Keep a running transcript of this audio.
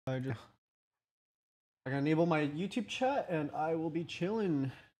I gotta enable my YouTube chat and I will be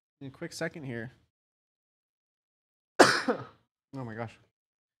chilling in a quick second here. Oh my gosh.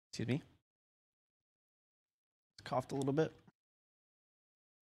 Excuse me. Just coughed a little bit.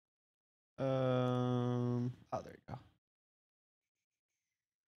 Oh, there you go.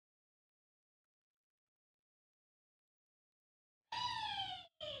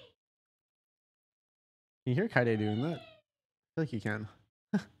 Can you hear Kaide doing that? I feel like you can.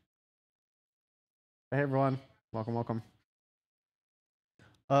 Hey everyone, welcome, welcome.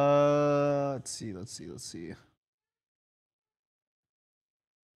 Let's see.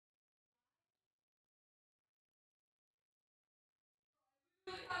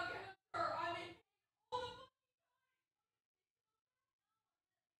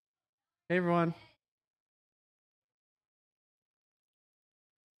 Hey everyone.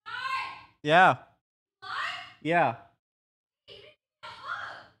 Yeah. Yeah.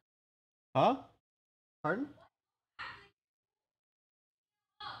 Huh? Pardon?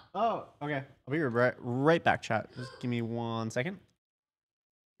 Oh, okay. I'll be right back, chat. Just give me 1 second.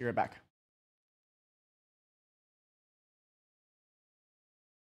 Be right back.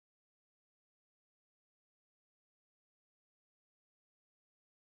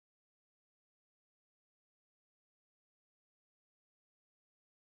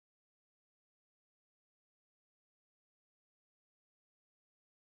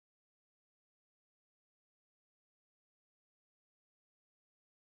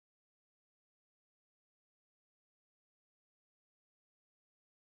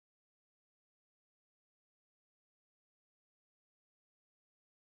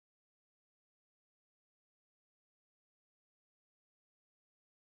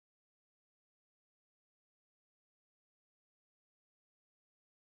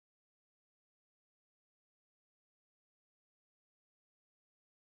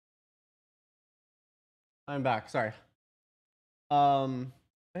 I'm back. Sorry. Hey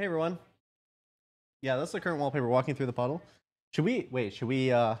everyone. Yeah, that's the current wallpaper. Walking through the puddle. Should we wait? Should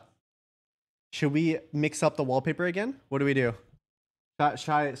we mix up the wallpaper again? What do we do?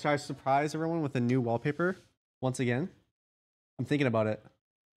 Should I surprise everyone with a new wallpaper once again? I'm thinking about it.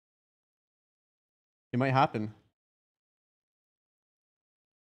 It might happen.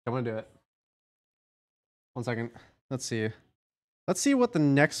 I'm gonna do it. 1 second. Let's see. Let's see what the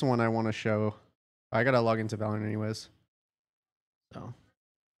next one I want to show. I gotta log into Valorant anyways. So,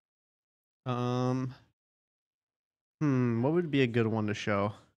 what would be a good one to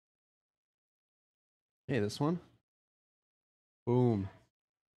show? Hey, this one. Boom.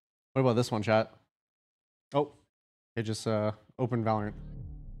 What about this one, chat? Oh, it just opened Valorant.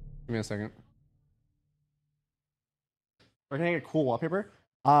 Give me a second. We're gonna get a cool wallpaper.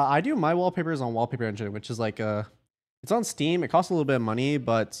 I do my wallpapers on Wallpaper Engine, which is like it's on Steam. It costs a little bit of money,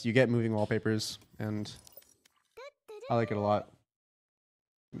 but you get moving wallpapers, and I like it a lot.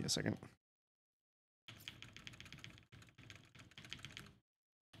 Give me a second.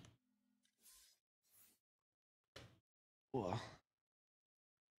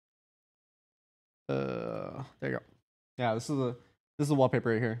 There you go. Yeah, this is the wallpaper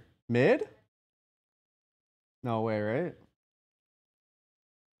right here. Mid? No way, right?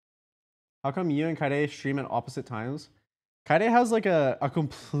 How come you and Kaide stream at opposite times? Kaide has like a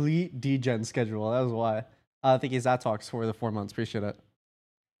complete degen schedule. That was why. Thank you, Zatox, for the 4 months. Appreciate it.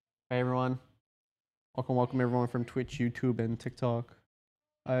 Hey everyone. Welcome everyone from Twitch, YouTube, and TikTok.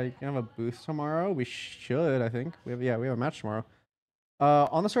 I can have a booth tomorrow. We should, I think. We have a match tomorrow.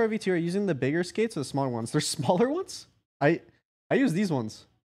 On the Star V2, are you using the bigger skates or the smaller ones? There's smaller ones? I use these ones.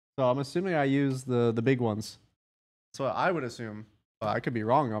 So I'm assuming I use the big ones. So I would assume. I could be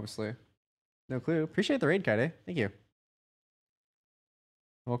wrong, obviously. No clue. Appreciate the raid, Kaide. Thank you.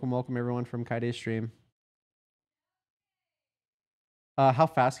 Welcome everyone from Kaide's stream. How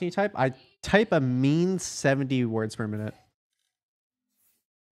fast can you type? I type a mean 70 words per minute.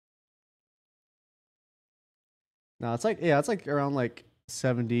 No, it's like around like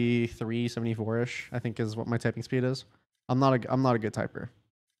 73, 74-ish, I think is what my typing speed is. I'm not a good typer.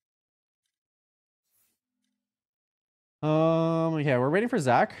 Yeah, we're waiting for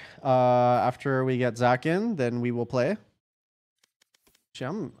Zach. After we get Zach in, then we will play.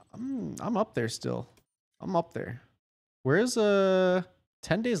 Actually, I'm up there still. I'm up there. Where's 10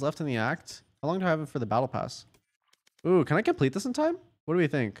 days left in the act? How long do I have for the battle pass? Ooh, can I complete this in time? What do we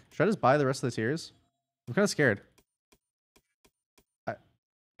think? Should I just buy the rest of the tiers? I'm kind of scared.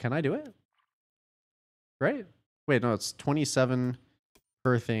 Can I do it? Right? Wait, no, it's 27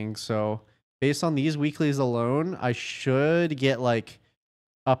 per thing. So based on these weeklies alone, I should get like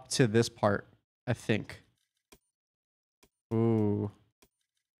up to this part, I think. Ooh.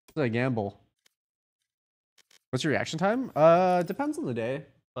 It's a gamble. What's your reaction time? Depends on the day,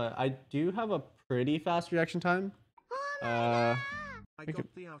 but I do have a pretty fast reaction time. I Thank you.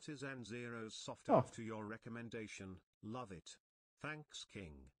 got the Artisan Zero's soft Oh. after your recommendation. Love it. Thanks,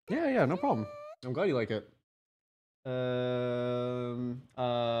 King. Yeah, no problem. I'm glad you like it. But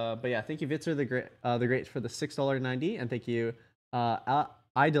yeah, thank you, Vitzer the Great for the $6.90, and thank you,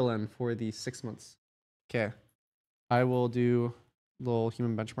 Idolin for the 6 months. Okay, I will do a little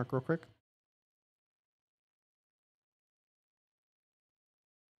human benchmark real quick.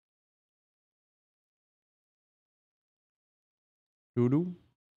 Doo-doo.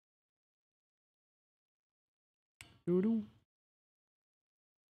 Doo-doo.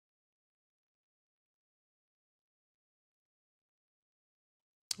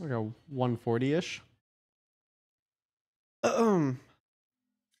 I got 140-ish. Come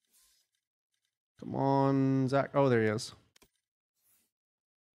on, Zach. Oh, there he is.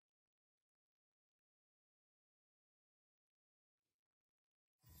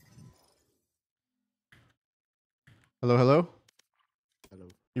 Hello. Hello.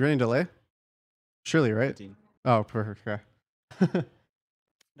 You ready to delay? Surely, right? 15. Oh, perfect. Okay.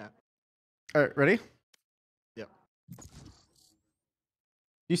 No. All right, ready? Yep.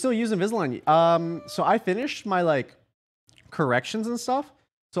 You still use Invisalign? So I finished my like corrections and stuff.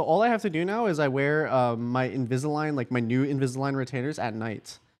 So all I have to do now is I wear my Invisalign, like my new Invisalign retainers at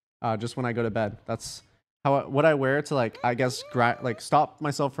night, just when I go to bed. That's what I wear to like, I guess, like stop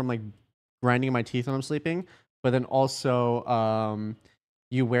myself from like grinding my teeth when I'm sleeping. But then also,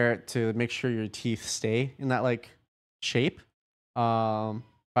 you wear it to make sure your teeth stay in that like shape. But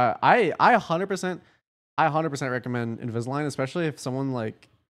I 100% recommend Invisalign, especially if someone like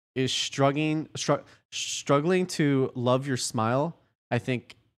is struggling to love your smile. I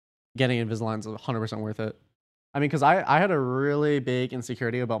think getting Invisalign is 100% worth it. I mean, because I had a really big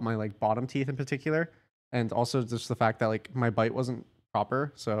insecurity about my like bottom teeth in particular, and also just the fact that like my bite wasn't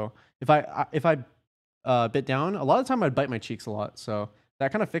proper. So if I bit down, a lot of the time I'd bite my cheeks a lot. So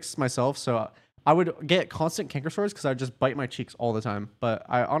that kind of fixed myself. So I would get constant canker sores because I just bite my cheeks all the time. But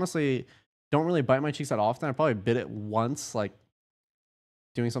I honestly don't really bite my cheeks that often. I probably bit it once, like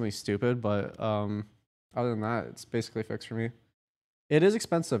doing something stupid. But other than that, it's basically fixed for me. It is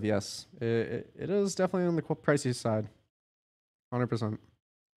expensive, yes. It is definitely on the pricey side. 100%.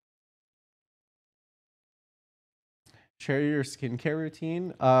 Share your skincare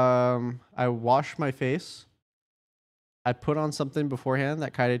routine. I wash my face. I put on something beforehand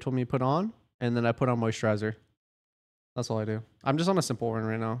that Kaide told me to put on, and then I put on moisturizer. That's all I do. I'm just on a simple one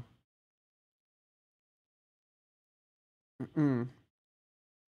right now.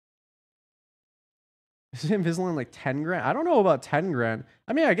 Is Invisalign like 10 grand? I don't know about 10 grand.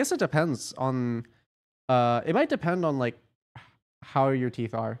 I mean, I guess it depends on, it might depend on like how your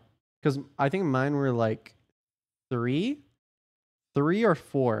teeth are. Because I think mine were like three or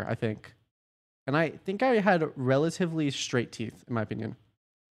four, I think. And I think I had relatively straight teeth, in my opinion.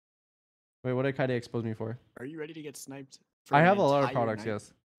 Wait, what did Kaide expose me for? Are you ready to get sniped? For I an have a lot of entire products, night?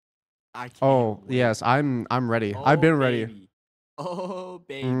 yes. I can't Oh, wait. yes, I'm ready. Oh, I've been ready. baby. Oh,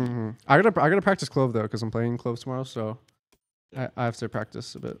 baby. I gotta practice Clove though, because I'm playing Clove tomorrow, so Yeah. I have to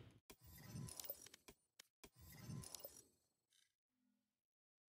practice a bit.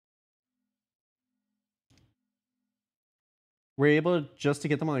 Were you able just to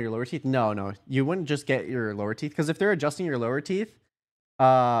get them on your lower teeth? No. You wouldn't just get your lower teeth, because if they're adjusting your lower teeth,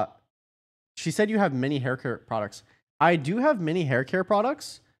 she said you have many hair care products. I do have many hair care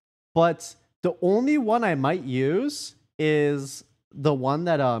products, but the only one I might use is the one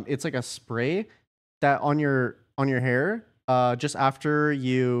that it's like a spray that on your hair just after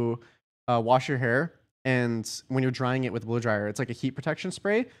you wash your hair, and when you're drying it with a blow dryer, it's like a heat protection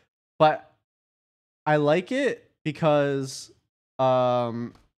spray. But I like it because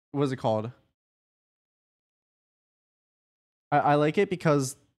what is it called? I like it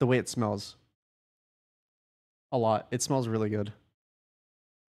because the way it smells a lot. It smells really good.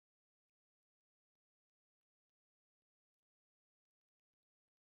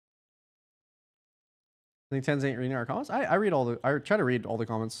 I think TenZ ain't reading our comments. I read all the. I try to read all the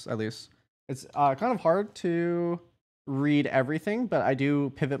comments at least. It's kind of hard to read everything, but I do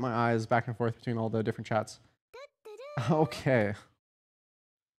pivot my eyes back and forth between all the different chats. Okay.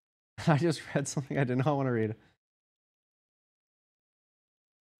 I just read something I did not want to read.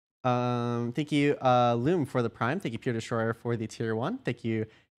 Thank you, Loom, for the Prime. Thank you, Pure Destroyer, for the Tier 1. Thank you,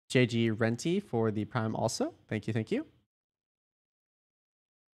 JG Renty, for the Prime also. Thank you.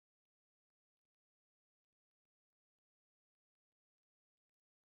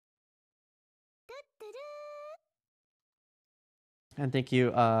 And thank you,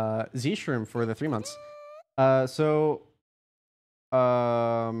 Z Shroom for the 3 months. What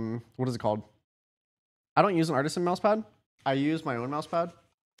is it called? I don't use an artisan mousepad. I use my own mousepad.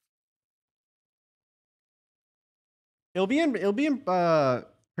 It'll be in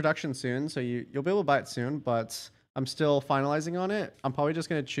production soon, so you'll be able to buy it soon. But I'm still finalizing on it. I'm probably just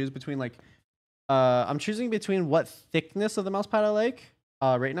gonna choose between like, I'm choosing between what thickness of the mousepad I like.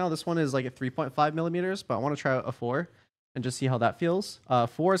 Right now this one is like a 3.5 millimeters, but I want to try out a 4 and just see how that feels.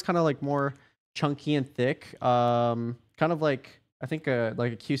 4 is kind of like more chunky and thick. Kind of like I think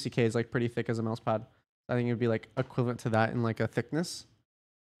like a QCK is like pretty thick as a mousepad. I think it would be like equivalent to that in like a thickness.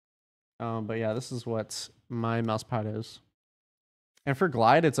 But yeah, this is what my mousepad is. And for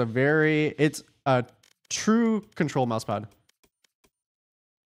Glide, it's a true control mousepad.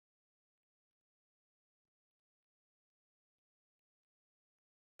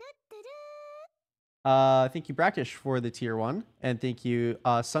 Thank you, Brackish, for the tier 1. And thank you,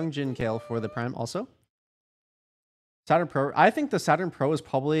 Sungjin Kale, for the Prime also. Saturn Pro. I think the Saturn Pro is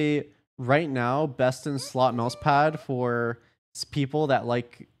probably, right now, best in slot mousepad for people that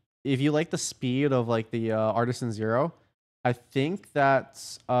like, if you like the speed of like the Artisan Zero, I think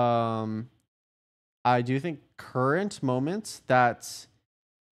that, I do think current moment that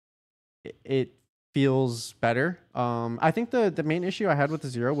it feels better. I think the main issue I had with the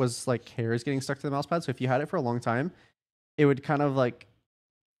Zero was like hairs getting stuck to the mousepad. So if you had it for a long time, it would kind of like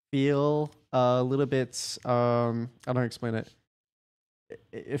feel a little bit, I don't know how to explain it.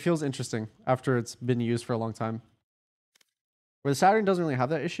 It feels interesting after it's been used for a long time. Where the Saturn doesn't really have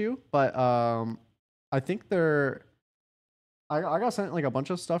that issue, but I think I got sent like a bunch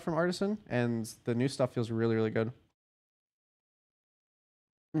of stuff from Artisan, and the new stuff feels really, really good.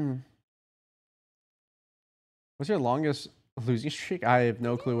 What's your longest losing streak? I have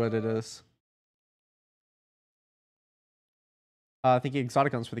no clue what it is. Thank you,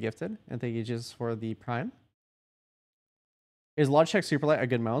 Exoticons, for the gifted, and thank you, Jizz, for the Prime. Is Logitech Superlight a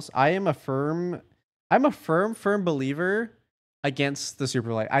good mouse? I'm a firm believer against the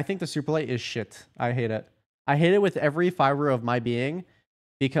Superlight. I think the Superlight is shit. I hate it. I hate it with every fiber of my being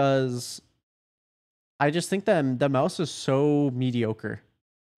because I just think that the mouse is so mediocre.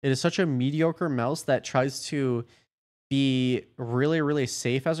 It is such a mediocre mouse that tries to be really, really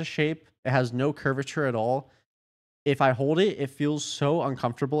safe as a shape. It has no curvature at all. If I hold it, it feels so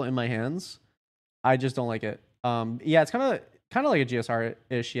uncomfortable in my hands. I just don't like it. Yeah, it's kind of like a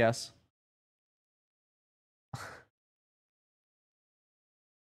GSR-ish, yes.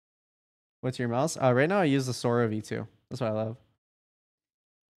 What's your mouse? Right now I use the Sora V2. That's what I love.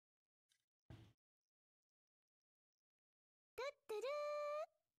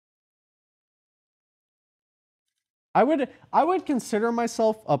 I would consider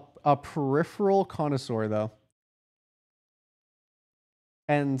myself a peripheral connoisseur though.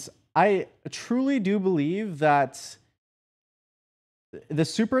 And I truly do believe that the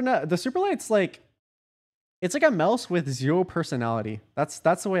Superlight's like, it's like a mouse with zero personality. That's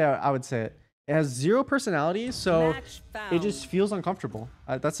the way I would say it. It has zero personality, so it just feels uncomfortable.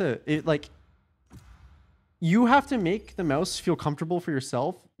 That's it. It like, you have to make the mouse feel comfortable for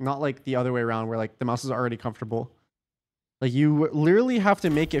yourself, not like the other way around where like the mouse is already comfortable. Like you literally have to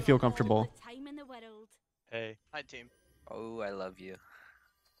make it feel comfortable. Hey. Hi, team. Oh, I love you.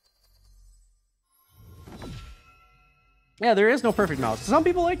 Yeah, there is no perfect mouse. Some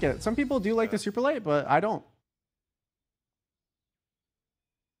people like it. Some people do like the Superlight, but I don't.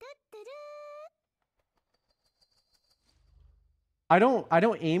 I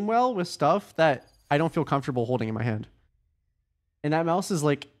don't aim well with stuff that I don't feel comfortable holding in my hand. And that mouse is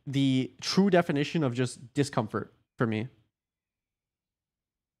like the true definition of just discomfort for me.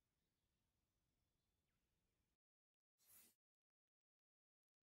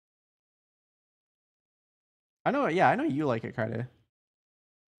 I know you like it, Kaide.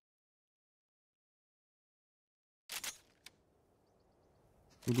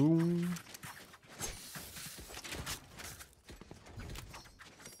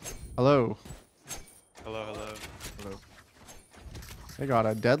 Hello. Hello. I got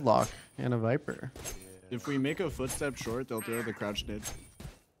a deadlock and a viper. If we make a footstep short, they'll throw the crouch nade.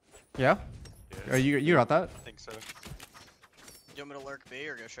 Yeah? Yeah. Are you got that? I think so. You want me to lurk B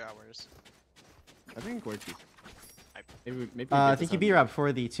or go showers? I think work B. Maybe we get Thank this you, out. B-Rap,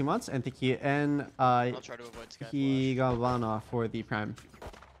 for the 2 months, and thank you, and I'll try to avoid sky flash. Higavana for the Prime.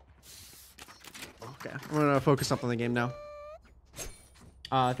 Okay, I'm gonna focus up on the game now.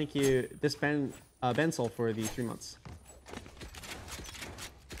 Thank you, this Bensol for the 3 months.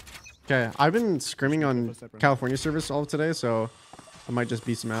 Okay, I've been screaming on California service all of today, so I might just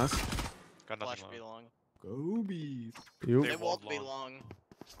beat some ass. Got Flash nothing B long. long. Go bees. You. They walled me long.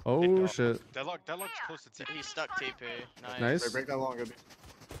 Oh shit. Deadlock's close to TP. He's stuck TP. Nice. Nice. Break that long. Go B.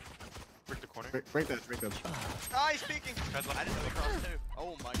 Break the corner. Break that. Break that. Ah, he's peeking. I didn't know he crossed too.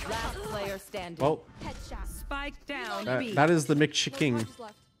 Oh my god. Last player standing. Well, Headshot. Spike down. B. that is the McChicken. No charges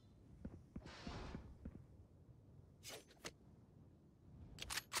left.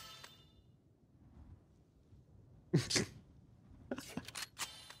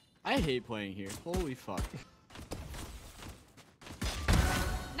 I hate playing here. Holy fuck.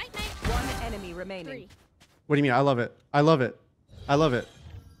 Night night. One enemy remaining. 3. What do you mean? I love it. I love it. I love it.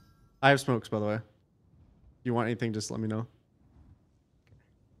 I have smokes, by the way. You want anything, just let me know.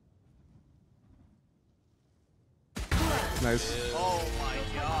 Nice. Oh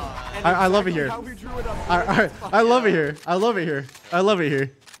my god. I love it here. How we drew it up. I love it here. I love it here. I love it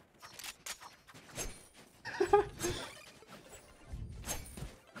here.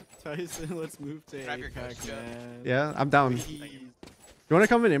 Tyson, let's move to Grab your Apex, ghost, Jet. man. Yeah, I'm down. Please. You want to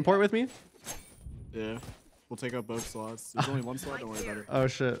come and import with me? Yeah. We'll take up both slots. There's only one slot. Don't worry about it. Oh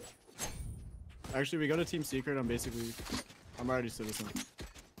shit. Actually, we go to Team Secret. I'm already citizen.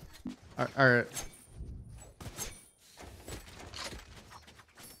 All right.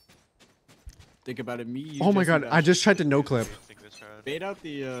 Think about it. Me. Oh my Jesse, god, Bash. I just tried to no clip. Bait out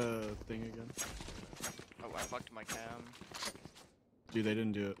the thing again. Oh, I fucked my cam. Dude, they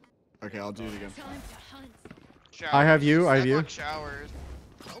didn't do it. Okay, I'll do it again. Time to hunt. Showers. I have you, I have you. Deadlock showers.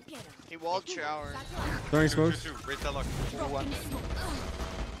 Go get him. He walled showers. Throwing smokes. Break Deadlock.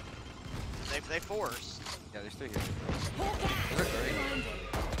 They forced. Yeah, they're still here.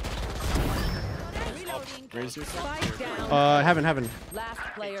 Reloading. Raise your Spike down. Heaven. Last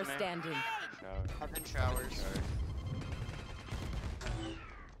player standing. Heaven showers.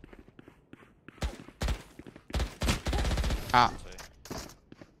 Ah.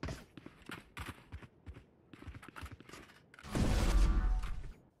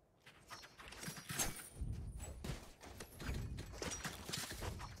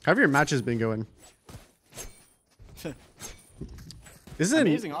 How have your matches been going? Isn't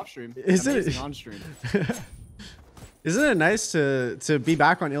amazing off stream. Isn't it- Amazing on stream. Isn't it nice to be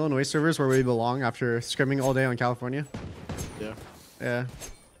back on Illinois servers where we belong after scrimming all day on California? Yeah. Yeah.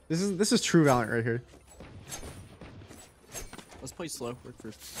 This is true Valorant right here. Let's play slow.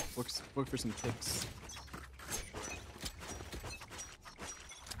 Look for some picks.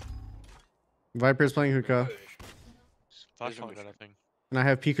 Viper's playing hookah, Flash on that, I think. and I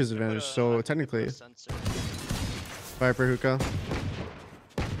have Pika's advantage, so technically Sensor. Viper hookah.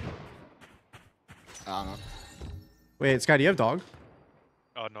 I don't know. Wait, Sky, do you have dog?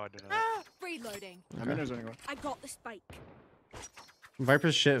 Oh, no, I didn't know. Reloading. I mean, there's anyone. I got the spike.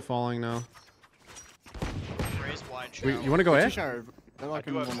 Viper's shit falling now. Raise wide Wait, shower. you want to go A? Shower. They're I like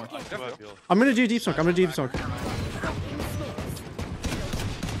do have one more. I do have heal. I'm gonna do deep smoke. I'm gonna do deep smoke.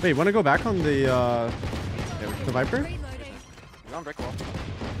 Wait, you want to go back on the Viper? Reloading. You're on break wall.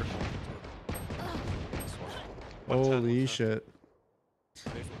 Holy shit.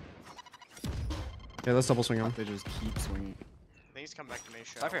 Yeah, let's double swing him. They just keep swinging. I think he's come back to me.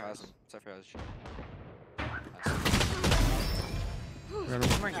 Cypher Showers. has him. Cypher has shit.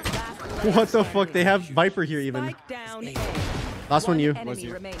 What the fuck? They have Viper here even. Spike down. A. Last one you. Enemy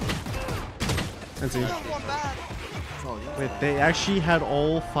you. remaining. Let's see. One back. That's all good. Wait, they actually had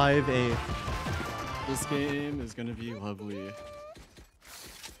all 5A. This game is gonna be lovely.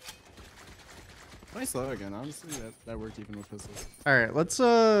 Nice low again. Honestly, that worked even with pistols. All right, let's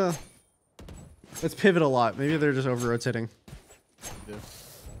pivot a lot. Maybe they're just over rotating. Yeah.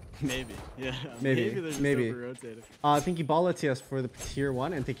 Maybe. Yeah. Maybe, Maybe they're just maybe. over-rotating. Thank you Bala TS for the tier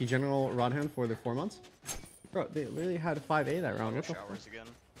 1, and thank you General Rodhan for the 4 months. Bro, they literally had 5A that round. What the fuck? Showers again.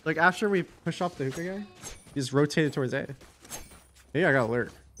 Like after we push off the hookah guy, he just rotated towards A. Maybe I got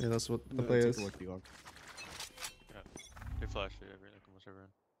alert. Yeah, that's what the play Take is. a look, D-Log. Yeah. They flash it almost everyone.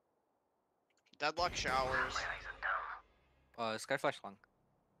 Deadlock showers. Sky flash long.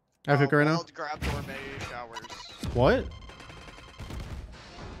 I have hookah right now. Walled grab door bay showers. What?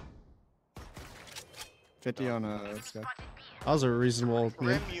 50 on Sky. That was a reasonable.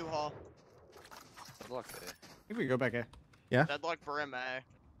 Brim U-Haul. Deadlock A. I think we go back A. Deadlock Brim A.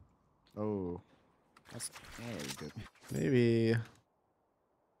 Oh. That's very good. Maybe.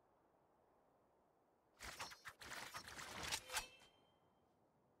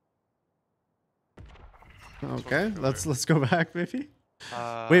 Okay, let's go back, maybe.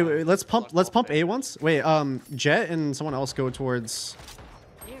 Wait, let's pump A once. Wait, Jet and someone else go towards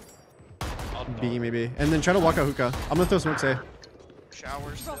B maybe, and then try to walk out hookah. I'm gonna throw smokes A.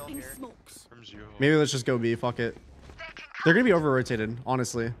 Showers still Dropping here. smokes. Maybe let's just go B. Fuck it. They're gonna be over rotated,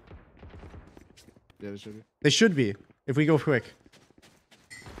 honestly. Yeah, they should be. They should be if we go quick.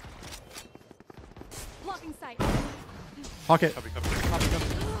 Blocking sight. Pocket. Copy, copy.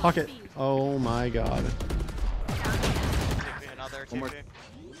 Pocket. Oh my god. TP, another One more. TP.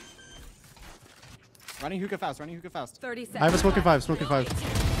 Running hookah fast. Running hookah fast. 30 seconds. I have a smoking 5. Smoking 5.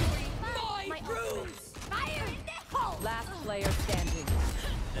 My rules. Fire in the hole. Last player standing.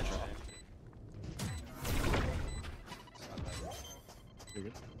 You're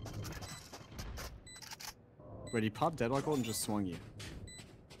good. Wait, he popped deadlock ult and just swung you.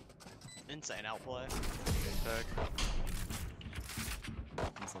 Insane outplay. Tag.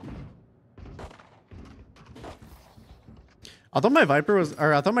 I thought my Viper was,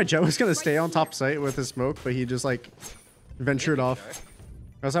 or I thought my Jet was gonna stay on top site with his smoke, but he just like ventured off.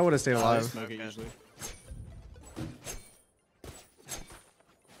 Else I would have stayed I alive. smoke it usually.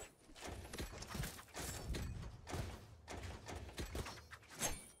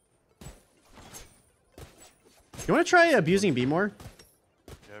 You want to try abusing B more?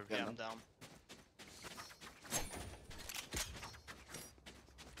 Yeah, I'm down.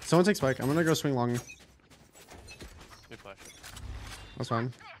 Someone take spike. I'm gonna go swing long. Good flash. That's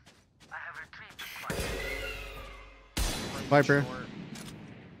fine. Viper. Short.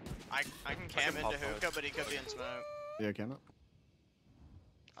 I can cam into pop hookah, out. but he could be in smoke. Yeah, can it?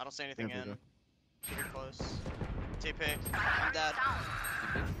 I don't see anything Yeah, in. hookah. Super close. TP. I'm dead.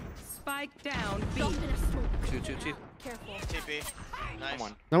 Spike down. B. Drop in a smoke. Two. Careful. TP. Nice. Come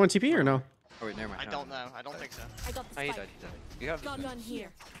on. No one TP or no? Oh wait, never mind. I don't know. I don't think so. I got the Oh, he spike. died. He died. You have. Got gun here.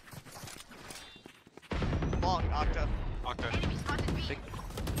 Long, Octa. Octa.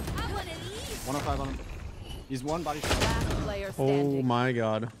 I want to leave. 105 on him. He's one body shot. Last player Oh standing. my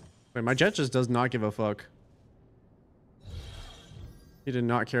god. Wait, my Jet just does not give a fuck. He did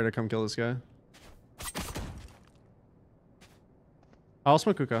not care to come kill this guy. I'll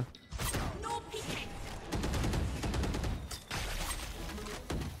smoke hookah. No peeking.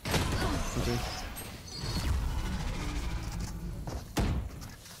 Okay.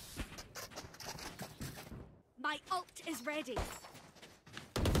 My ult is ready.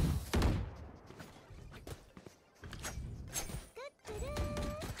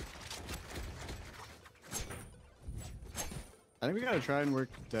 I think we gotta try and work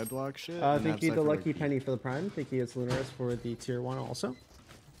deadlock shit. and Thank have you, the Cypher Lucky work Penny, for the Prime. Thank you, it's Lunaris for the tier 1 also.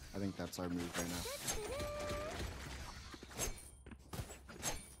 I think that's our move right now.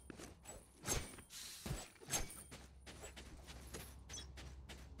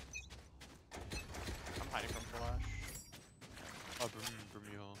 I'm hiding from flash. Oh,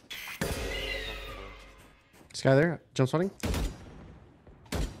 Bermuda. Sky there, jump spotting.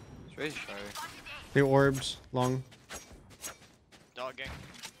 It's really shy. They orbs, long. Dogging.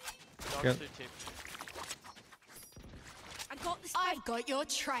 Dog Yep. through TP. I got the spike. I've got your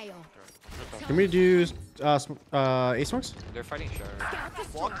trail. Can we do A smokes? They're fighting shy.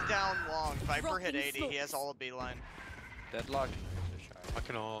 Walked down long. Viper hit Rocking 80. He has all of B line. Deadlock. They're shy. I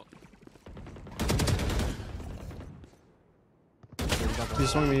can ult. You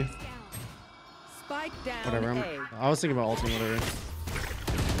swung me. Spike down. Whatever. A. I was thinking about ulting, whatever.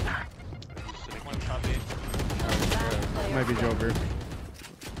 Sitting one copy. Last player Might be standing. Joker.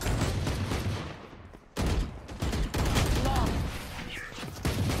 Long.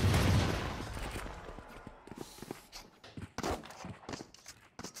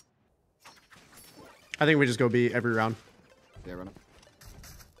 I think we just go B every round. Yeah, run up.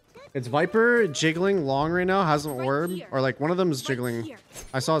 It's Viper jiggling long right now, has an Right orb. here. Or like one of them is Right jiggling. here.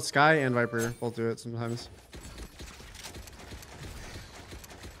 I saw Sky and Viper both do it sometimes.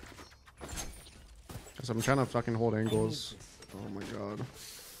 Cause I'm trying to fucking hold angles. Oh my god.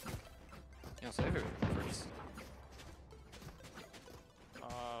 Yeah, save it first.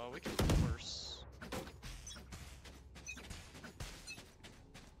 We can do worse.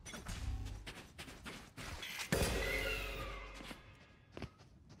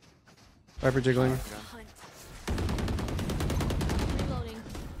 Viper jiggling. Hunt. Reloading.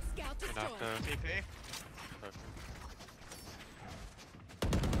 Scout And destroyed. Octa. TP.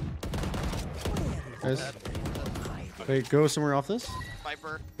 Guys. Wait, go somewhere off this?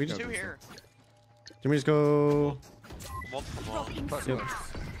 Viper. We just- Two here. Can we just go? Multiple. Rocking Plus, Yep.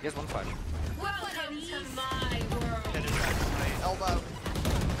 he has one flash. Welcome to my world. Hit his backside. Elbow.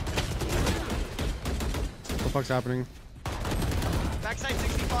 What the fuck's happening? Backside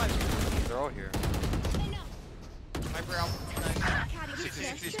 65. They're all here. Viper out. Nice. Caddy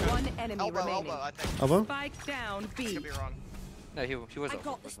 60, pressure. One enemy Elbow, remaining. elbow, I think. Elbow? Spike down. B. Could be wrong. No, he was I up.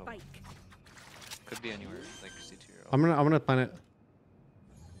 got the was up. spike. Could be anywhere, like C2 or I'm gonna plant it.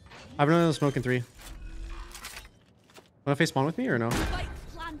 I have another smoke in 3. Wanna face spawn with me or no? Spike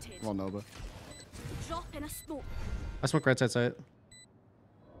planted. Well, Nova. in a smoke. I smoke right side side.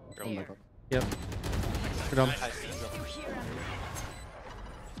 Oh my god. Yep. Good job.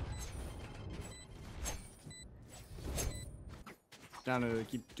 Down to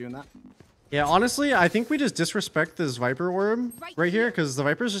keep doing that. Yeah, honestly, I think we just disrespect this Viper orb right here because the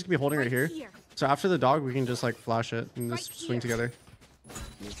Viper's just gonna be holding right here. So after the dog, we can just like flash it and just swing together.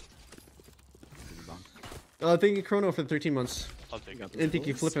 Thank you, Chrono, for the 13 months. I'll take it. And thank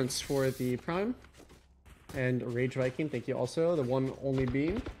you, Flippants, for the Prime. And Rage Viking, thank you also, the one only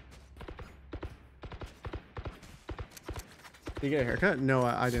being. Did you get a haircut? No,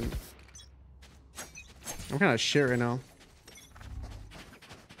 I didn't. I'm kind of shit right now.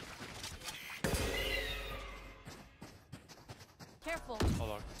 Careful.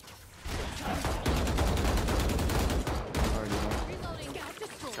 Hold on. Reloading. Got the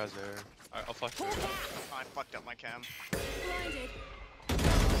smoke. Guys there. I'll flash Hold through. back. I fucked up my cam. Blinded.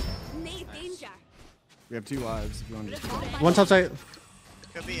 Need danger. We have 2 lives if you want to. One top side.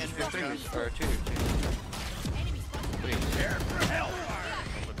 Could be in hookah. Or two.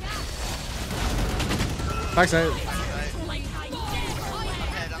 Back side. I'm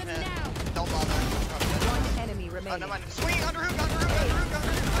hit. Don't bother. One enemy Oh, remaining. never mind. Swing under hook.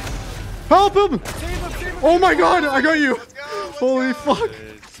 Help him! Oh my god, I got you! Let's go. Let's Holy go. fuck!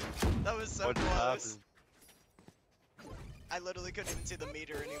 That was so What close. happened? I literally couldn't even see the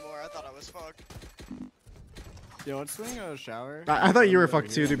meter anymore. I thought I was fucked. Yo, let's swing a shower. I thought you were Over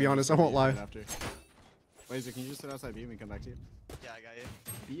fucked here too, to and be then honest, I won't lie. after. Laser, can you just sit outside B and we come back to you? Yeah, I got you.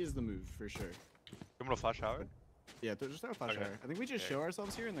 B is the move for sure. You want me to flash Howard? Yeah, just throw a flash Okay. shower. I think we just Okay. show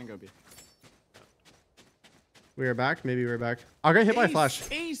ourselves here and then go B. We are back, maybe we're back. I'll get hit by flash.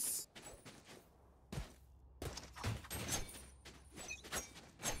 Ace!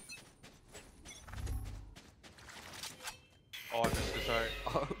 Oh, I missed it, sorry.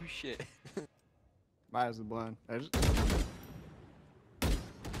 Oh shit. My eyes are blind. I just...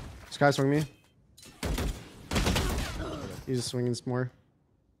 Sky swing me. He's just swinging some more.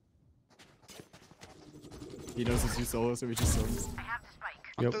 He knows it's you solo, so he just swings.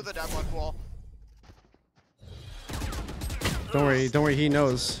 Yep. Through the deadlock wall. Don't worry, he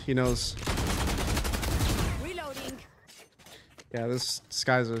knows. He knows. Reloading. Yeah, this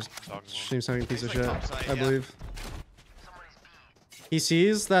Sky's a stream sniping piece of He's shit, like topside, I yeah. believe. He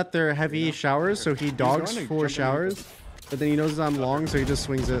sees that they're heavy showers, so he dogs going to for jump in. showers. But then he knows I'm long, so he just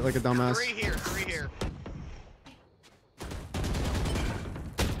swings it like a dumbass. 3 here. 3 here.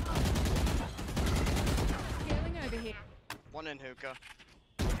 Scaling over here. 1 in hookah.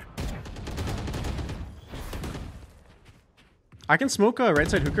 I can smoke a right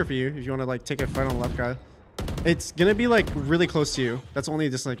side hooker for you if you want to like take a fight on the left guy. It's gonna be like really close to you. That's only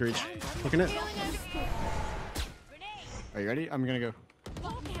distance I can reach. Looking at. Scaling over smoke. Are you ready? I'm gonna go.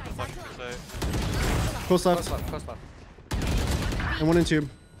 Okay, Flash through, say. Close left. Close left. And 1 and 2.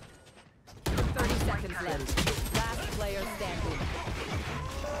 30 seconds left. Last player standing.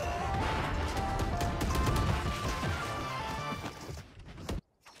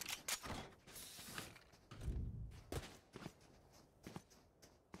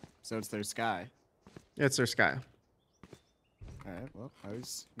 So it's their Sky. It's their Sky. Alright, well, at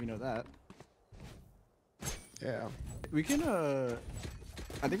least we know that. Yeah. We can,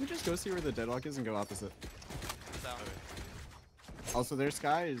 I think we just go see where the deadlock is and go opposite. Down. Also, their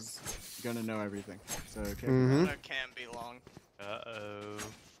Sky is gonna know everything. So, okay. Mhm. That can be long. Uh-oh.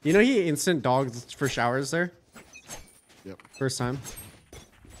 You know he instant dogs for showers there. Yep. First time.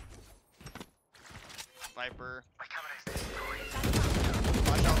 Viper. Watch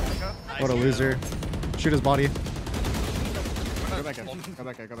out, hookah. Nice. What a loser. Shoot his body. Go back in. Go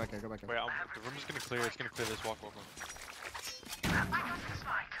back in. Go back in. Go back in. Wait, the room is gonna clear. It's gonna clear this. Walk.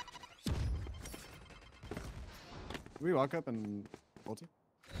 We walk up and ulti.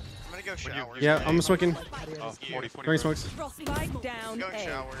 I'm gonna go showers. Yeah, I'm smoking. Oh, 40, 40. Throwing smokes. Spike down Go A.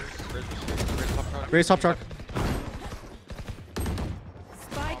 showers. Raise top truck.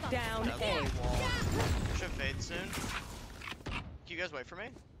 Spike down A. Wall. Should fade soon. Can you guys wait for me?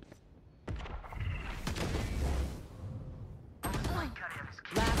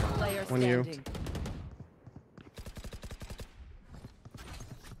 Last player One you. standing.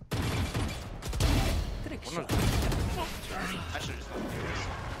 Trick shot. I should just let you do this.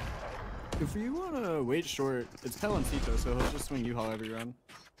 If you wanna wait short, it's Pelencito, so he'll just swing U-Haul every round.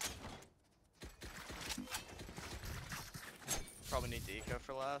 Probably need the eco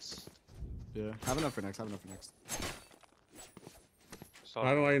for last. Yeah. Have enough for next. Have enough for next.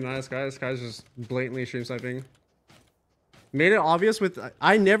 I don't like nice guys. Guys just blatantly stream sniping. Made it obvious with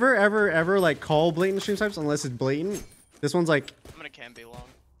I never ever like call blatant stream snipes unless it's blatant. This one's like I'm gonna can be long.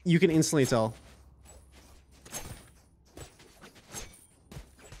 you can instantly tell.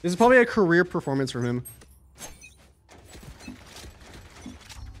 This is probably a career performance from him.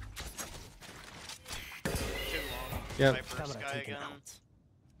 Too long. Yep. Viper Sky again.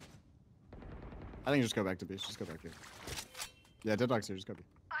 I think just go back to base. Just go back here. Yeah, Deadlock's here. Just go B.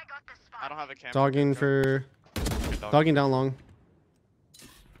 I don't have a camera. Dogging for Good dog. dogging down long.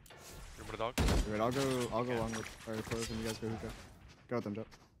 You want a dog? Alright, I'll go long with our pros and you guys go hookah. Go with them, Joe.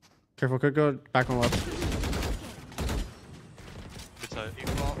 Careful, could go back on left. Good side.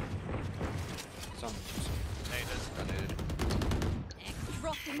 Default. Some. Nated.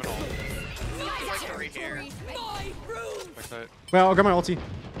 Dropping. I'm all. Like three here. My rooms. Back side. Well, I'll get my ulti.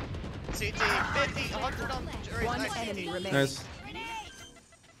 CT, 50, 100 on jury. One Nice enemy CT. remaining. Nice.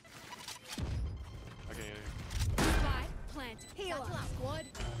 Okay, Spy plant. Healer. Squad.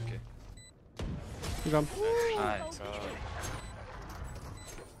 You go. Nice.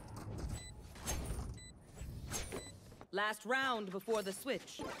 Last round before the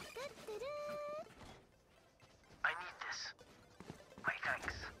switch.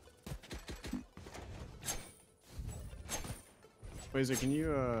 Wait, so can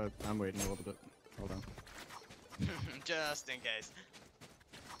you, I'm waiting a little bit. Hold on. Just in case.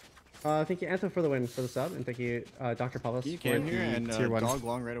 Thank you, Anthem, for the win for the sub, and thank you, Dr. Pavlos, You for can here the and tier 1. dog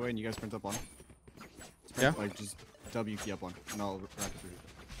long right away and you guys sprint up long. Yeah. Like just W key up one and I'll rack it through.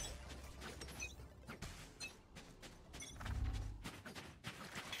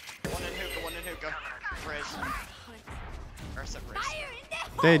 One in hookah. Raise. Or set raise. Fire in the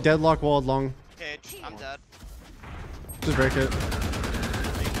hole. They deadlock walled long. Cage, I'm dead. Just break it.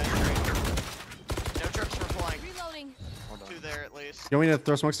 No trips for flank. Reloading. Hold on. Two there at least. You want me to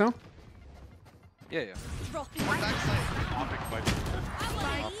throw smokes now? Yeah, yeah. Dropping. Backside. Optic Viper.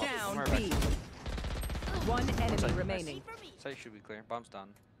 Spike down Somewhere B. One enemy Nice. remaining. For me. Site should be clear. Bomb's done.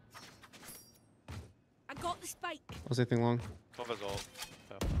 I got the spike. I'll say thing long. 12 has ult.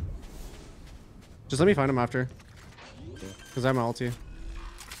 Yeah. Just let me find him after. Because I have my ulti.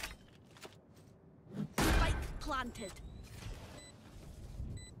 Spike planted.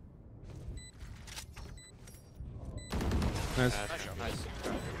 Nice. Nice.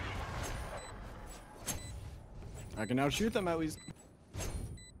 I can now shoot them at least.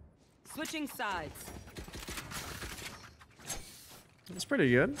 Switching sides. It's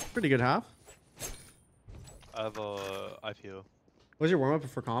pretty good. Pretty good half. I have a IPO. What was your warm up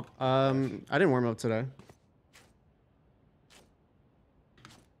for comp? I didn't warm up today.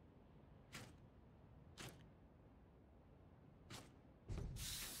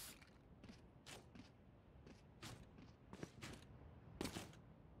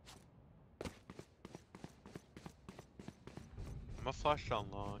 I'm gonna flash down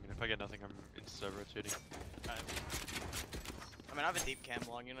long, and if I get nothing, I'm insta rotating. I mean, I have a deep cam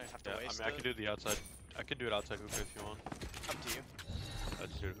long. You don't have to Yeah, I waste mean, I it. can do the outside. I can do it outside hookah if you want. Up to you. I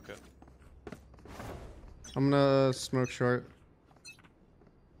just do it hookah. I'm gonna smoke short.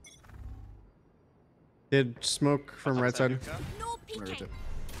 Did smoke from right Outside side. hookah. No I'm gonna peeking. rotate.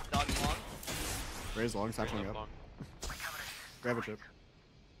 Dog long. Raise long, satchel Left up. long. Grab a chip.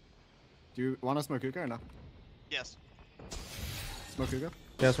 Do you want to smoke hookah or no? Yes. Smoke hookah?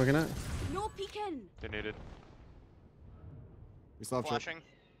 Yeah, smoking it. No peeking. They needed. We still have chip. Flashing.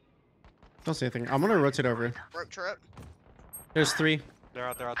 Don't say anything. I'm gonna rotate over. Rope turret. There's 3. They're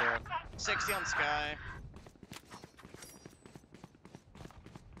out. They're out. They're out. 60 on sky.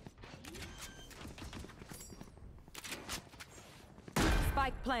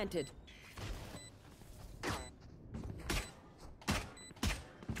 Spike planted. Right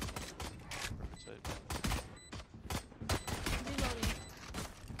side. Reloading.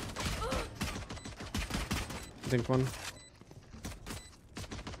 I think one.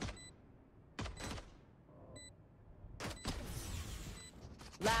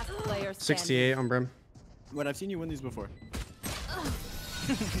 Last player standing. 68 on Brim. Wait, I've seen you win these before.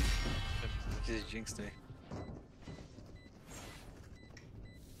 Just jinxed me.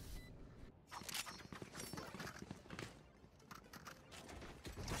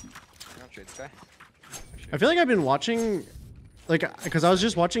 No trade sky. I feel like I've been watching, like, because I was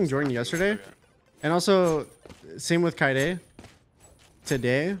just watching Jordan yesterday, and also same with Kaide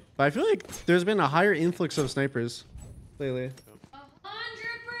today. But I feel like there's been a higher influx of snipers lately. 100%.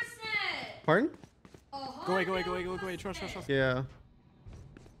 Pardon? Go away, go away, go away, go away. Trust, trust, trust. Yeah.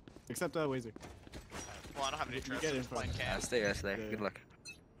 Except Wazer. Well, I don't have any trips. get I'm just info. playing cam. Stay there, stay there. Yeah, Good yeah. luck.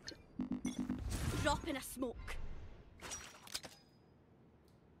 Dropping a smoke.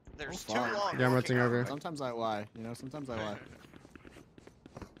 There's Oh, two fuck. long. Yeah, I'm walking rotating out. over. Sometimes I lie, you know, sometimes I lie.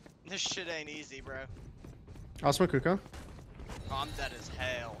 This shit ain't easy, bro. I'll smoke hookah. I'm dead as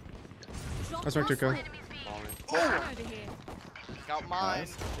hell. Drop I smoked last hookah. one. Falling. Out of here. Scout mine.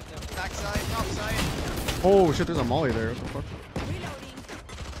 Nice. Backside, top side. Oh shit, there's a molly there. What the fuck? Reloading.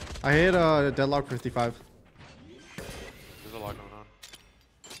 I hit deadlock 55. There's a lot going on.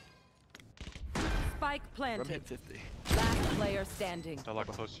 Spike Rum planted. hit 50. Last player standing. I like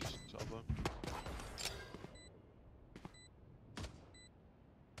close to elbow.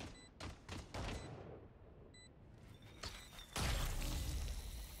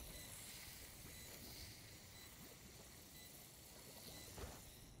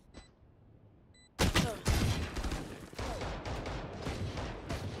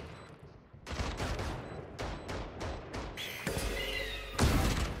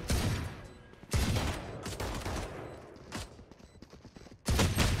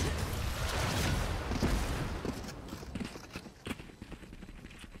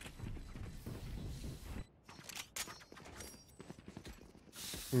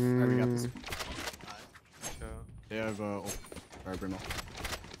 Alright, we got this. So, They have alright, Brimble. I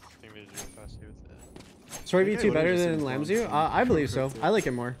think they do fast with it. Story Okay, V2 what better did you than say, Lamzu? Bones? I believe so. I like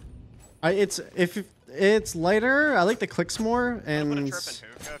it more. If it's lighter, I like the clicks more, Put a and trip in hookah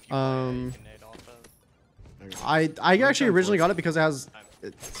if you um, play, you can nade off of. There you go. I actually originally got it because it has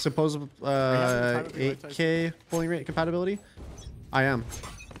supposed having time with your 8K polling rate compatibility. I am,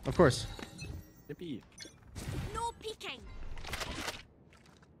 of course. Yippee. No peeking.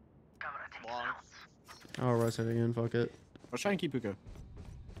 Long. Oh, rotate again. Fuck it. Let's try and keep hookah.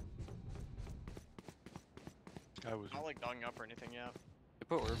 I was. Not like dogging up or anything yet. They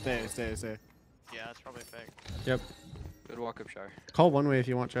put orb. Stay. Yeah, it's probably fake. Yep. Good walk up shower. Call one way if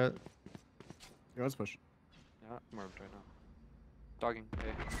you want, chat. Yo, let's push. Yeah, I'm orbed right now. Dogging.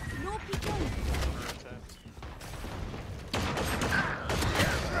 Hey. No peeking. Rotate.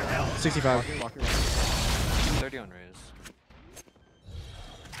 65. Walking. 30 on raise.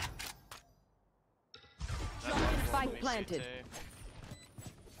 Spike planted.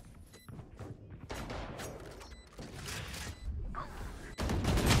 Ciao.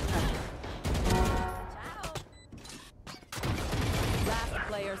 Last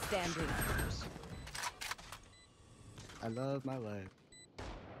player standing. I love my life.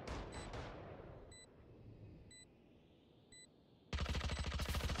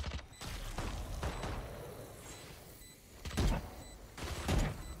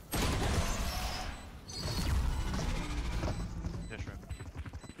 Yeah, sure.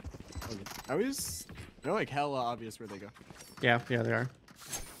 Okay. I always, they're like hella obvious where they go. Yeah, they are.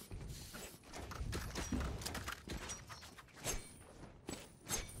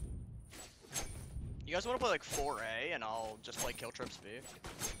 You guys want to play like 4A and I'll just play kill trips B?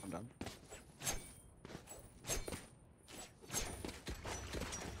 I'm done.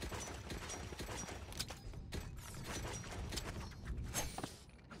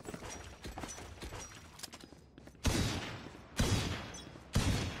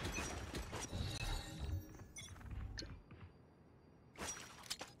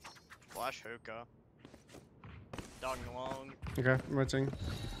 Flash hookah. Dogging along. Okay, I'm rotating.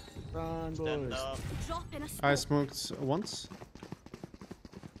 Run, Stand boys. up. Drop in a smoke. I smoked once.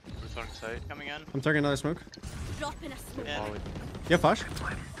 Who's on site? Coming in. I'm taking another smoke. Drop in a smoke. In. Molly. Yeah, flash.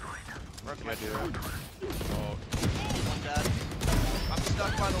 Broken Yeah, my do door. it. Oh, One dead. I'm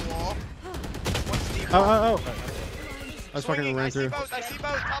stuck by the wall. One's deep. Oh. I was fucking Swinging. I ran see through. both. I see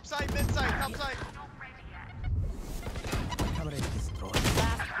both. Top side, mid side, top side.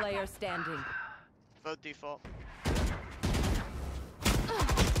 Last player standing. Both default.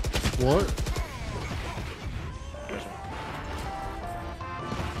 What?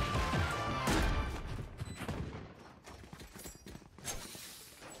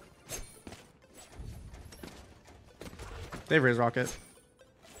 They raise rocket.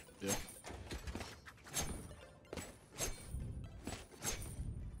 Yeah.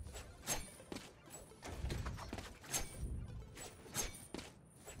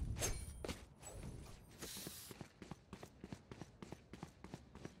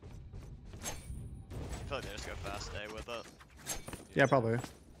 I feel like they just go fast A with it. Yeah, probably.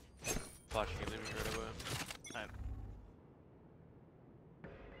 flashing and leaving right away.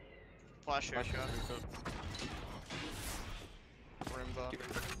 Flash Flash hookah. hookah. Rimba. Do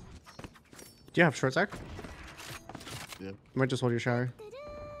you have short sack? Yeah. Might just hold your shower.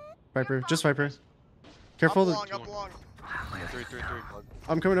 Viper, just Viper. Careful. Up long, up long. Yeah, 3.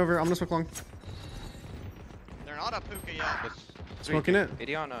 I'm coming over. I'm gonna smoke long. They're not up hookah yet. That's, Smoking it.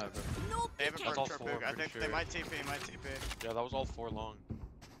 80 on No They haven't That's burnt all trip four, hookah. I I'm think pretty they sure. might TP, yeah, that was all 4 long.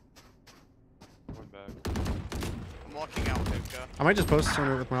 Going back. I'm walking out hookah. I might just post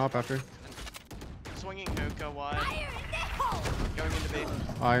on it with my op after. Swinging hookah wide. Fire in the hole. Going into B.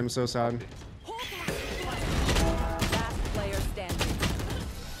 I am so sad. Last player standing.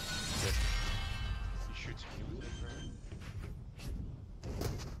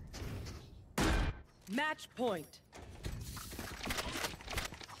 Match point.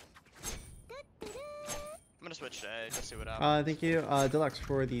 I'm gonna switch to A, just see what happens. Thank you, Deluxe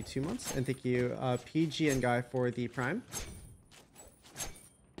for the 2 months, and thank you, PG and Guy for the Prime.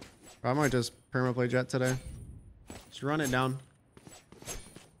 I might just perma play Jet today. Just run it down.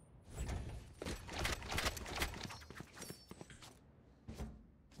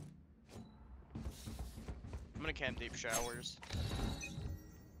 I'm gonna camp deep showers.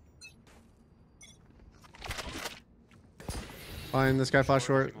 Fine, this guy flash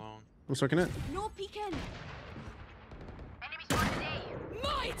short. Nothing long. I'm soaking it. No peeking. Enemy spotted A.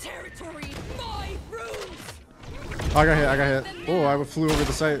 My territory, my rules. Oh, I got hit. I got hit. Oh, I flew over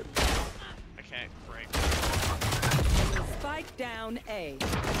the site. I can't break. Spike down A.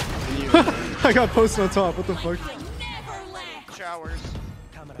 I got posted on top. What the fuck? I never left. Showers.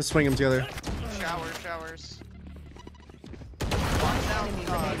 Let's swing them together. Showers, showers. Lock down.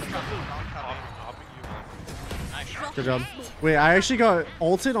 Coming. Hopping you up. Nice shot. Good job. Wait, I actually got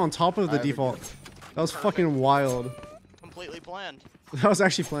ulted on top of the default. That was fucking wild. Completely planned. That was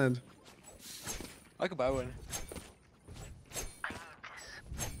actually planned. I could buy one.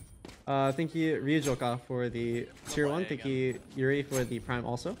 Thank you, Ryujoka, for the tier 1. Thank you, Yuri, for the Prime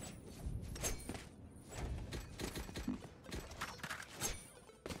also.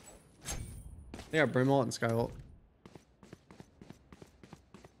 Yeah, Brimalt and Skyult.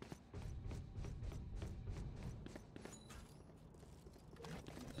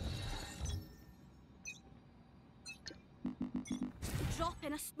 Drop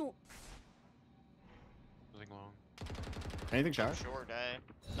in a smoke. Nothing long. Anything shower? Short A.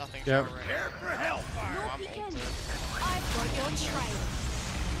 Nothing Yep. shower right now. No I'm peeking. ulted. I've got your trail.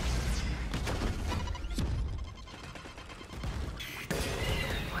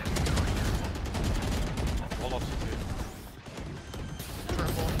 Hold off to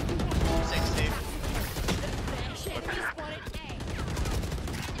Triple. 60. Shit, we spotted A.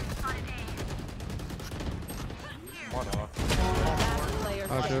 What off? Last player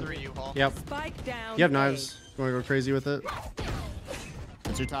Oh, standing. shit. 3 U-Haul. Yep. Spike down. You have A. knives. You wanna go crazy with it?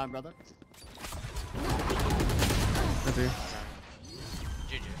 It's your time, brother. I do.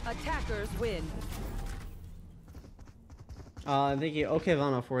 GG. Attackers win. Thank you,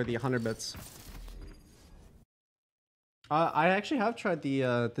 Okevana, for the 100 bits. I actually have tried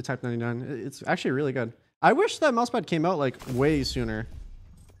the Type 99. It's actually really good. I wish that mousepad came out like way sooner.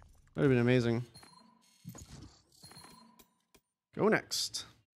 That would have been amazing. Go next.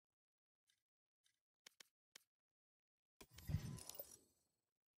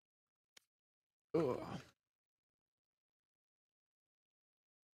 Ugh.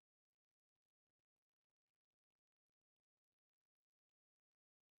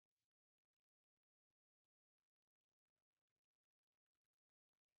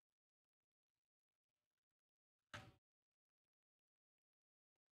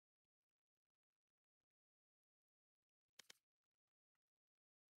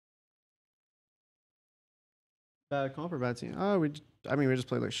 Bad comp or bad team? Oh, I mean, we just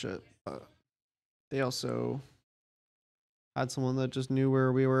played like shit. But they also had someone that just knew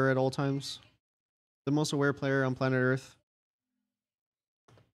where we were at all times. The most aware player on planet Earth.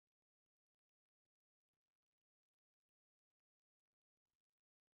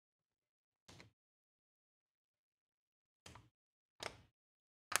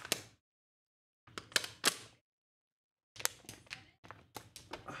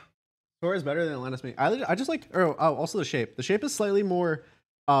 Tor is better than Atlantis Me. I just like, also the shape. The shape is slightly more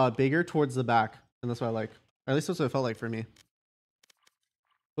bigger towards the back, and that's what I like. Or at least that's what it felt like for me.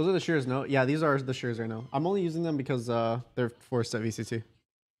 Those are the shears, no? Yeah, these are the shears right now. I'm only using them because they're forced at VCT.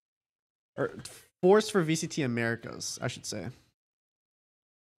 Or forced for VCT Americas, I should say.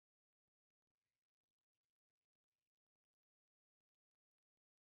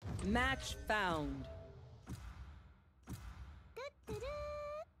 Match found.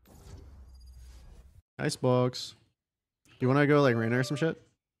 Nice box. Do you want to go like Rainer or some shit?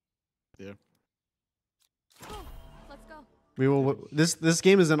 Yeah. Let's go. We will. This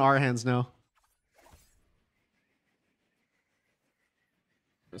game is in our hands now.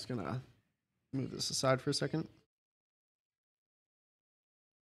 Just gonna move this aside for a second.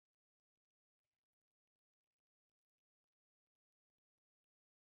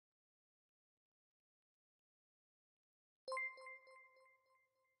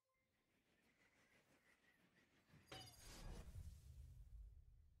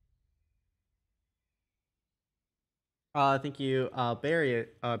 Thank you,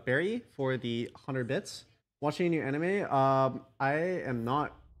 Barry, for the 100 bits. Watching a new anime. I am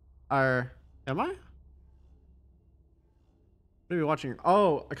not. Am I? What are we watching?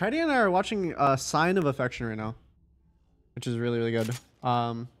 Oh, Kaidi and I are watching Sign of Affection right now, which is really, really good.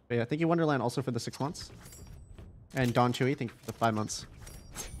 But yeah, thank you Wonderland also for the 6 months. And Don Chewy, thank you for the 5 months.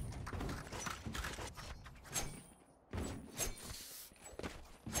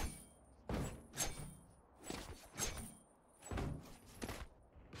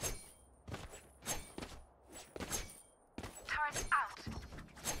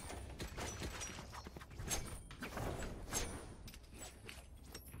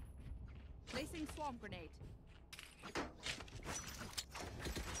 Placing swarm grenade.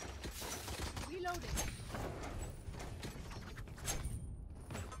 Reloading.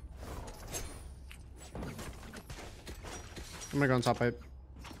 I'm gonna go on top pipe.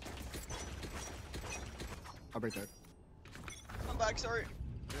 I'll break that. I'm back, sorry.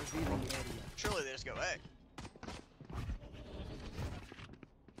 Surely they just go A.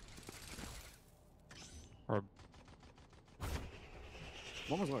 Or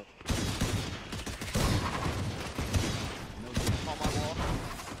One was what? On my wall.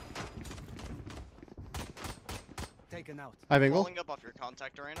 Taken out. I have angle. Falling up off your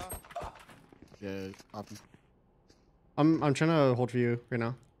contact arena. Yeah, open. I'm trying to hold for you right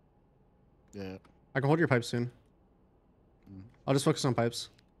now. Yeah. I can hold your pipes soon. I'll just focus on pipes.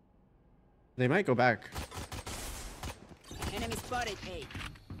 They might go back. Enemy spotted A.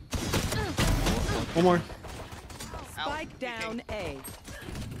 One more. Spike down A.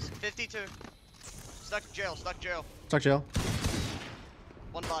 52. Stuck jail, stuck jail. Stuck jail.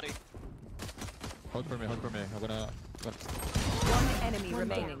 One body. hold for me, hold for me. I'm gonna. One enemy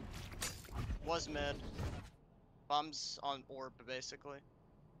remaining. Was mid. Bombs on orb, basically.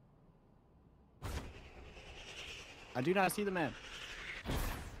 I do not see the man.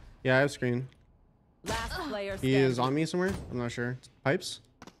 Yeah, I have screen. Last player He standing. is on me somewhere. I'm not sure. Pipes?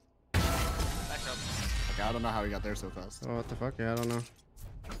 Back up. Okay, I don't know how he got there so fast. Oh, what the fuck? Yeah, I don't know.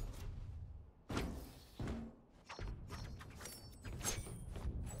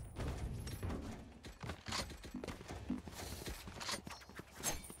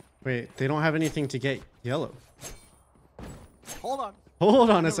 Wait, they don't have anything to get yellow. Hold on. Hold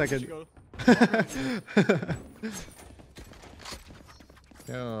on I a know where you second. should go.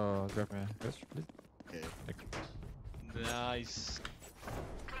 Yo, grab me. Yes, please. Okay. Nice.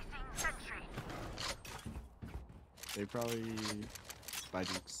 They probably buy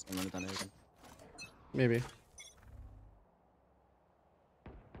dukes and run it down again. Maybe.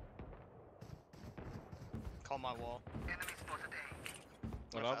 Call my wall.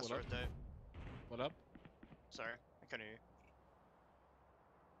 What Go up, faster what up? with Dave. What up? Sorry, I couldn't hear you.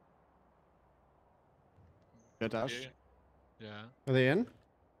 Get dash? Yeah. Are they in?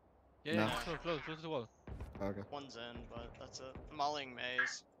 Yeah, No. yeah, close to the wall. Okay. One's in, but that's it. I'm mollying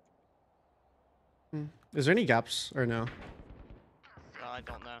maze. Is there any gaps or no? I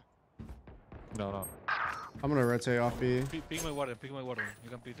don't know. No, no. I'm gonna rotate off B. Pick my water, pick my water. You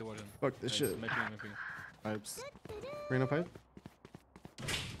can pick the water. Fuck this shit. My ping. Pipes. Arena pipe?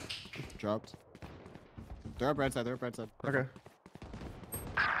 Dropped. They're up right side, they're up right side. Okay.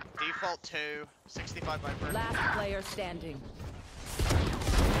 Default 2, 65 Viper. Last player standing.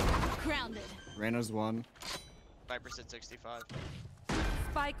 Grounded. Reyna's one. Viper's at 65.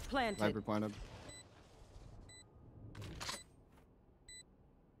 Spike planted. Viper planted.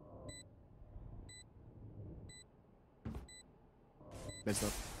 Missed up.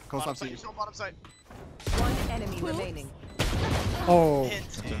 Coast Bottom off side, C. still bottom side. One enemy remaining. Oh,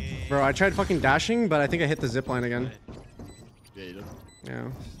 Hint. bro, I tried fucking dashing, but I think I hit the zip line again. Yeah, you did.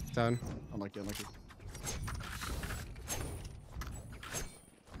 Yeah, done. Unlucky, unlucky.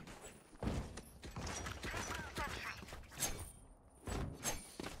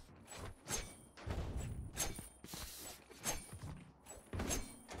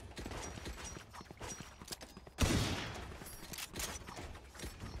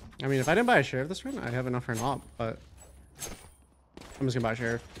 I mean, if I didn't buy a share of this run, I'd have enough for an op, but I'm just gonna buy a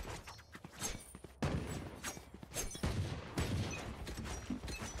share.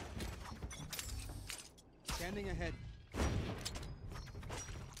 Standing ahead.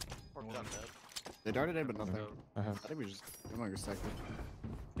 We're done mid. They darted in, but nothing. I have. I think we just. I'm not gonna stack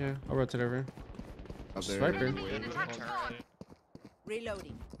it. Yeah, I'll rotate over. Up there. Swiper. Turret.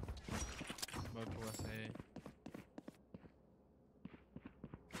 Reloading.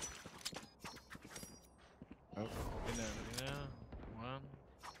 Oh.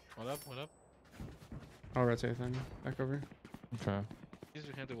 What up, what up? I'll rotate then. Back over. Okay. He's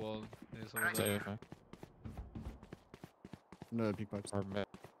behind the wall. He's over Stay there. with me. No peak pipes. Or mid.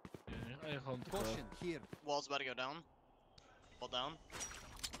 Yeah, I hold the Caution here. Wall's about to go down. Wall down.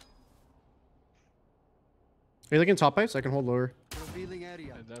 Are you looking top pipes? I can hold lower.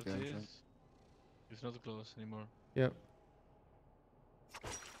 area. And that Yeah, is. It's not close anymore. Yep.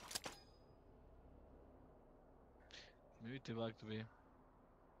 Maybe T-Bag to be.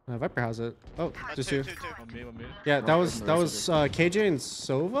 Viper has it. Oh, just two, you. two, two. On me. Yeah, that Oh, was the rest of KJ and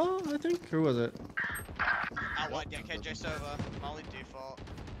Sova, I think. Who was it? Out wide, yeah, KJ Sova. Molly default.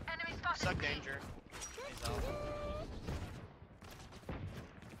 Suck danger. He's out.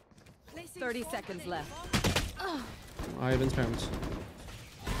 30 seconds left. I have been spammed.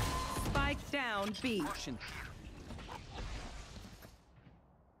 Spike down B. Caution.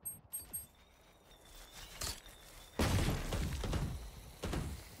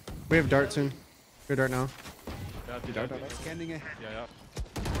 We have dart soon. We have dart now. Yeah, T-Bag. Scanning ahead. Yeah.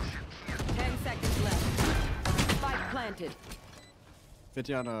 10 seconds left. Spike planted.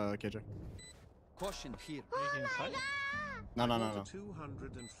 50 on KJ. Caution here. Making inside? No.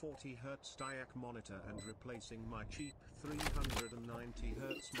 240 Hz Diac monitor and replacing my cheap 390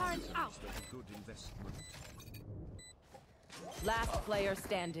 Hz monitor is a good investment. Last player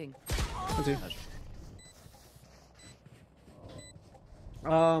standing. Let's see.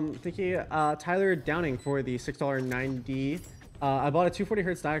 Thank you, Tyler Downing for the $6.90. I bought a 240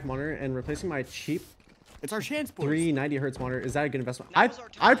 Hz Diac monitor and replacing my cheap It's our chance, boys. 390 Hz monitor. Is that a good investment? That was our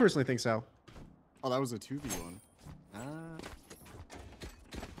I time. personally think so. Oh, that was a 2v1.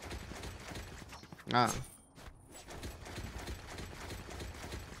 Ah.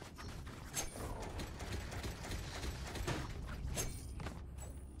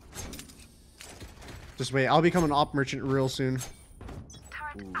 Just wait. I'll become an op merchant real soon.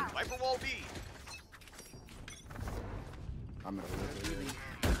 Viper wall B. I'm gonna live it.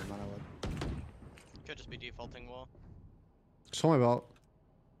 Could just be defaulting wall. Just hold my belt.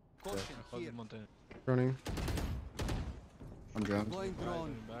 Caution Hold here. the mountain. Running. I'm drowned. Deploying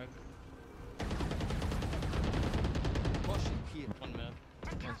drone. Going back. Caution here. One mid.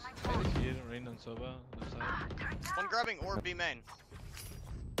 One's here, Rain and Soba. Left side. One grabbing or B main.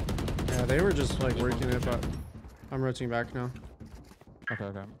 Yeah, they were just like working it, but I'm rotating back now.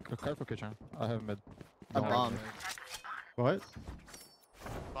 Okay. Careful kitchen. I have mid. I bombed. What?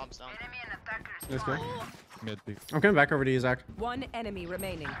 Bombs down. Let's go. Mid peak. I'm coming back over to you, Zach. One enemy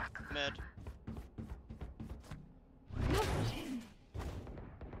remaining. Mid.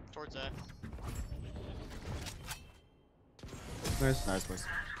 Towards A. Nice. Nice, boys.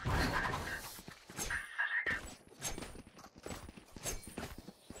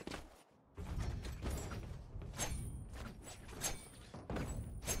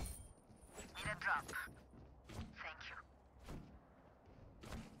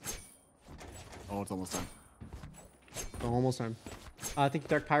 Oh, it's almost done. Almost time. Thank you,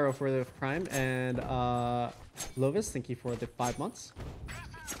 Dark Pyro, for the Prime, and Lovis, thank you for the 5 months.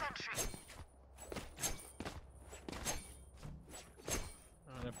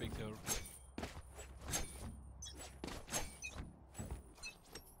 And a big door.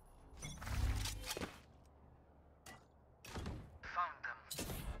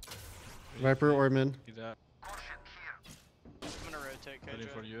 Viper or mid. See that. I'm gonna rotate Ready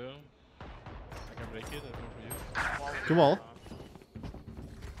for KJ. you. I can break it. I for you. Wall Good wall.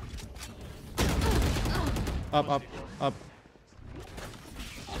 Up.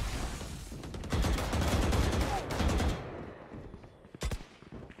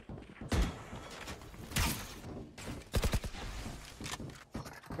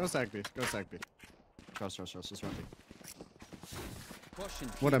 Go sack B. Go sack B. Trust. Just run B. Caution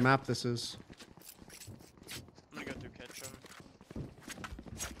What a map this is. I'm gonna go through kitchen.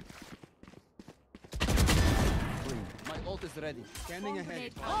 My ult is ready. Scanning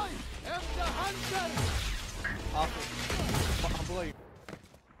ahead. I'm below you.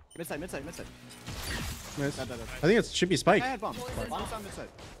 Mid side. Nice. Dead. I think it should be Spike. I had bomb. Bomb's on mid side.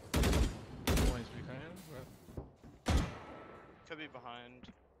 One is behind. Well, Could be behind.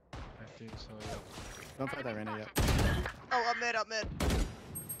 I think so. Yeah. Don't fight that Reyna yet. Oh, up mid.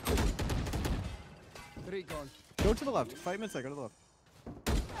 3 gone. Go to the left. Fight mid side. Go to the left.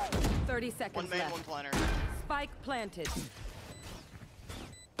 30 One seconds main, left. one planner. Spike planted.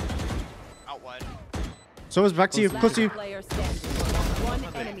 Out wide. So it's back to you. Last Close to you. player standing. One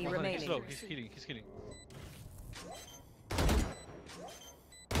enemy He's remaining. low. He's healing.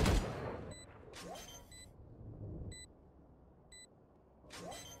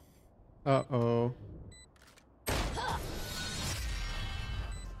 Uh-oh.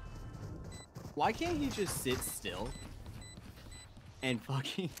 Why can't he just sit still? And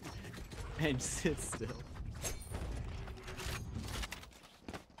fucking... and sit still.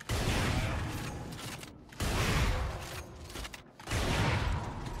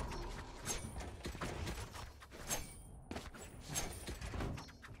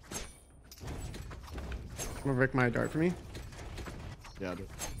 Will Rick my dart for me? Yeah, dude.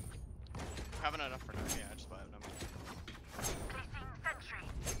 Having enough for now. Yeah, I just buy them.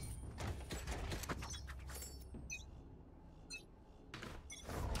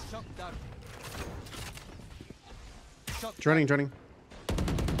 Shock dart. Shock Joining, joining.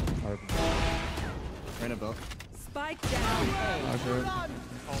 Rain a bow. Spike down. A. Roger.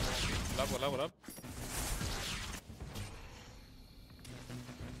 What up, what up?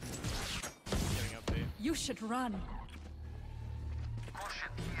 Getting up to you. You should run.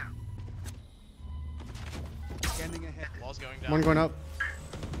 Scanning ahead. Wall's going down. One going up.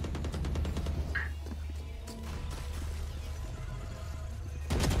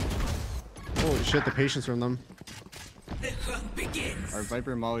 Holy shit, the patience from them. Our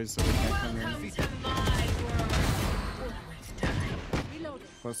Viper Molly's so we can't come in.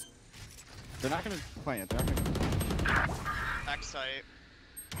 Close. They're not gonna play it. They're not gonna. Back sight.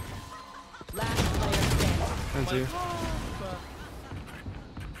 Last player standing. TenZ.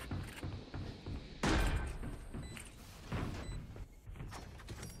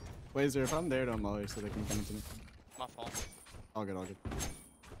 Laser, if I'm there, don't Molly so they can come into me. My fault. All good, all good.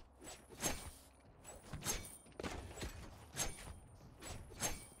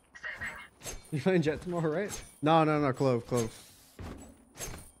 You playing Jet tomorrow, right? No, no, no, Clove, Clove.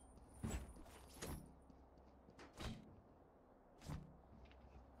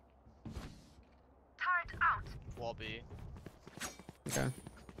 Wall B. Okay.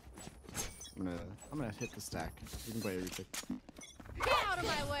 I'm gonna hit the stack. You can play a retake. Get out of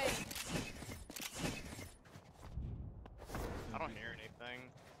my way. I don't hear anything.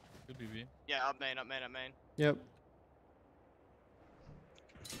 Could be B. Yeah, up main, up main, up main. Yep.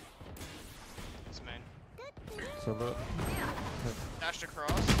 It's main. So the Dashed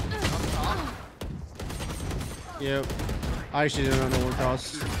across. Up top. Yep. I actually didn't know one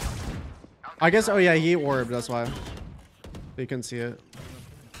cross. I guess, oh yeah, he orbed, that's why. But you couldn't see it.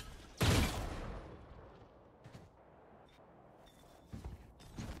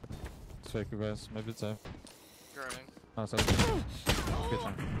 it's fake, you guys. Maybe it's safe. Groaning. No, it's safe. Kitchen.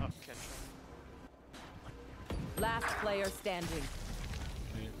 Oh, kitchen. Last player standing.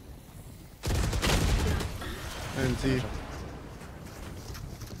 And see.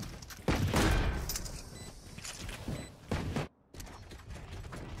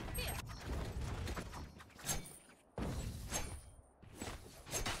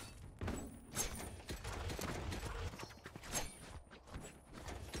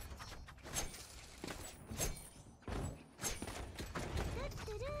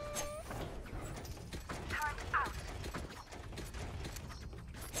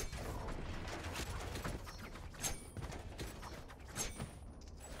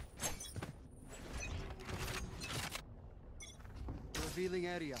 Revealing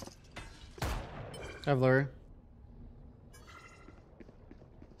area. I have lower.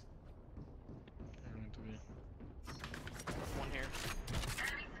 Going to B. One here.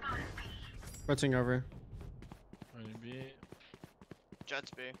 Rotating over. Running B.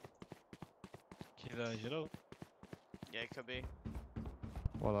 Jets B. Kida yellow. Yeah, it could be.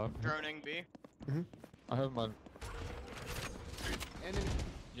 What up? Droning B. I have mine. Enemy.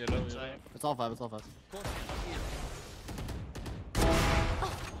 Yellow, yellow. Sight. It's all five, it's all five. Caution here.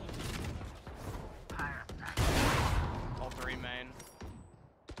 All three main.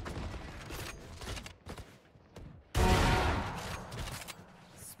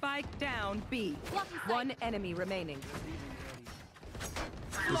 Spike down B. One enemy remaining.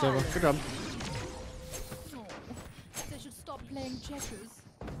 It's over. Good job. No. They should stop playing checkers.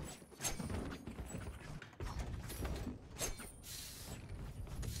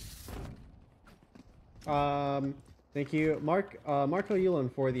 Thank you, Marco Yulon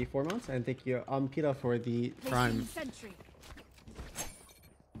for the 4 months, and thank you, Pita for the prime. Sentry.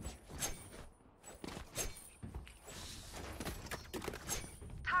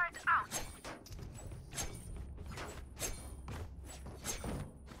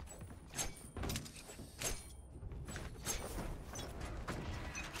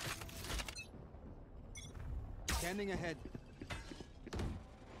 Scanning ahead.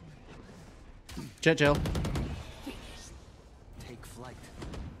 Jet jail. Take flight.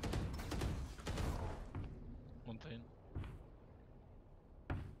 110.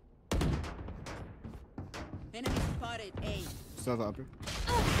 Enemy spotted A. Still the upper.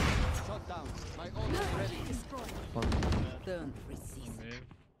 Shot down. My ult is ready. Don't resist. Mid.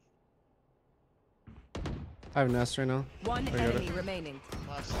 I have Nest right now. One I got enemy it. remaining.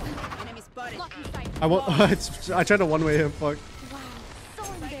 Last. Enemy spotted. Blocking sight. I won't. I tried to one-way him. Fuck. Wow.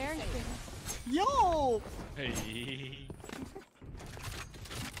 So embarrassing. Yo! Hey.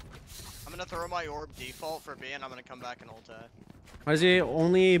 I'm gonna throw my orb default for B and I'm gonna come back and ult A. Why does he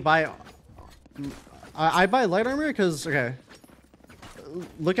only buy... I buy light armor because, okay.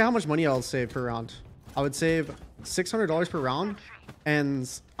 Look at how much money I'll save per round. I would save $600 per round. And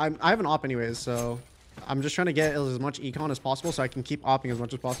I have an op anyways, so... I'm just trying to get as much econ as possible so I can keep opping as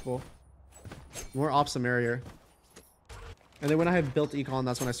much as possible. More ops the merrier. And then when I have built econ,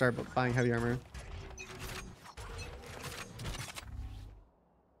 that's when I start buying heavy armor.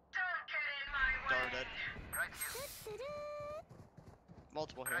 Darted.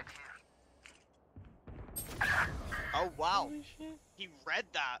 Multiple here. Oh wow. He read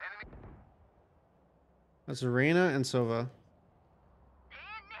that. That's Reyna and Sova.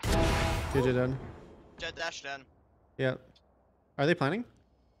 GG dead. Jet dashed in. Yeah. Are they planning?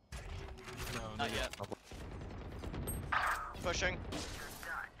 No, Not yet. Pushing.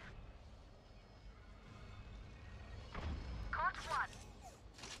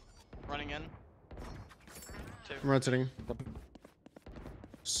 Running in. Two. I'm rotating.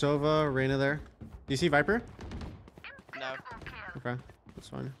 Sova, Reyna there. Do you see Viper? No. Okay, that's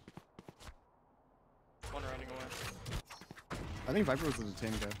fine. One running away. I think Viper was the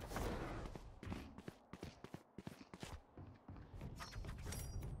detain guy.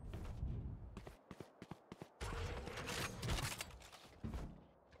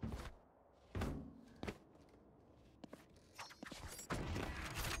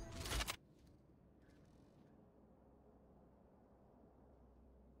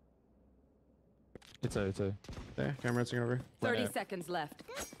 It's A. There, camera taking over. 30 seconds left.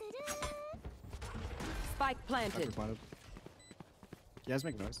 Spike planted. Viper planted. You guys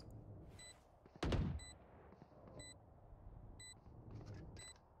make noise.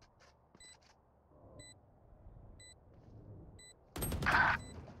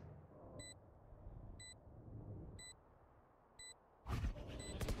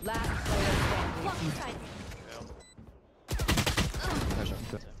 Last player standing. Nice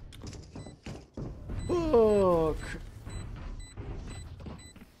shot. Look.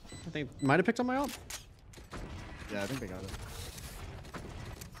 I think might have picked up my ult. Yeah, I think they got it.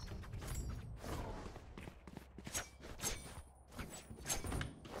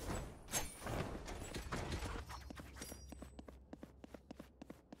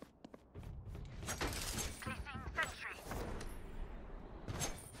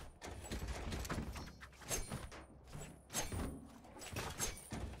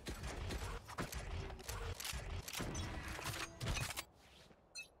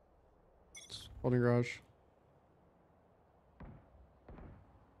 Holding garage.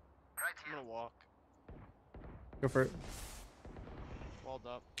 I'm gonna walk. Go for it. Walled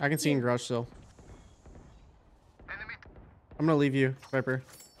up. I can see in garage still. I'm gonna leave you, Viper.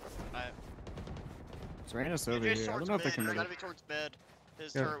 Alright. It's Reyna's over AJ's here. I towards don't know if they mid. can He's make gotta it. be towards mid.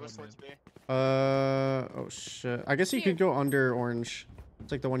 His Yeah. turret was towards B. Oh shit. I guess you could go under orange.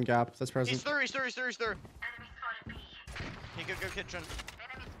 It's like the one gap that's present. He's through, he's through, he's through, he's through. He could go kitchen.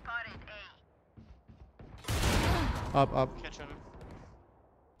 Up. Kitchen.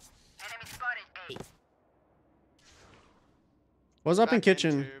 Was up in Back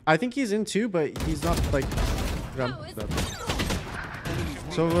kitchen. into- I think he's in too, but he's not like.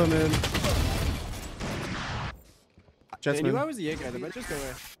 Sova mid. Jets They mid. knew I was the A guy. They might just go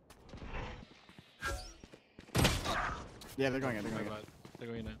away. Yeah, they're going in. They're going in. They're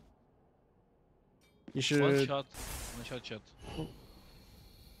going in. You One should. shot. One shot.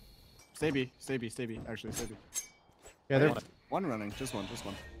 Stay B. Actually, stay B. Yeah, they're One running. Just one. just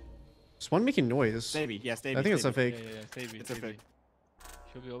one making noise. Stay B. Yeah, stay B. I think it's stay a B. fake. Yeah. Stay B. It's a fake.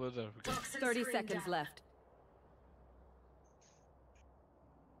 She'll be over there. Okay. 30 seconds left.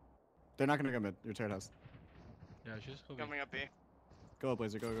 They're not gonna go mid. Your turret house. Yeah, she's okay. Coming up B. Go,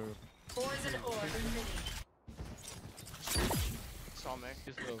 Blazer. Go. Saw me.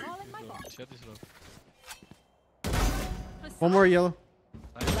 He's low. Shot is low. One more yellow.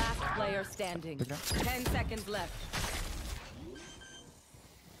 Nice. Last player standing. 10 seconds left.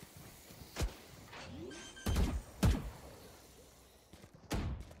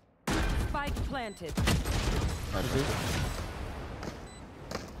 Spike planted.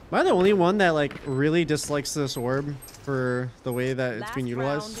 Am I the only one that like really dislikes this orb for the way that it's Last being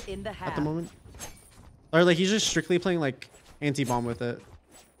utilized round in the at half. the moment? Or like he's just strictly playing like anti-bomb with it.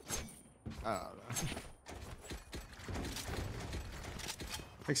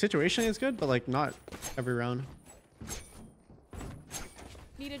 Like situation is good, but like not every round.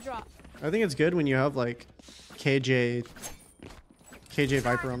 Need a drop. I think it's good when you have like KJ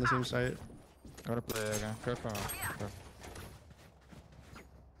Viper on the same site. I'm gonna play again. Careful.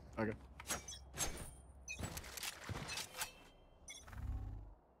 Okay.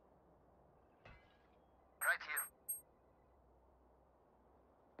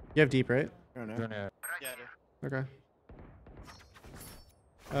 You have deep, right? I don't know. Don't know. Yeah, I do. Okay.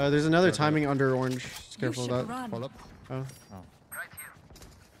 There's another timing under orange. Just careful of that. Hold up. Oh. Oh.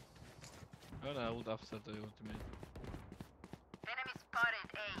 Oh no, I would offset the ultimate.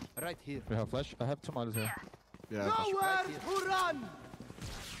 Right here. We have flash. I have two models here. Yeah. Nowhere to run.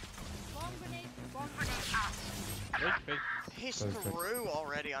 Bomb grenade out. Fake, fake. He's Sorry, sorry. through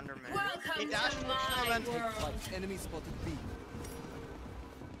already under me. He Welcome dashed to for my event. world. Like enemy spotted B.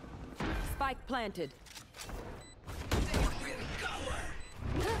 Spike planted.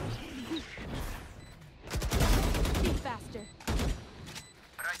 Be faster.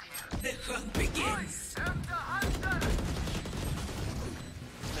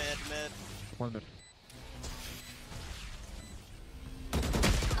 Mid. One minute.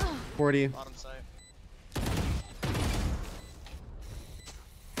 40. Bottom side.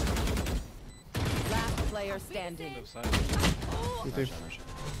 Last player standing. Left side. You too.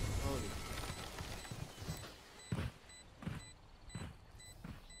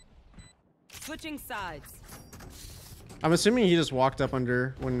 Switching sides. I'm assuming he just walked up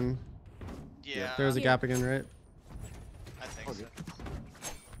under when Yeah. there was a gap again, right? I think so.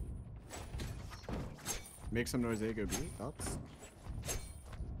 Make some noise, A, go B. Thoughts?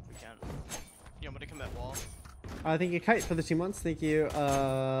 We can. You want me to commit wall? Thank you, Kite, for the 2 months. Thank you,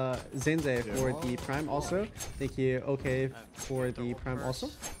 Zenze for the Prime also. Thank you, OK, for the Prime also.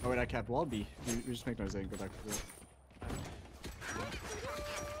 Oh wait, I capped wall B. We just make noise A and go back to the.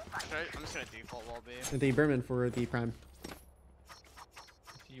 I'm just gonna default wall B. And thank you, Berman, for the Prime.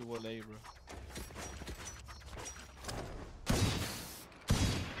 You will lay, bro.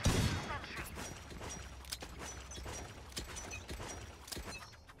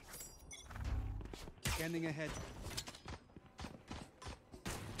 Scanning ahead.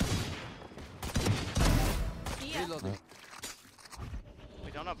 Reloading.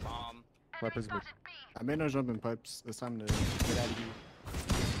 We don't have bomb. Weapons good. I made no jumping pipes. It's time to get out of here.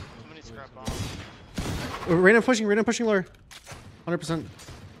 Somebody scrap bomb. Reyna pushing lower. 100%.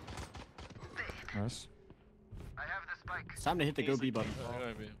 Nice. It's time to hit the go B button.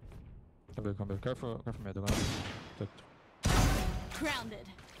 They're gonna be. Come back. Careful mid. They're gonna take. Grounded.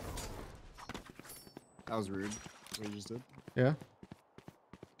 That was rude. What you just did. Yeah.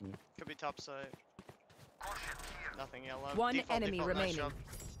 Could be top side. Nothing yellow. One Default, enemy default, nice remaining.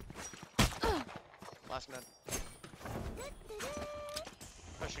 job. Last mid.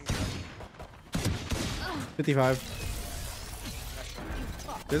 Pushing good. 55.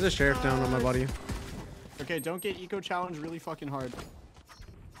 There's a sheriff down on my body. Okay, don't get eco challenge really fucking hard.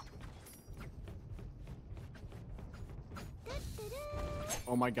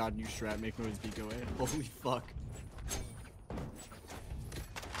 Oh my god, new strat, make noise B go A. Holy fuck.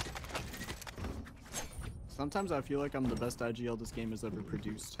 Sometimes I feel like I'm the best IGL this game has ever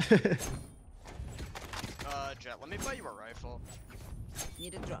produced. Jet, let me buy you a rifle.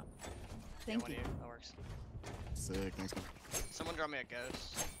 Need a drop. Thank you. That works. Sick, thanks man. Someone draw me a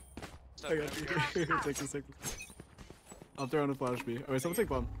ghost. I got you. Take this, take this. I'm throwing a flash B. Oh wait, someone take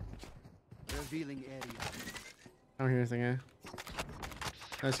bomb. Revealing area. I don't hear anything, eh?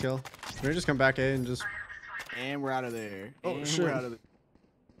 Nice kill. Maybe just come back A and just... And we're out of there. Oh, and shit. We're out of there.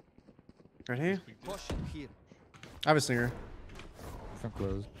 Right here? Caution here. I have a stinger. From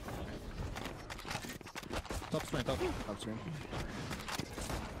close. Top screen, top. Top screen.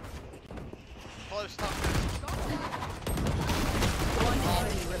 Close top. One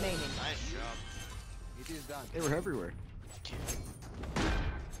enemy remaining. Nice job. It is done. They were everywhere.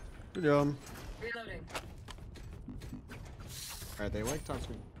 Good job. Reloading. Alright, they like top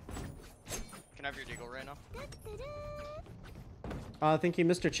screen. Can I have your deagle right now? Thank you,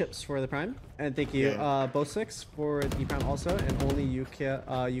 Mr. Chips, for the Prime. And thank you, Yeah. Bo6 for the Prime also. And only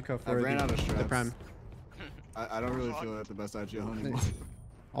Yuka for ran out of the strats. Prime. I don't really feel like the best IGL anymore.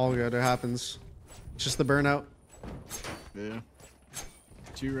 All good, it happens. It's just the burnout. Yeah.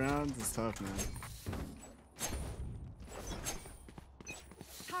 2 rounds is tough, man.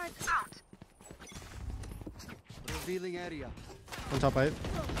 Turret out. Revealing area. On top 8.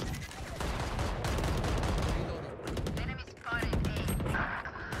 Enemy spotted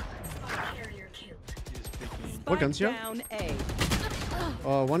What guns you Down A.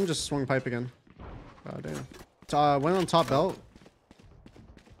 One just swung pipe again. Oh, damn. Went on top belt.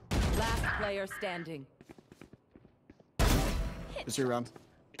 Last player standing. It's your round.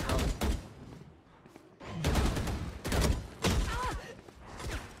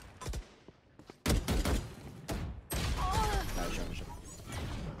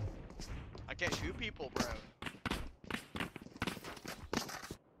 I can't shoot people, bro.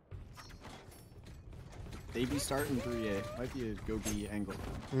 They be starting 3A. Might be a go B angle.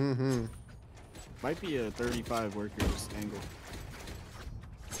 Mm-hmm. Might be a 35 workers angle.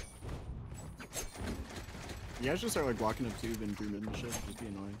 You guys just start like blocking up tube and through mid and shit. Just be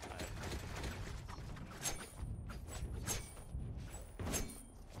annoying.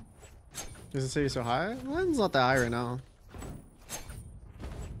 Does it say so high? Mine's not that high right now.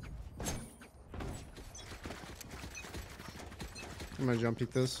 I'm gonna jump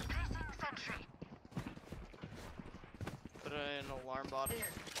peek this. Put an alarm bottom.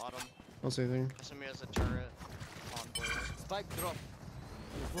 Don't say anything. Assuming as a turret. On board. Spike drop.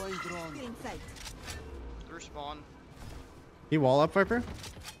 Deploying drone. Through spawn. He wall up, Viper?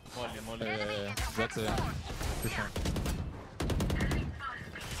 Molly. That's a for sure.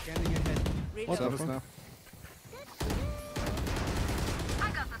 Scanning ahead. What the fuck? Now.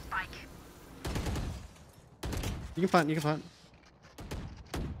 You can plant, you can plant.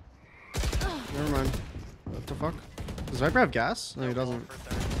 Never mind. What the fuck? Does Viper have gas? No, he doesn't.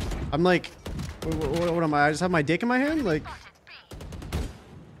 I'm like, what am I? I just have my dick in my hand? Like,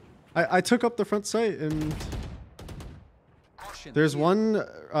 I took up the front sight and there's one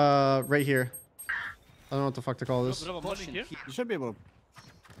right here. I don't know what the fuck to call this. You should be able to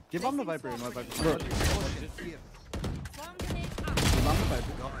give him the Viper and let Viper. Bro. Give him the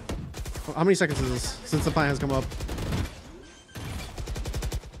Viper. How many seconds is this since the plant has come up?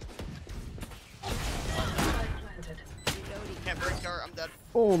 Can't break dart, I'm dead.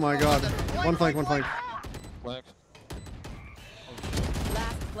 Oh my god. One flank, one flank. Flank.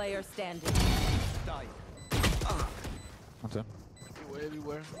 Last player standing. That's it.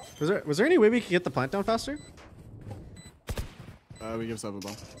 Everywhere. Was there any way we could get the plant down faster? We give Sub a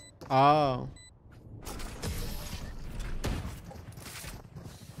bomb. Oh.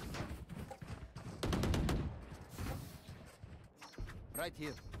 Right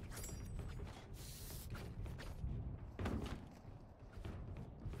here.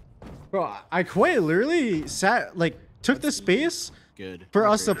 Bro, I quite literally sat, like, took the space Good. for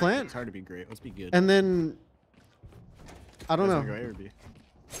Not us to great. plant. It's hard to be great. Let's be good. And then, I don't You guys know. wanna go A or B?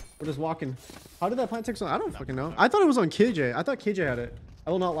 We're just walking. How did that plant take so long? I don't fucking know. I thought it was on KJ. I thought KJ had it.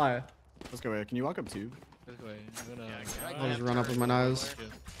 I will not lie. Let's go A. Can you walk up tube? Let's go. I'm gonna. I'll just run up with my knives.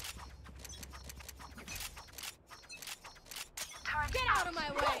 Get out of my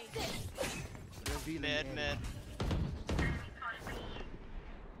way! Revealing Mid, area. mid.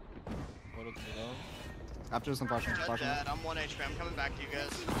 Follow to me down. After some flashing. Dead, Flashing. dead. I'm 1 HP. I'm coming back to you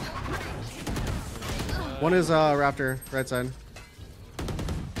guys. One is Raptor, right side.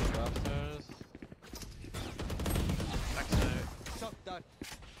 Rafters. Backside. Shot dart.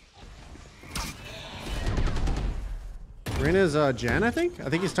 Reina's Jan, I think? I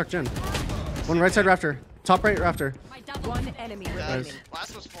think he's stuck Jan. One right side Raptor. Top right Raptor. One enemy Dead. remaining.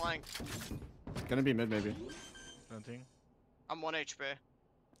 Last was flying. Gonna be mid maybe. Nothing. I'm 1 HP.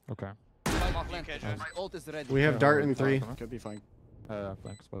 Okay. Spike Off you, planted. KJ. My ult is ready. We have Dart in 3. Could be fine.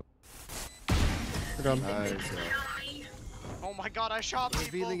 Flank spot. Good job. Nice. Oh my god, I shot people.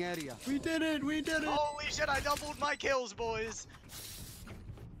 Revealing area. We did it! We did it! Holy shit, I doubled my kills, boys.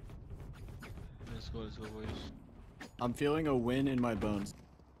 Let's go, boys. I'm feeling a win in my bones.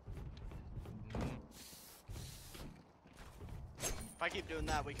 If I keep doing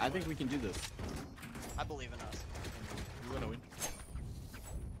that, we can I win. think we can do this. I believe in us. We're gonna win.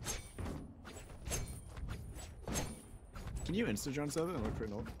 Can you insta drone 7 and look for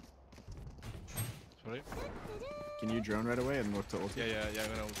an ult? Sorry? Can you drone right away and look to ult? Yeah, I'm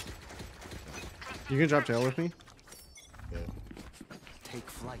gonna ult. You can drop tail with me. Yeah. Take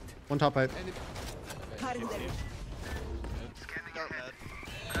flight. One top right. Dart mid.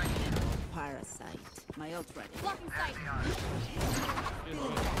 Parasite. My ult ready. Blocking sight!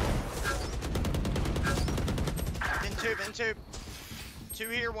 In tube. 2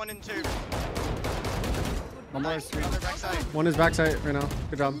 here, 1 in tube. One more street. Another backside. One is backside right now.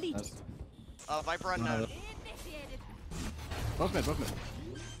 Good job. Nice. Viper unknown. Initiated. Both mid, both mid.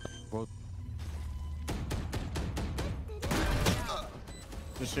 Both.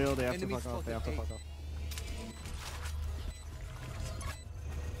 The shield, they have Enemy to fuck off. They have to spotted. fuck off.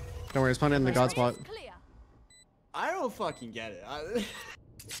 Don't worry, it's planted in the god spot. Clear. I don't fucking get it. Hey,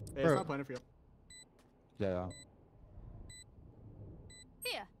 it's Bro. not planning for you. Yeah.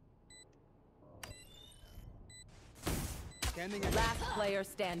 Here. Scanning ahead. Last player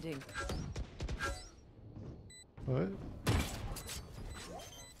standing. What?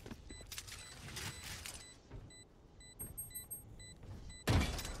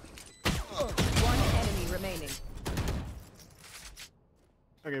 One enemy remaining.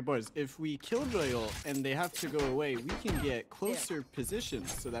 Okay, boys, if we kill Joyal and they have to go away, we can get closer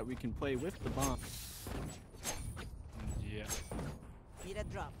positions so that we can play with the bomb. Yeah. Need a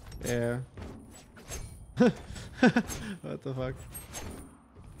drop. Yeah. What the fuck?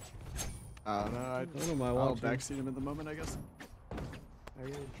 No, What am I I'll watching? backseat him at the moment, I guess. I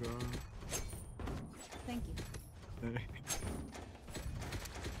gotta draw. Thank you.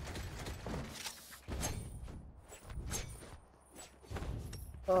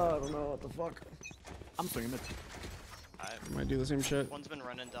 I don't know what the fuck. I'm swinging it. I Might do the same shit. One's been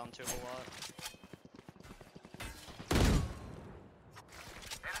running down tube a lot.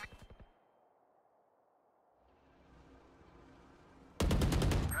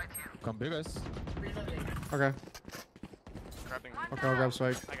 Come big, guys. Okay. Grabbing. Okay, I'll grab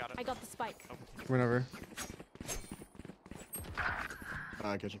spike. I got it. I got the spike. Whenever.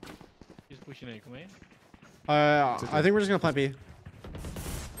 I catch him. He's pushing A, come in. I think we're just gonna plant B.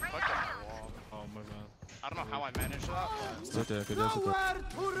 Fuck that wall. Oh my god. I don't know how I managed that. Sit there, good, sit there.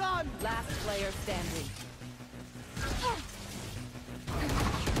 Last player standing.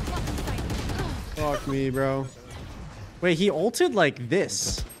 Fuck me, bro. Wait, he ulted like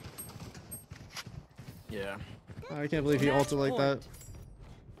this. Yeah. I can't believe he ulted like that.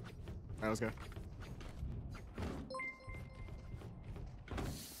 Alright, let's go.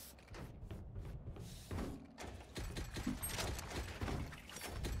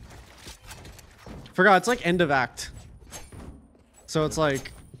 Forgot, it's like end of act. So it's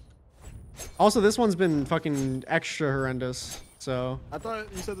like... Also, this one's been fucking extra horrendous, so... I thought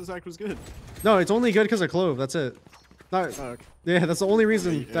you said this act was good. No, it's only good because of Clove, that's it. Not, Oh, okay. yeah, that's the only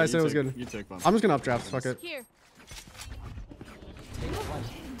reason that I said it was take- good. You take one. I'm just gonna updraft, fuck it. Here.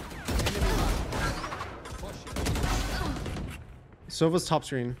 Sova's top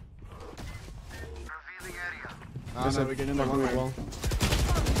screen. Oh, no, we get in there one way. Well.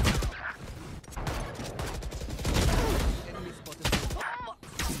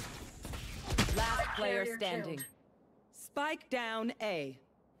 Last player standing. Spike down A.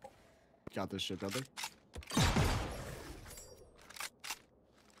 Got this shit, brother.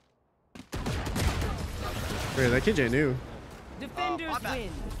 Wait, that KJ knew. Defenders win.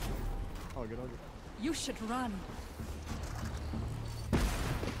 All good, all good. You should run.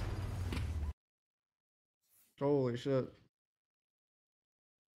 Holy shit.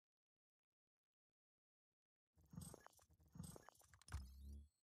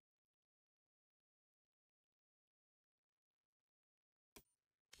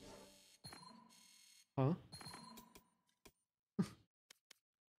 Huh?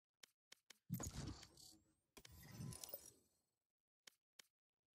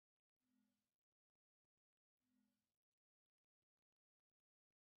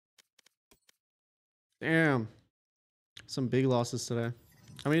 Damn. Some big losses today.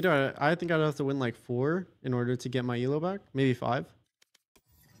 How many do I think I'd have to win like 4 in order to get my elo back? Maybe 5?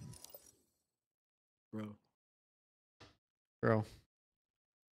 Bro.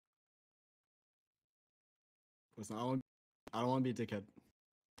 Listen, I don't want to be a dickhead.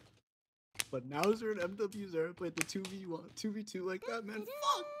 But now is there an MW Zara played the 2v1, 2v2 like that, man?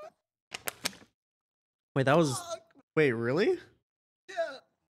 Fuck! Wait, that was... Wait, really? Yeah!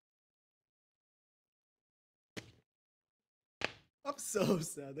 I'm so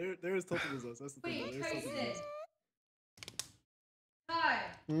sad. There is tilting results. That's the thing. There's tilting results. Hi,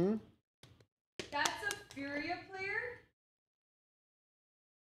 Hmm? that's a Furia player?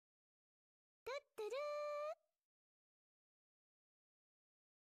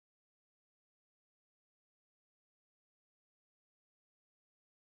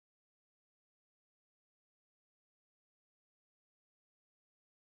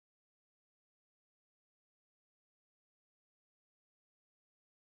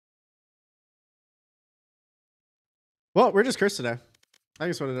 Well, we're just cursed today. I think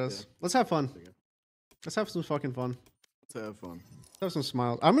that's what it is. Yeah. Let's have fun. Okay. Let's have some fucking fun. Let's have fun. Let's have some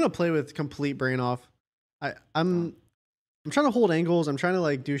smiles. I'm gonna play with complete brain off. I'm trying to hold angles. I'm trying to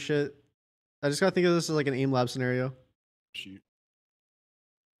like do shit. I just gotta think of this as like an aim lab scenario. Shoot.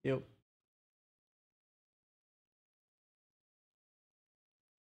 Yep.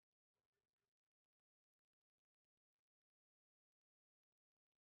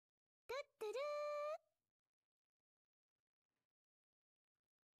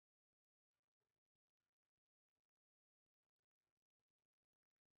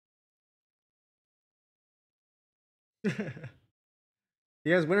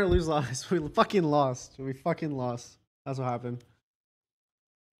 You guys win or lose lost. We fucking lost. We fucking lost. That's what happened.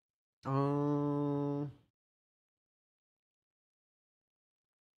 I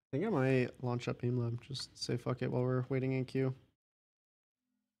think I might launch up aim lab. Just say fuck it while we're waiting in queue.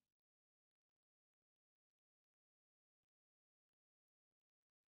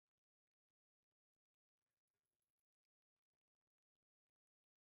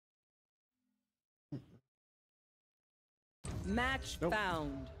 Match Nope.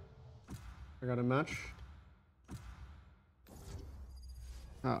 found. I got a match.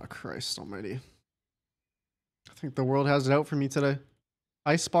 Oh, Christ almighty. I think the world has it out for me today.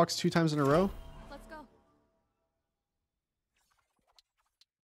 Icebox 2 times in a row. Let's go.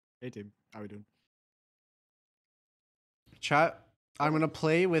 Hey team, how we doing? Chat, I'm gonna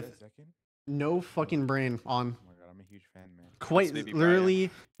play with no fucking brain on. Oh my god, I'm a huge fan, man. Quite baby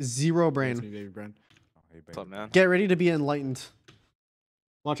literally zero It's brain. me, baby Brand. Oh, hey, What's up, man? Get ready to be enlightened.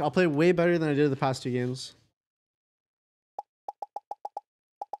 Watch, I'll play way better than I did the past 2 games.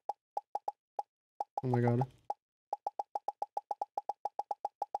 Oh my god.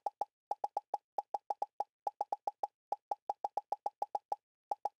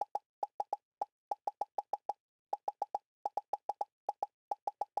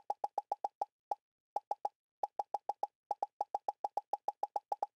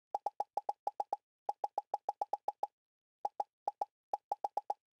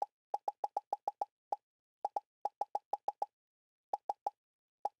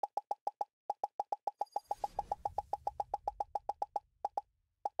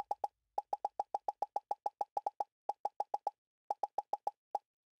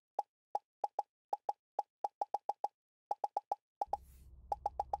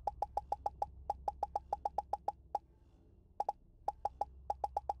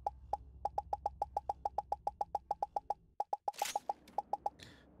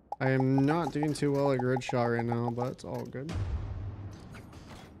 I am not doing too well at grid shot right now, but it's all good.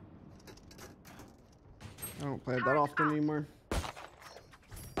 I don't play it that often anymore.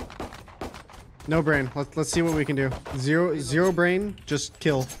 No brain. Let's see what we can do. Zero brain, just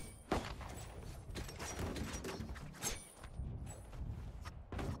kill.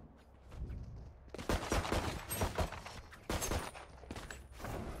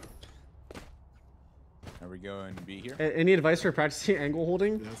 Are we going to be here? Any advice for practicing angle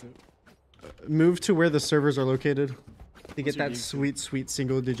holding? That's it. Move to where the servers are located to get your that view? sweet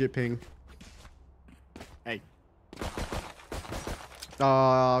single digit ping. Hey.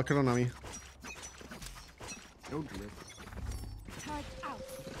 Kuronami. No drip. Charge out.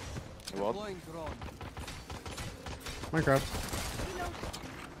 What? Deploying drone. Minecraft.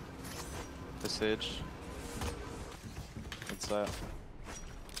 The Sage. What's that?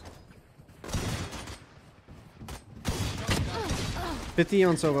 Shot 50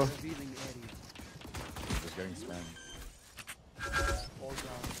 on Sova. revealing area. Just getting spammed. All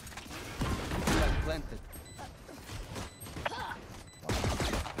down. Flag planted.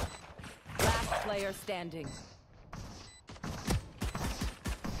 Last player standing.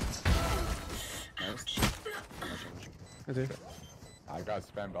 Nice. I do. I got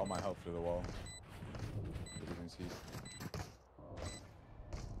spammed all my health through the wall. As you can see.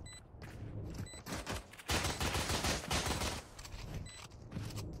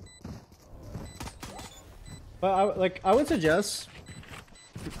 But I would suggest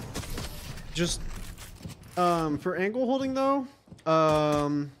just for angle holding though,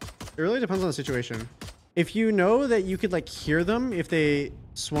 it really depends on the situation. If you know that you could like hear them if they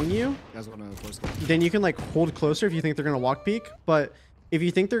swung you, You guys want to close it? then you can like hold closer if you think they're gonna walk peek. But if you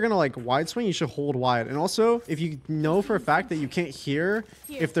think they're gonna like wide swing, you should hold wide. And also, if you know for a fact that you can't hear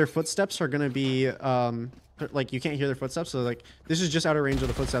if their footsteps are gonna be like you can't hear their footsteps, so like this is just out of range of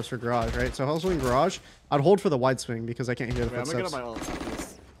the footsteps for garage, right? So if I was holding garage, I'd hold for the wide swing because I can't hear the Wait, I'm gonna footsteps. get on my ult after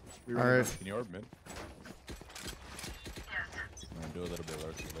this. We All run it right. back. Can you orb mid? I'm gonna do a little bit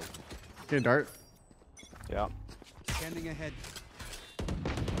lurk. Okay, dart. Yeah. Scanning ahead.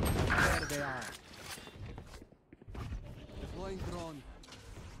 There they are. Deploying drone.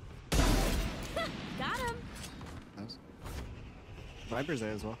 Got him. Nice. Viper's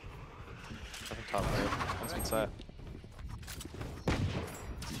there as well. I think top right. That's what's that.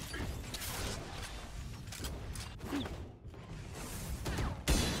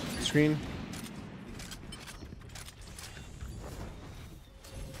 Screen.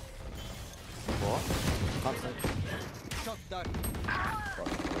 What? Top side. Shot dart.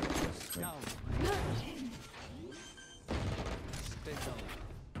 Down. Stay down.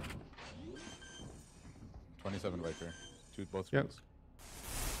 27 Viper. Two both Yep. screens.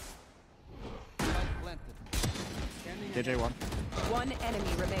 Flag planted. Scanning KJ one. One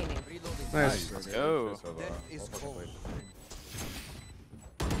enemy remaining. Reloading. Nice. Let's go. So, Death is all fucking cold. played.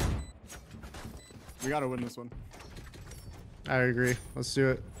 We gotta win this one. I agree. Let's do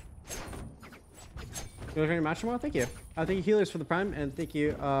it. You want to match tomorrow? Thank you. Thank you, healers, for the prime, and thank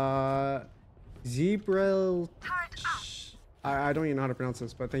you, Zebra. I don't even know how to pronounce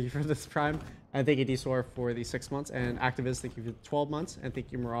this, but thank you for this prime, and thank you, DSOR, for the 6 months, and Activist, thank you for the 12 months, and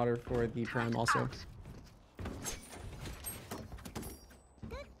thank you, Marauder, for the prime also.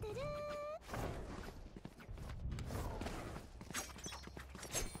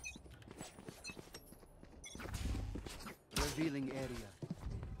 Revealing area.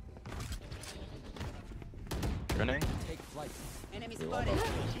 Running. Take flight. Enemy spotted.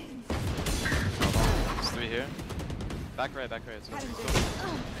 There's 3 here. Back right, back right. It's good.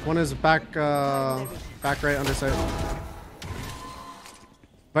 One is back right under side.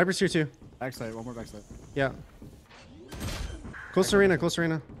 Viper's here too. Backside, one more backside. Yeah. Close arena, close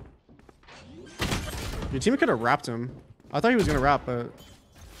arena. Your team could have wrapped him. I thought he was gonna wrap, but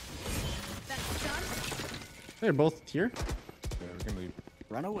they're both here. Yeah, we can leave.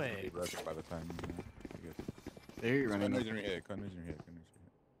 Run away. By the time. There you're running. Connor's in your head. Connor's in your head.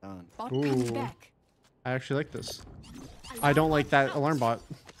 Done. Ooh. I actually like this. I don't like that alarm bot.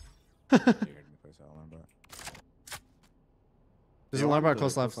 You heard me place that alarm bot. There's an alarm bot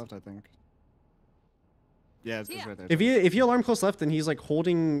close left. I think. Yeah, it's right there. If you alarm close left, then he's like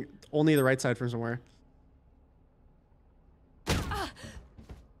holding only the right side from somewhere.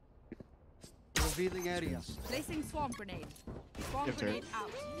 Revealing area. Placing swamp grenade. Swamp grenade out.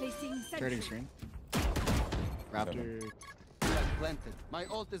 Placing Trading sentry. screen. Raptor. Planted. My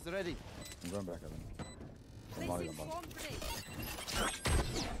ult is ready. I'm going back, Evan. I'm molly Placing on bottom. swamp grenade.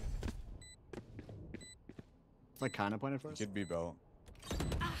 It's like kind of pointed for us. Could be belt.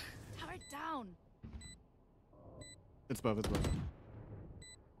 Tower down. It's above, it's above.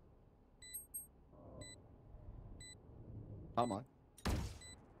 Top mod.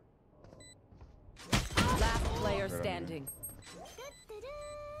 Last player standing.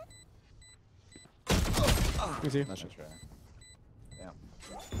 Easy. Nice try. Damn.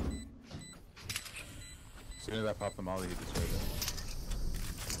 As soon as I pop the molly, he destroyed it.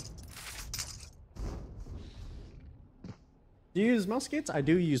 Do you use mouse skates? I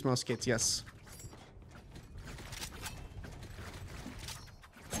do use mouse skates, yes.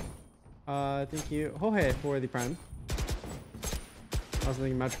 Thank you, Hohe, for the prime. I was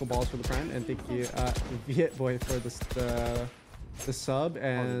thinking magical balls for the prime, and thank you, Viet Boy for the sub,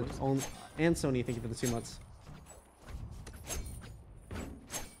 and Sony, thank you for the 2 months.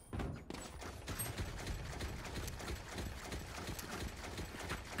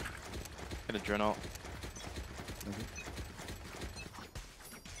 Get a journal.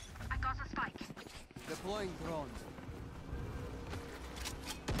 I got a spike. Deploying drone.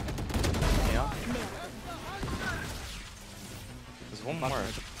 Yeah. There's one more.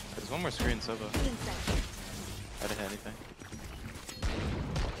 There's one more screen, Sova. I didn't hit anything.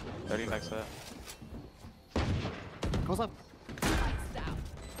 30 back set. Close up.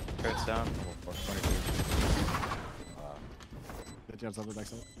 Crates down. Oh, fuck, 22. Good job, top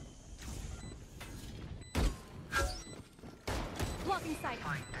backside. Blocking sight.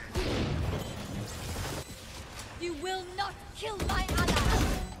 You will not kill my ally.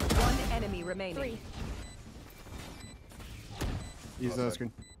 One enemy remaining. 3. Use the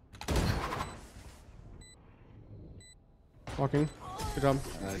screen. Walking. Good job.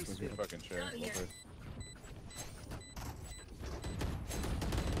 Nice. Good fucking chair. Well played.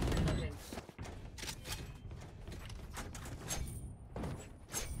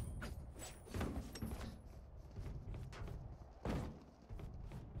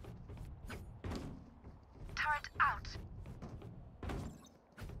 Turret out.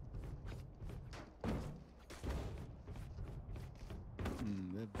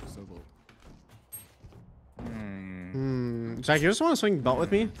 That's so bold. Zach, you just want to swing belt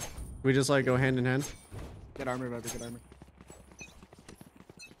with me? We just like go hand in hand. Get armor, Viper, get armor.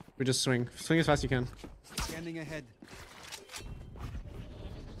 We just swing. Swing as fast as you can. Scanning ahead.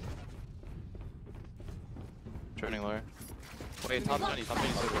 Turning lower. Wait, top Johnny,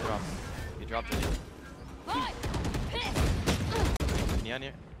 Sova dropped. He dropped Johnny. Neon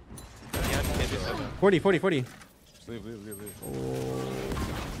here. Neon, can't do Sova. 40, 40, 40. Just leave.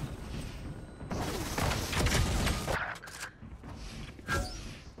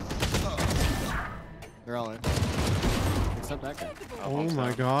 They're all in. Except that guy. Oh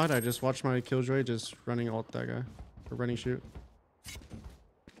my god, I just watched my Killjoy just running ult that guy. Or running shoot.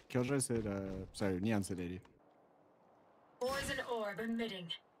 Killjoy said, sorry, Neon said 80. Poison orb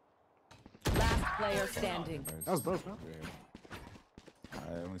emitting. Last player standing. That was both, huh? I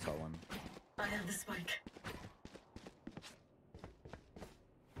only saw one. I have the spike.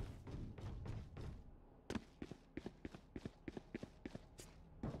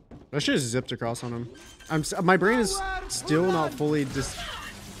 That shit just zipped across on him. My brain is still not fully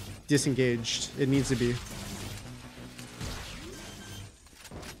disengaged. It needs to be.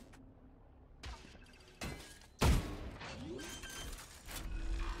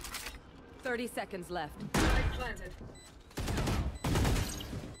 Thirty seconds left. Planted.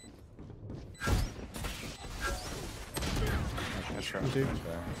 Nice try. Me too. Nice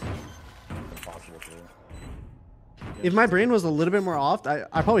try. Impossible to do. If my brain was a little bit more off, I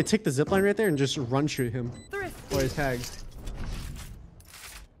probably take the zipline right there and just run shoot him. Or his tag.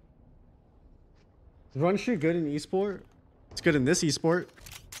 Run shoot good in esport. It's good in this esport.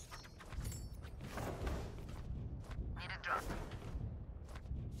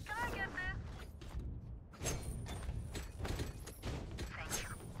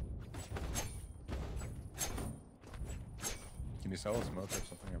 Can you sell a smoke or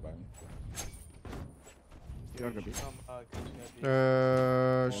something about me? You want to go B?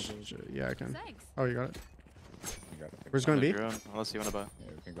 Yeah, I can. Thanks. Oh, you got it. You got it. Where's going B? Unless you want to buy. Yeah,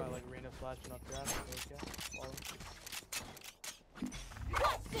 we can go. Like arena flashing off grass.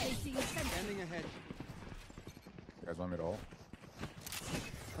 Standing ahead. You guys want me to ult?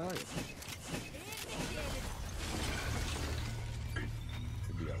 Oh, yeah.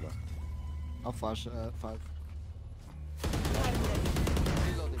 Could be yellow. I'll flash 5.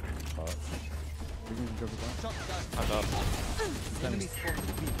 Reloading. We can go for that. I'm up. Enemy spotted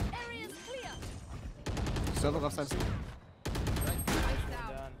B. Area's clear. Still the left side. Down.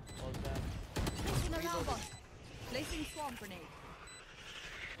 Close down. Placing alarm bot. Placing swarm grenade.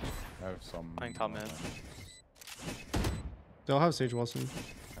 I have some. Playing top mid. They'll have Sage Wilson.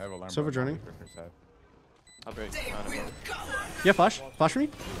 I have alarm. Silver bot journey. for her side. I'll break. Yeah, flash. Flash for me.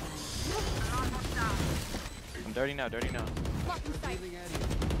 I'm dirty now. Blocking sight. Revealing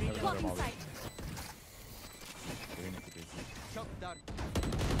area. Blocking sight. We need to be. Shock dart.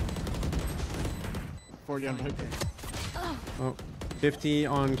 40 on hook. Oh, 50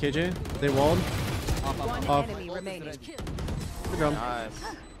 on KJ. They walled. One Off. enemy remaining. Good job. Nice.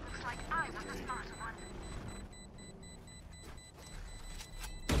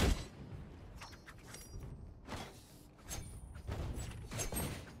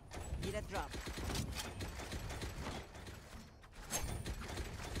 Need a drop.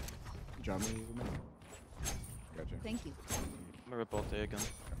 Drop me. Gotcha. Thank you. I'm gonna rip ult A again.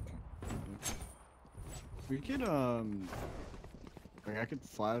 We could like I could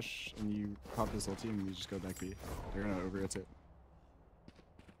flash and you pop this ulti and you just go back B. They're gonna over rotate.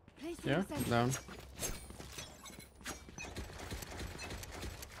 Placing Yeah, sentry. down.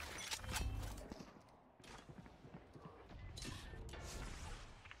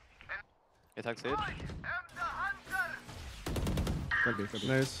 Attack Sage. Go B, go B.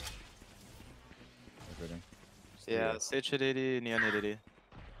 Nice. Rotating. Yeah, Sage hit 80, Neon hit 80.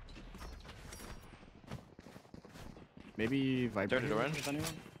 Maybe Viper. Turn it orange. If anyone?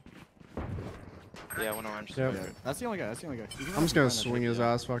 Yeah, one orange. Yep. Yeah, that's the only guy. That's the only guy. You can I'm just have gonna mine, I swing think, his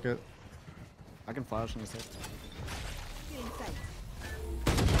yeah. ass. Fuck it. I can flash on his head. Feeling sight.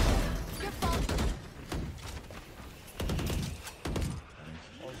 Good fault.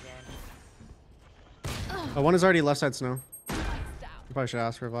 One is already left side snow. Down. You probably should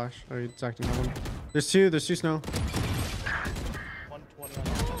ask for a flash. Oh, he's acting that one. There's two snow. 120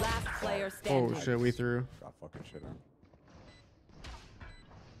 on Last player Oh standing. shit, we threw. Got fucking shit on.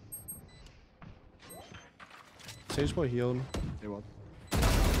 Sage boy healed. Hey, well.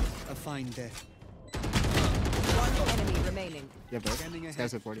 A fine death. One enemy remaining. Yeah, both. Standing This ahead.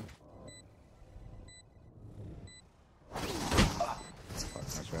 guy's at 40. Fuck,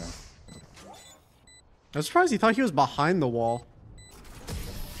 that's right. I'm surprised he thought he was behind the wall.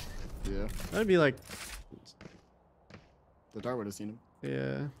 Yeah. That'd be like, The dart would have seen him.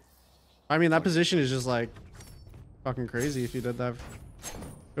 yeah. I mean, that position is just like fucking crazy if you did that.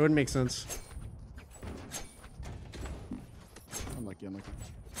 It wouldn't make sense. Unlucky, unlucky.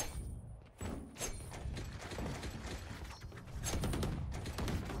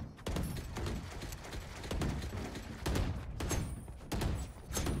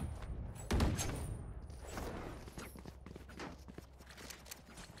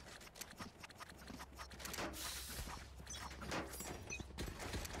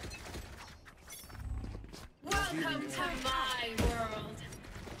 Welcome to my world.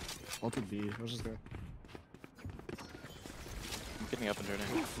 Ulted B. Let's just go. I'm getting up and dirty.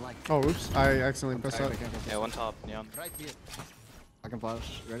 Oh, oops. I accidentally pressed that. Yeah, one top, Neon. Right here. I can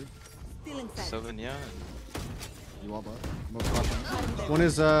flash. Ready? Stealing sight. Silver Neon. You wall bot. Most flash. One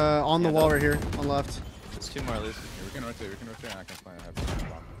is on the Yeah, wall that- right here, on left. It's two more at least. Yeah, we can rotate, and I can fly and have a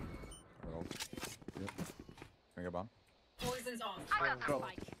bomb. Or ult. Yep. Can I get bomb? Poison's off. I got the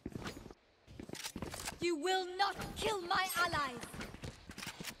spike. You will not kill my allies.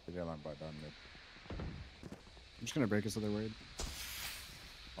 Did the alarm bot down mid? I'm just gonna break us so they're worried.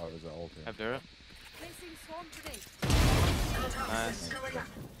 Oh, there's an ult here. I have dirt. Placing swarm grenade. Nice.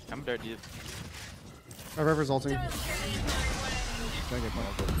 I'm dirt deep. Our river's ulting. Gotta get bomb.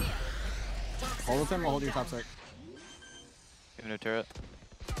 Hold with him, I'll hold your top sec. Give me no turret.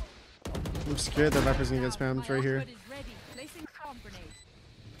 I'm scared that Viper's gonna get spammed right here.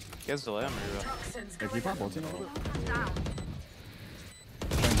 You guys delay on me, bro. Hey, can you pop ulti a little bit?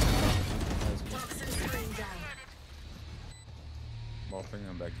 Morphing,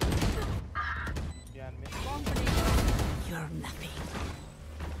 I'm back. Yeah, and mid. You're nothing.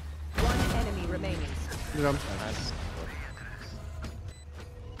 One enemy remaining. Good job. Nice.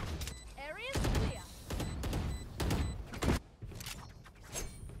 Area's clear.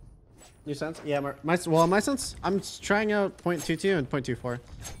 New sense? Yeah, my sense. I'm trying out 0.22 and 0.24. I'm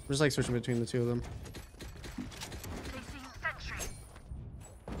just like switching between the two of them.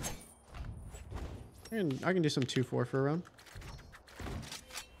 I can do some 2-4 for a round.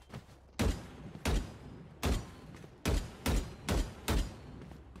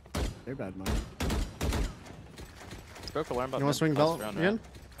 They're bad, man. Spoke to learn about You want to swing belt again?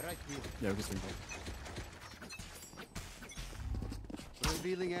 Yeah, we can swing belt.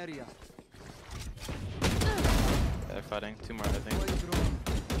 Revealing area. Yeah, they're fighting. 2 more, I think.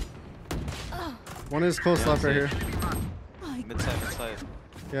 One is close left right here. Mid side, mid side.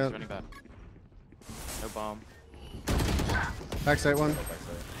 Yeah. He's running back. No bomb. Backside one.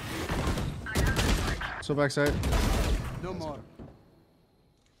 So backside. No more.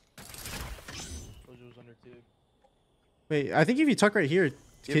 Gojo's under 2. Wait, I think if you tuck right here,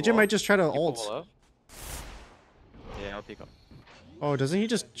 KJ might just try to ult. Yeah, I'll peek up. Oh, shouldn't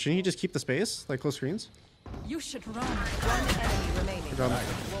he just keep the space? Like close screens? You should run. One enemy remaining. Good job.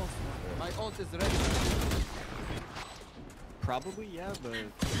 My ult is ready. Probably, yeah, but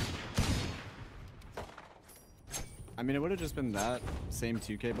I mean, it would have just been that same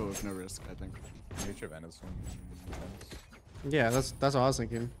 2K, but with no risk, I think. Nature Venice one. Yeah, that's what I was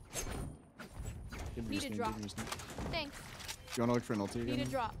thinking. Give me Need your a sneak, drop. give me your sneak. Thanks. You wanna look for an ulti again? Need a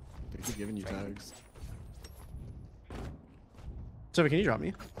drop. They keep giving you tags. So can you drop me?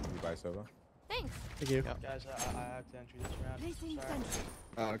 You buy Sova? Thanks. Thank you. Guys, I have to enter this round. Placing Sorry. sentry.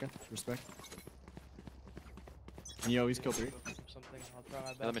 Oh, okay. Respect. Can you always kill 3? Something. I'll try my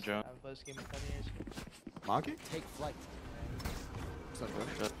best. Let me drop. I haven't played this game in 10 years. Lock it? Take flight. What's up,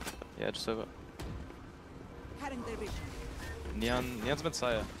 bro? Yeah, just over. Cutting their vision. Neon's mid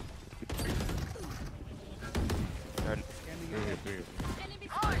side. Alright. Enemy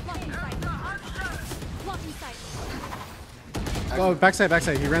spotted. Blocking sight. Blocking sight. Oh,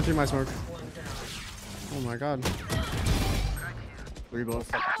 backside. He ran through my smoke. Oh my god. 3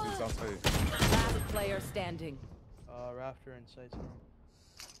 bullets. Last player standing. Rafter and sights.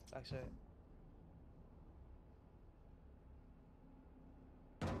 Backside.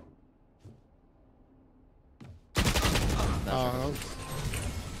 Oh.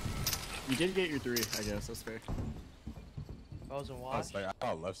 You did get your 3, I guess. That's fair. If I was in I watch,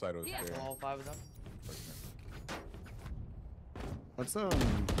 thought left side was Yeah. there. all 5 of them. Let's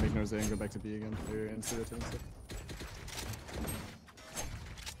make Nose and go back to B again. They're insta rotating stuff.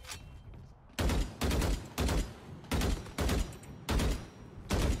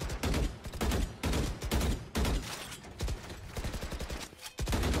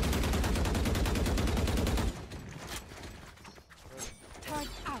 Turret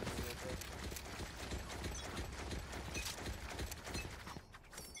out.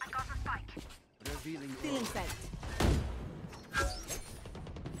 Revealing Feeling sent.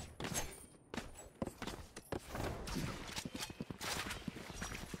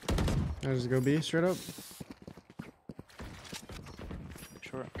 I just go B straight up.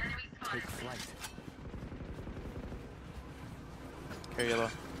 Sure. take flight. Carry yellow.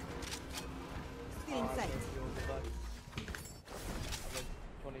 Feeling sent.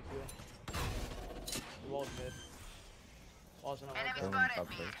 22. Wall's mid. Wall's not Going top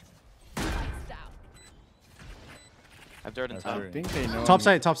side. Lights down. I have dirt in That's top. I think they know. Top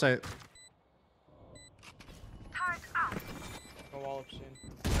I'm- side. No wall up soon.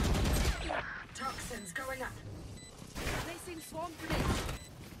 Toxins going up. Placing swarm grenade.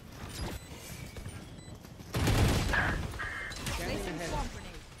 Placing swarm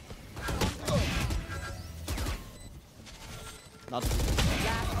grenade. Not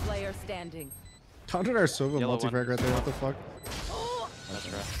Last player standing. How did our Sova Yellow multi-frag right there? What the fuck? That's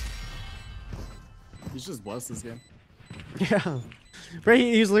right. He's just blessed this game. Yeah. Bro,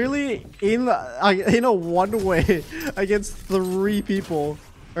 he's literally in a one-way against 3 people.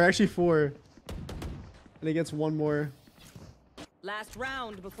 Or actually 4. And he gets 1 more. Last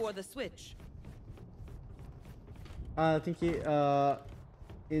round before the switch. I think he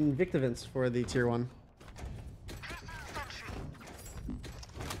Invictivance for the tier 1.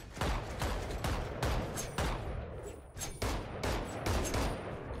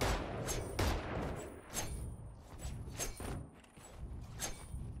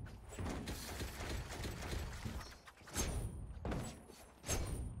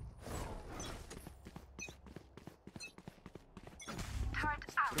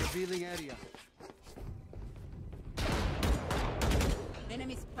 Revealing area.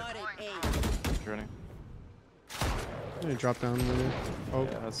 Enemy spotted A. Journey. I'm gonna drop down later. Oh,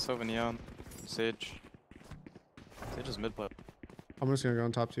 Yeah, that's Sova Neon. Sage. Sage is mid play. I'm just gonna go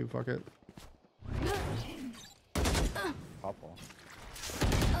on top 2. Fuck it. Top wall.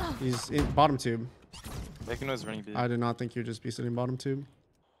 He's in bottom tube. They can always running B. I did not think you'd just be sitting bottom tube.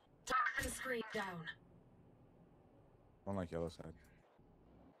 Toxin screen down. One like yellow side.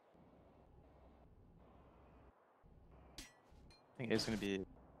 I think A's gonna be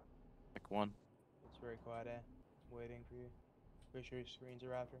like 1. It's very quiet, eh? Waiting for you. Pretty sure your screens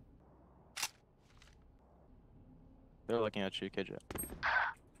are after. They're looking at you, KJ.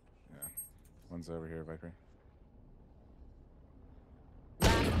 Yeah. One's over here, Viper.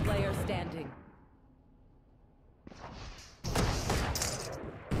 Last player standing.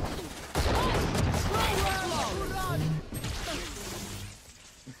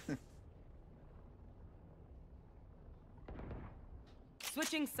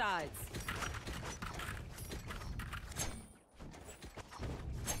 Switching sides.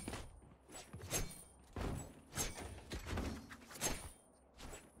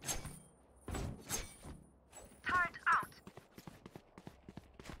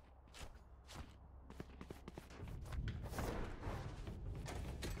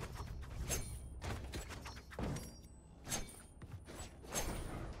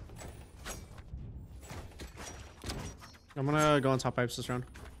 I'm gonna go on top pipes this round.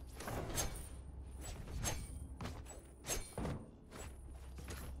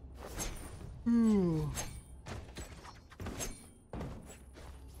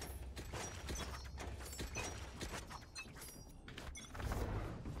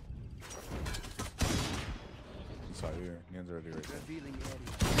 Inside here. Neon's already right there. Revealing area.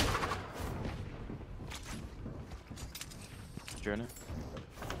 Journey.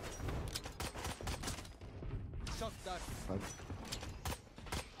 Shot dark.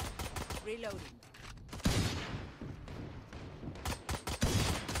 Reloading.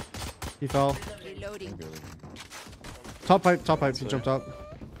 He fell. Reloading. Okay, Top pipe. He jumped up.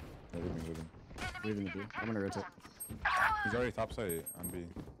 yeah, leaving. Leaving the B. I'm gonna rotate. He's already top side on B.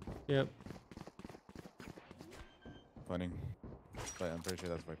 Yep. Planning. But I'm pretty sure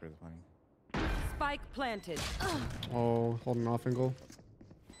that's Viper that's planning. Spike planted. Oh, holding off angle.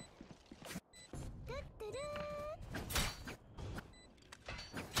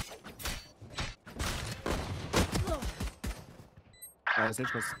 Sage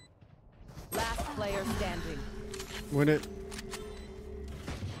close. Last player standing. Win it.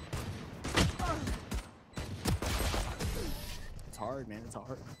 It's hard, man. It's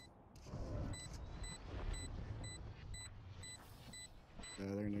hard. Yeah,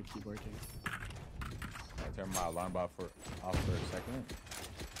 they're gonna keep working. I turned my alarm off for a second.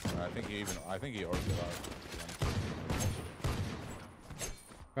 I think he ordered it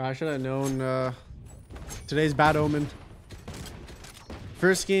out. I should have known today's bad omen.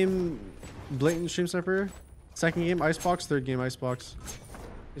 First game, blatant stream sniper. Second game, icebox. Third game, icebox.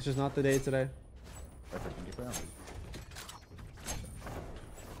 It's just not the day today. Viper, can you play on?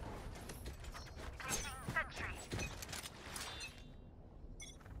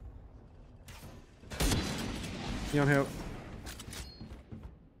 Neon hit.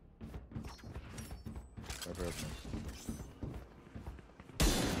 Viper open.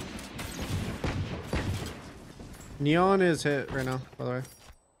 Neon is hit right now, by the way.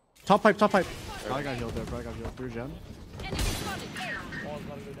 Top pipe. Probably got healed there. Probably got healed through gen. Wall's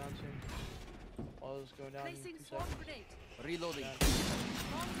about to go down soon. Wall's going down in 2 seconds. Reloading.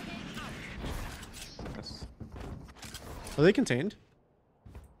 Yes. Are they contained?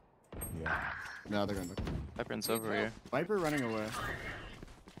 Yeah. No, they're gonna look. Viper and Sova here. Viper running away.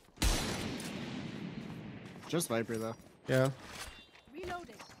 Just Viper though. Yeah.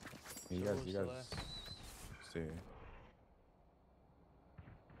 Reloading. You guys stay.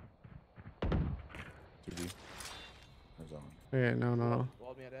 2D. There's on. Okay, no.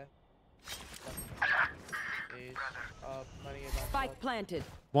 Walled me at A. Ace. Planning it on Spike top. planted.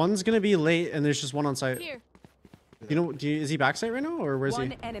 One's gonna be late, and there's just one on site. Here. You know, is he backside right now, or where's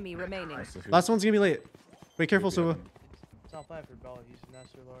One he? enemy remaining. Last one's gonna be late. Wait, careful, Sova. It's not playing for Bella. He's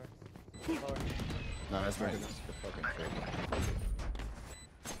Nestor lower. Lower. No, that's Nice. right. Good fucking trade.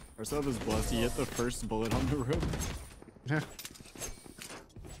 Our is blessed. He hit the first bullet on the room. Yeah.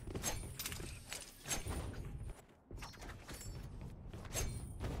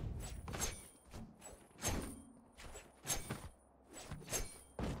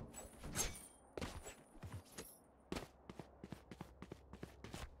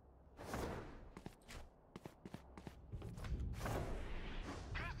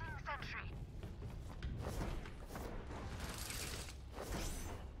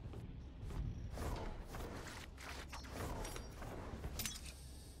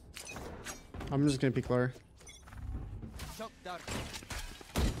 I'm just gonna peek lower. Shock dart.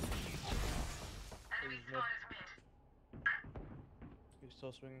 He's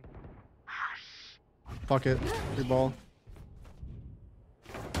still swinging. Fuck it. Good ball.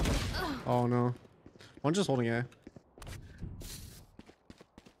 Oh no. One just holding A.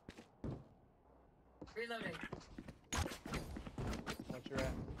 Reloading. Watch your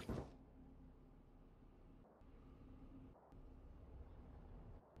at.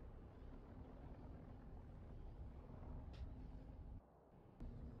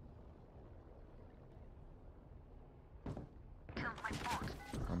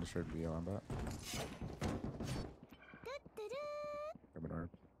 On the shirt B on that.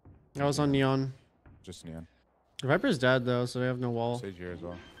 I was on Neon. Just neon. Viper's dead though, so they have no wall. Sage here as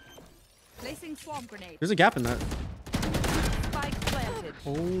well. Placing swarm grenade. There's a gap in that. Spike planted.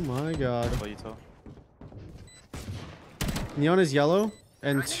 Oh my god. What you tell? Neon is yellow,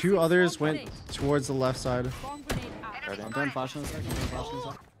 and two others went towards the left side. Swarm grenade out. I'm done flashing a second. I'm flashing a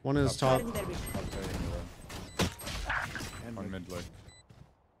second. One is top. On mid like.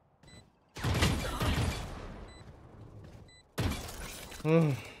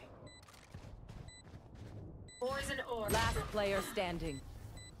 Poison ore. Last player standing.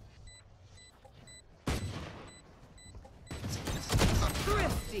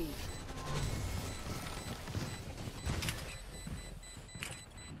 Thrifty.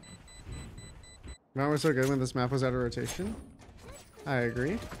 Man, we're so good when this map was out of rotation. I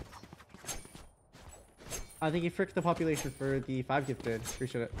agree. I think he fricked the population for the 5 gifted.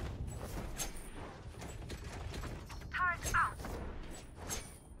 Appreciate it.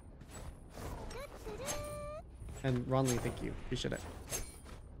 And Ronley, thank you. Appreciate it.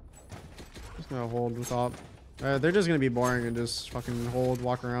 Just gonna hold the top. They're just gonna be boring and just fucking hold,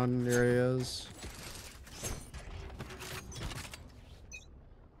 walk around in areas.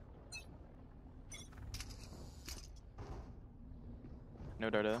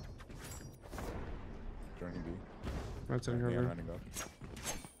 No dart A. Joining B. Right side Neon river. running up.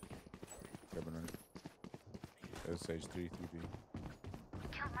 Cabin running. There's Sage 3, 3B.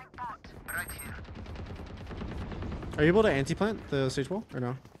 Are you able to anti-plant the stage wall or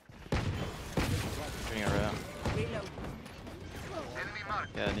no? Shooting at right.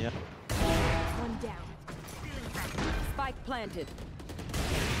 Yeah, yeah. One down. Spike planted.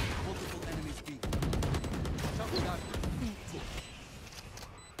 Multiple enemies B. Shock dart.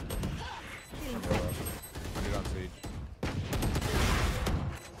 I need on Sage.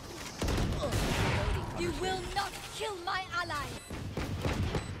 You will not kill my allies.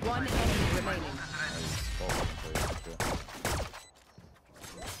 One enemy remaining.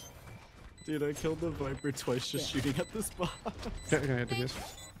 Dude, I killed the Viper twice just shooting at the spot. Okay, can I hit the piece?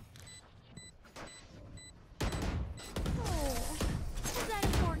 Oh, is that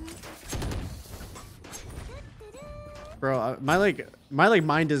important? Bro, my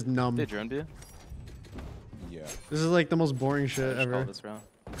mind is numb. Did drone B? Yeah. This is like the most boring shit Just call ever. this round.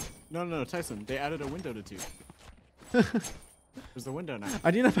 No, Tyson. They added a window to 2. There's a window now.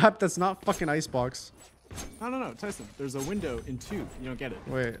 I need a map that's not fucking icebox. No, Tyson. There's a window in 2. You don't get it.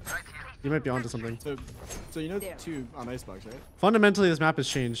 Wait, you might be onto something. So you know 2 on icebox, right? Fundamentally, this map has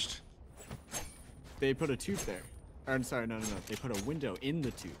changed. They put a tube there. Or, I'm sorry, no. They put a window in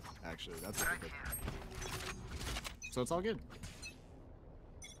the tube. Actually, that's what they did. So it's all good.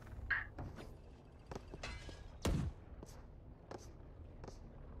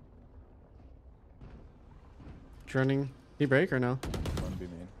 Running. He break or no? One B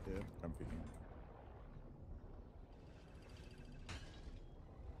main. Yeah. I'm picking.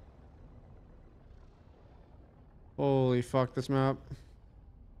 Holy fuck, this map.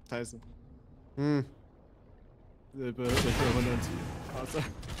 Tyson. Hmm. They put a window in 2. Oh, sorry.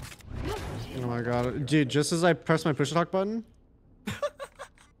 Oh my god. Dude, just as I press my push to talk button.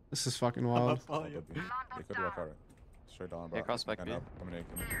 This is fucking wild. Oh, yeah. They could walk out. Straight on. Yeah, cross back and B. up. Coming in.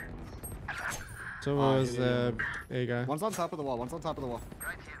 So Oh, was the A guy. One's on top of the wall.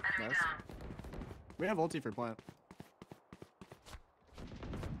 Nice. We have ulti for plant.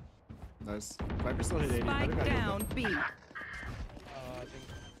 Nice. Viper still hit 80. Better Spike guy down B. I think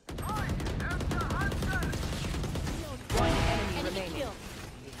One enemy remaining.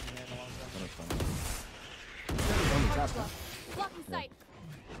 Blocking sight.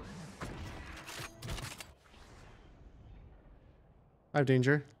 I have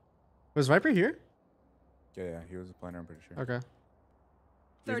danger. Was Viper here? Yeah, he was a planner, I'm pretty sure. Okay.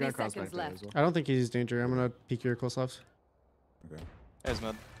 30 seconds left. I don't think he's danger. I'm gonna peek your close left. Okay. As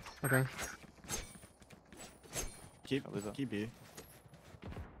mid. Okay. Keep B.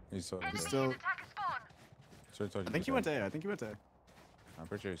 He's still. He's still. So I think he went A. I'm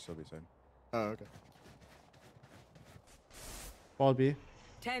pretty sure he's still beside. Oh, okay. Ball B.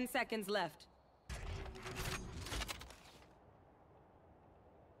 10 seconds left.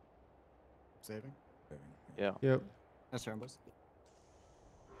 Saving. Yeah. Yep. That's turn, boys.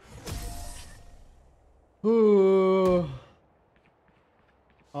 Ooh.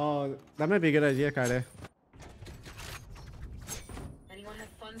 Oh, that might be a good idea, Kaide. Anyone have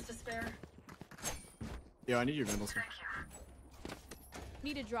funds to spare? Yo, I need your vandals.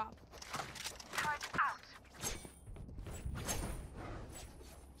 Need a drop.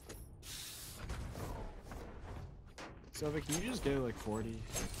 So, can you just get like 40? Like,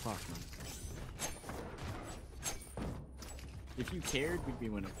 fuck, man. If you cared, we'd be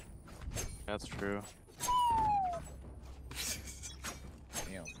winning. That's true.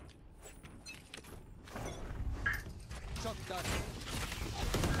 Damn.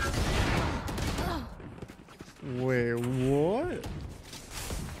 Wait, what?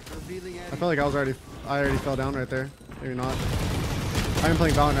 Revealing I felt like I already fell down right there. Maybe not. I've been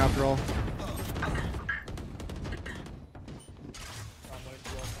playing Valorant after all.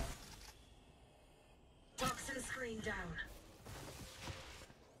 Toxin screen down.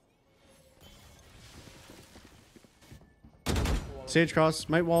 Sage cross,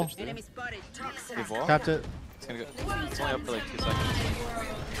 might wall. Enemy spotted. Toxin. Good ball. Tapped it. It's gonna go. It's only up for like 2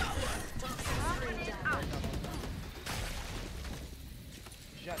 seconds.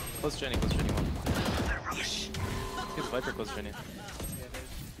 Close Jenny, close Jenny one. Good Viper, close Jenny.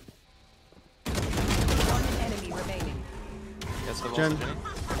 One enemy remaining. Yes, so Jen, Jenny.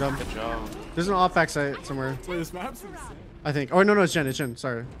 jump. Good job. There's an off back site somewhere. Wait, this map's insane. I think. Oh no, it's Jen. It's Jen.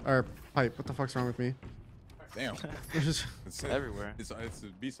 Sorry. Or pipe. What the fuck's wrong with me? Damn. It's just, It's everywhere. It's a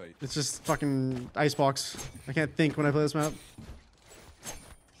B site. it's just fucking icebox. I can't think when I play this map.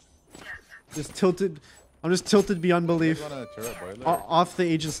 Just tilted. I'm just tilted beyond belief. You guys want a turret boiler? Off the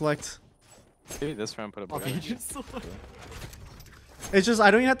agent select. Maybe this round put a Off boiler. agent select. It's just I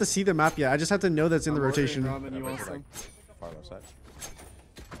don't even have to see the map yet. I just have to know that's in the rotation. Ramen, you want Like, some? far left side.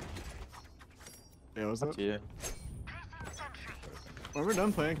 Yeah, what's Up up? to you. When we're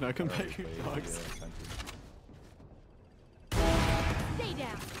done playing, can I come Alright, back your yeah, dogs? yeah, thank you. Stay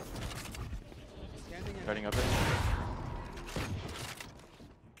down. Starting up it.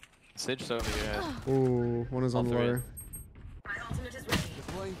 Sage is over here. Ooh, one is on the All three. water. My ultimate is ready.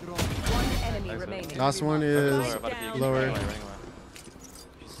 Deploying drone. One enemy Nice. remaining. Last one Lower, is about to be lower. running away.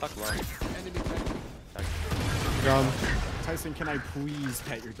 Stuck low. Enemy back. Job. Tyson, can I please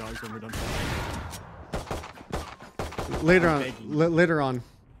pet your dogs when we're done playing? Later I'm on. begging. Later on.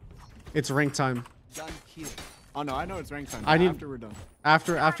 It's rank time. Gun here. Oh no, I know it's rank time. I need- After we're done.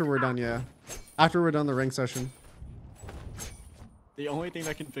 After we're done, yeah. After we're done the rank session. The only thing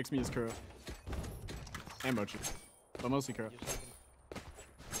that can fix me is Kuro. And Mochi. But mostly Kuro.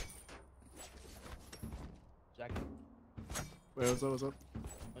 Zach, Wait, what's up, what's up?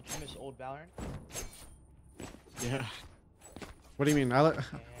 don't you miss old Valorant? Yeah. What do you mean? What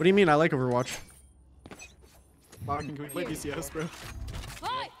do you mean I like Overwatch? Fucking can we play DCS, bro?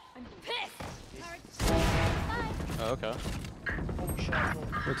 Hi! I'm pissed! Oh, okay. Oh shit, roll.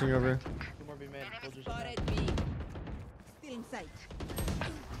 Switching over. 2 more B mid. Soldiers in Spotted there. B. Still in sight.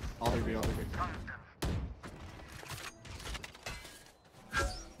 All their B, all their B.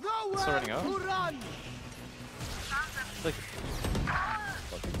 Still running out? Like,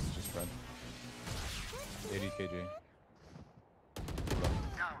 Fuck, it's just friend. 80 kg.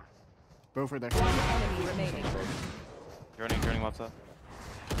 Go for there. Enemy remaining. you're running left side.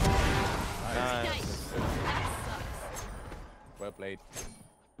 Nice. Well played.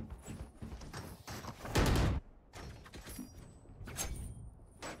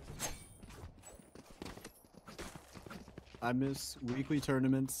 I miss weekly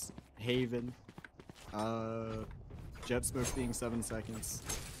tournaments, Haven, Jet Smoke being 7 seconds.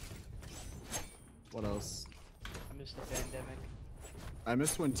 What else? I missed the pandemic. I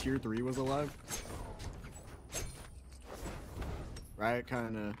missed when Tier 3 was alive. Riot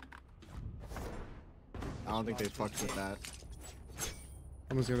kinda... I don't think they fucked with that.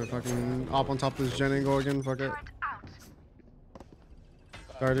 I'm just gonna fucking hop on top of this gen and go again. Fuck it.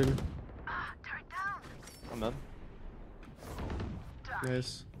 Started. I'm done.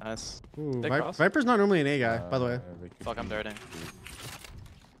 Nice. Nice. Ooh, They cross? Viper's not normally an A guy, by the way. They could Fuck, I'm be- darting.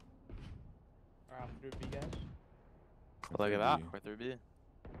 Alright, I'm through B guys. Look at that. We're through B.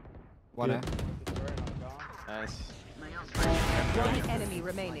 What? Yeah. The turret, I'm gone. Nice. One enemy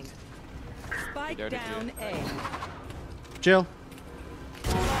remaining. Spike Dirty down too. A. Jail.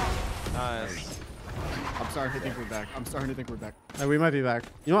 Nice. I'm starting to think we're back. I'm starting to think we're back. We might be back.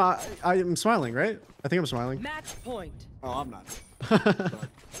 You know, I'm smiling, right? I think I'm smiling. Match point. Oh, I'm not.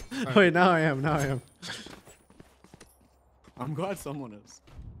 Wait, now I am. Now I am. I'm glad someone is.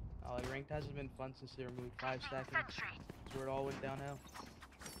 Like ranked hasn't been fun since they removed 5 stacking. That's where it all went downhill.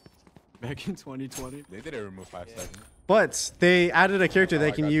 Back in 2020. They didn't remove 5 seconds. But they added a character Oh, that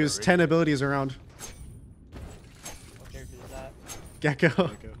I can got use that 10 right. abilities around. What character is that?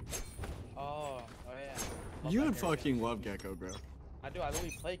 Gecko. Oh yeah. Love You that would character. fucking love Gecko, bro. I do. I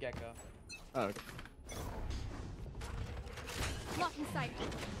literally play Gecko. Oh, okay. Lock in sight.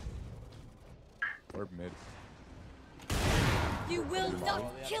 Or mid. You will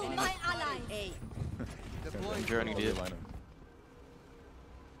not kill my ally. A. Journey did.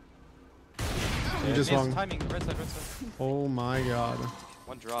 You just wrong. Timing, right side, right side. Oh my god.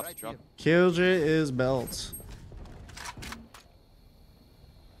 One drop, drop. Killjoy is belt.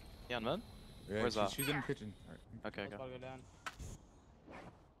 Yeah, man. Yeah, Where's that? she's in the kitchen. Okay, Let's okay. go down.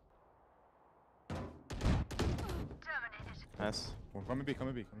 Nice. Well, come and be, come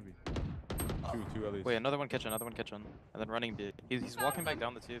and be, come and be. Two at least. Wait, another one kitchen, and then running B. He's walking back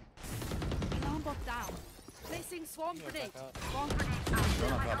down the tube. Alarm bot down. Placing swarm He's gonna grenade. back up. Swarm grenade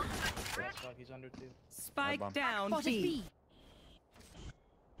Run on out. top. Let's go. He's under 2. Spike bomb. down Spotted B.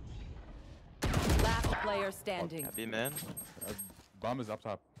 B. Last player standing. Yeah, B man. Bomb is up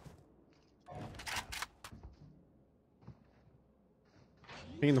top.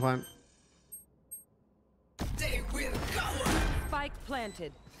 Picking the plant. Spike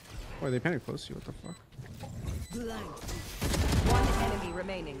planted. Boy, they panic close to you. What the fuck? One enemy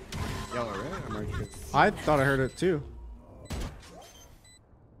remaining. Y'all alright? I'm already good. I thought I heard it too.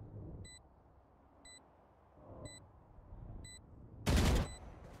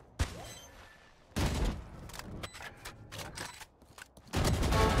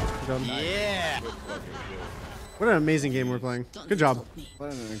 Done. Yeah! What an amazing game we're playing. Good job.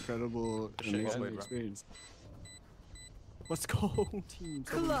 What an incredible, Shit, amazing well played, bro. experience. Let's go, team.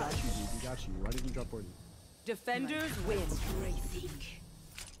 So we got you, dude. We got you. Why did you drop 40? Defenders win.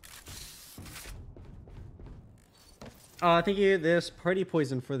 Thank you, this Party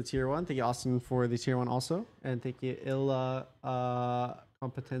Poison for the tier 1. Thank you, Austin, for the tier 1 also. And thank you, Illa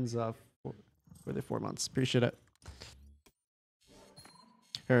Competenza for the 4 months. Appreciate it.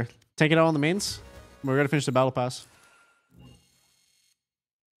 Here, take it out on the mains. We're going to finish the battle pass.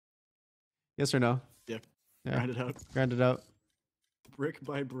 Yes or no? Yeah. Yeah. Grind it out. Grind it out. Brick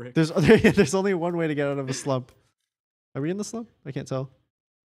by brick. There's only one way to get out of a slump. Are we in the slump? I can't tell.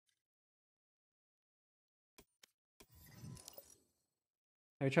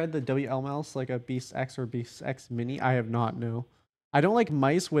 I tried the WL mouse, like a Beast X or Beast X Mini. I have not, no. I don't like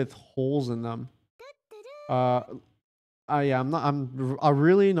mice with holes in them. Yeah, I'm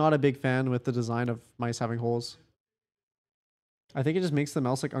really not a big fan with the design of mice having holes. I think it just makes the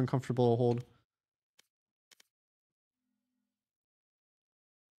mouse like uncomfortable to hold.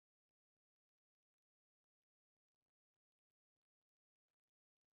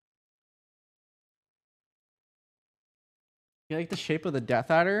 You like the shape of the Death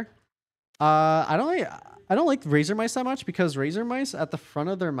Adder? I don't like razor mice that much because razor mice at the front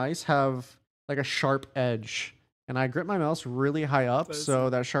of their mice have like a sharp edge, and I grip my mouse really high up, so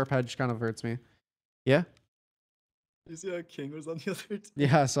that sharp edge kind of hurts me. Yeah. You see how King was on the other team?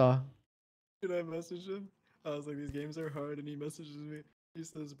 Yeah, I saw. Did I message him? I was like, these games are hard, and he messages me. He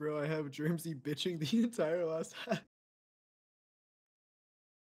says, bro, I have Dreamsy bitching the entire last half.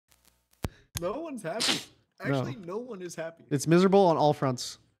 No one's happy. Actually, no one is happy. It's miserable on all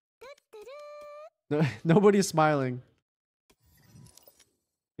fronts. No, nobody's smiling,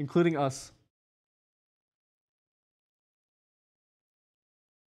 including us.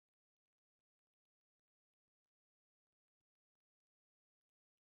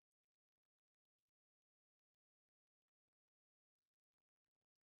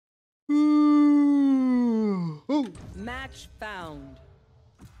 Match found.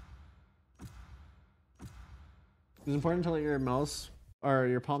 It's important to let your mouse or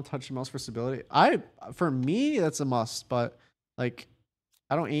your palm touch the mouse for stability. For me, that's a must, but like,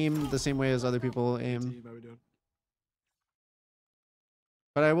 I don't aim the same way as other people aim. How we doing?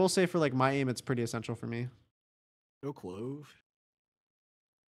 But I will say for like my aim, it's pretty essential for me. No clove.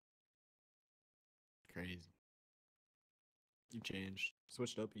 Crazy. You changed.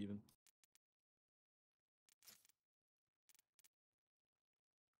 Switched up even.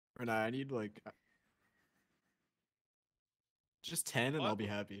 Or nah, I need like just 10 and I'll be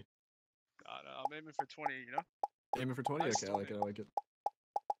happy. I'm aiming for 20, you know? Aiming for 20? Okay, I like it, I like it.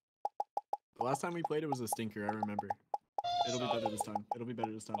 The last time we played it was a stinker, I remember. It'll be better this time. It'll be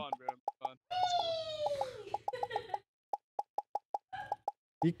better this time. Fun, bro. Fun.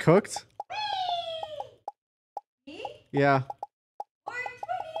 You cooked? Yeah.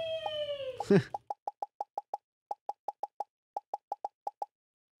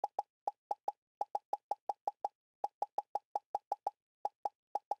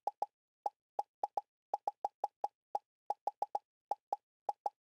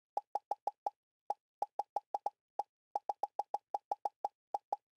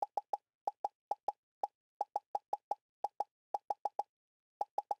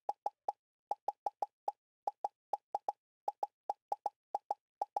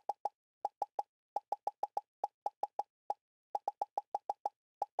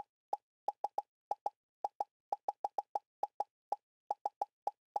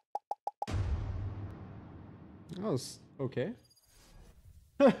 That was okay.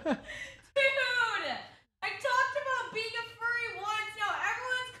 Dude! I talked about being a furry once. Now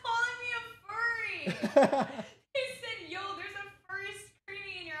everyone's calling me a furry. They said, yo, there's a furry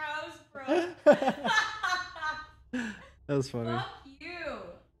screening in your house, bro. That was funny. Fuck you.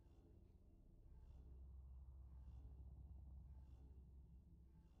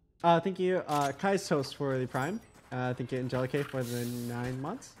 Thank you, Kai's host for the Prime. Thank you, Angelica, for the 9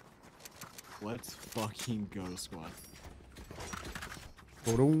 months. Let's fucking go, squad.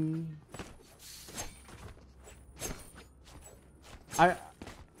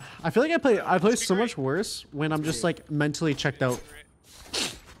 I feel like I play so much worse when I'm just like mentally checked out.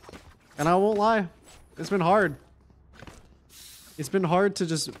 And I won't lie, it's been hard. It's been hard to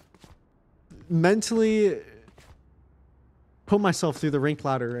just mentally put myself through the rank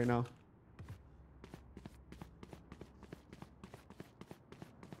ladder right now.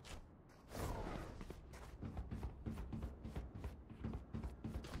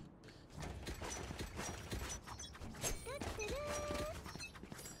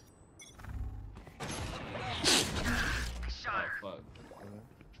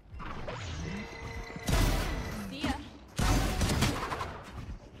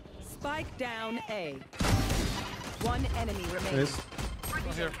 Spike down A. One enemy remaining. Nice.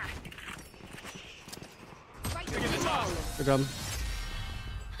 Oh, here. Good job.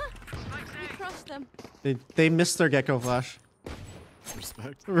 We crushed them. They missed their gecko flash.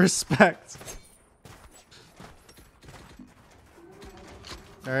 Respect. Respect.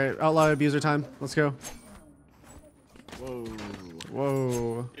 All right, outlaw abuser time. Let's go. Whoa.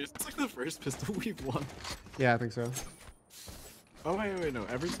 Whoa. It's like the first pistol we've won. Yeah, I think so. Oh wait, no.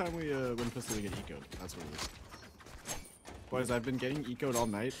 Every time we win pistol, we get eco'd. That's what it is. Boys, I've been getting eco'd all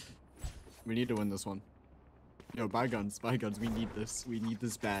night. We need to win this one. Yo, buy guns, buy guns. We need this. We need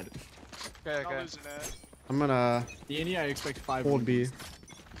this bad. Okay, okay. Losing it. I'm gonna Danny, I expect 5 hold B. wins.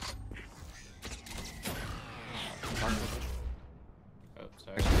 Oh,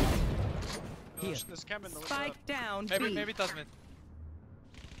 sorry. Here. This cam in the Spike down. Maybe B. it does mid.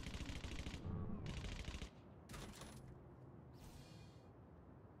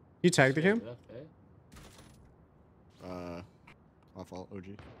 You tagged the cam? My fault, OG.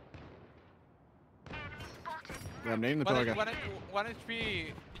 Yeah, I'm naming the pillar guy. 1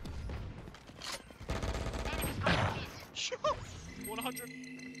 HP. 100.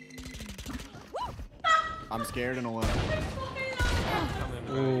 I'm scared and alone.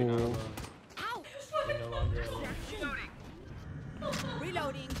 Ooh.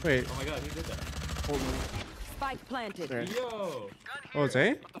 Reloading. Wait. Oh my god, who did that? Hold on. Spike planted. There. Yo! Oh, it's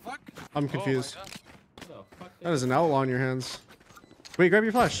A? What the fuck? I'm confused. What the fuck? That is an outlaw on your hands. Wait, grab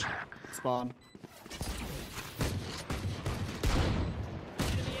your flash. Spawn.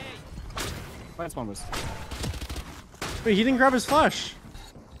 Find spawn was. Wait, he didn't grab his flash.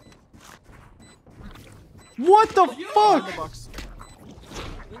 What the fuck? Box.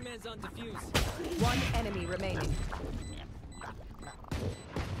 Wingman's on defuse. One enemy remaining.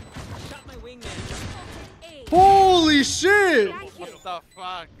 Shot my wingman. Holy shit! What the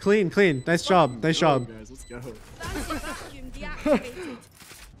fuck? Clean, clean. Nice job. Nice job. Guys, let's go. Vacuum deactivated.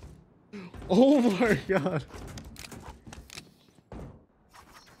 Oh my god.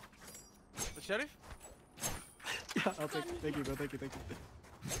 The sheriff? Yeah, I'll take it. Thank you, bro. Thank you, thank you.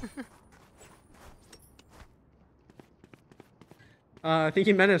 Thank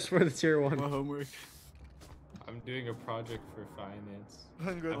you, Menace, for the tier 1. My homework. I'm doing a project for finance.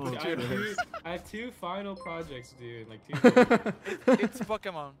 I'm good. I have two final projects, dude. Like 2 It's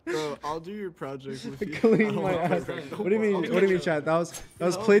Pokemon. Bro, I'll do your project with you. Clean my ass. What do you mean? What do you mean, chat? That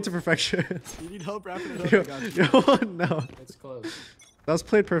was played to perfection. You need help wrapping it up? I got you. Yo, no. It's close. That was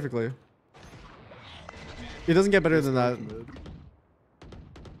played perfectly. It doesn't get better than that.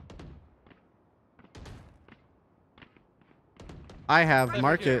 I have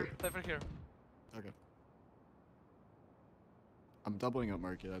market. Here. Okay. I'm doubling up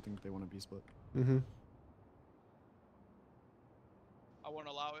market. I think they want to be split. Mm-hmm. I won't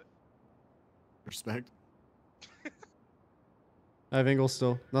allow it. Respect. I have angle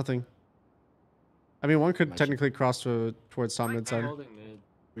still. Nothing. I mean, one could Nice. technically cross towards top mid side. Holding mid.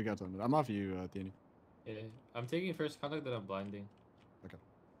 We got something. I'm off you, Thiene. Yeah. I'm taking first contact, then I'm blinding. Okay.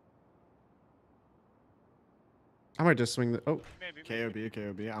 I might just swing the. Oh. Maybe.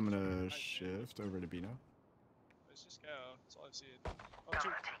 KOB. I'm gonna shift over to B now. Let's just go. That's all I've seen. Oh, two.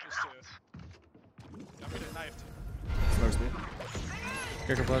 Just two. I'm getting knifed. Smokes me.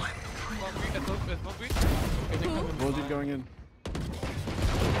 Kicker flush. Bull dude going in.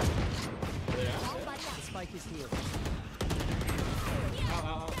 The spike is here.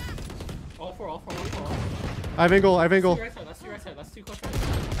 All four. I have angle. Let's see right side. That's two close right.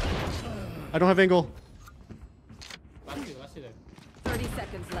 I don't have angle. Last two there. 30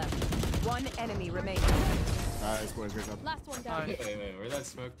 seconds left. One enemy remaining. Nice, boys. Great job. Last one down. Wait, where'd that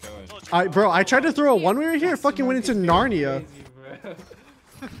smoke going? Bro, I tried to throw a one-way right here. It fucking went into Narnia.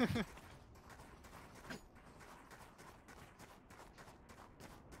 Crazy,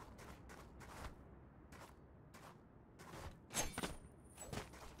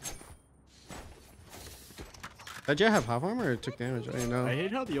 Did Jet have half armor or took damage? I don't know. I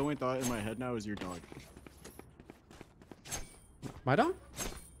hate how the only thought in my head now is your dog. My dog?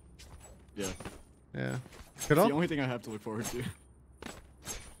 Yeah. Yeah. It's Kudo? the only thing I have to look forward to.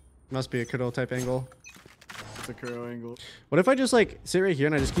 Must be a Kudo type angle. It's a Kuro angle. What if I just like sit right here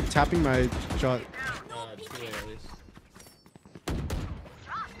and I just keep tapping my shot? two at least. I'm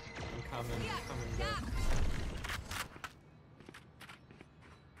coming back.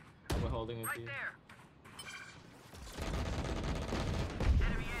 We're holding it here.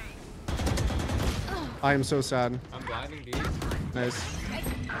 I am so sad. I'm blinding B. Nice.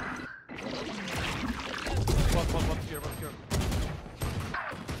 One here.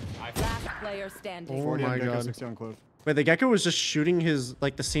 Last player standing. Oh 40 on my Gecko, god. 60 on Clove. Wait, the Gecko was just shooting his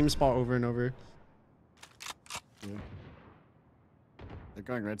like the same spot over and over. Yeah. They're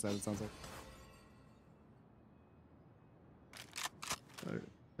going right side, it sounds like.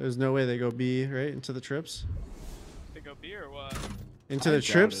 There's no way they go B, right? Into the trips? They go B or what? Into I the doubt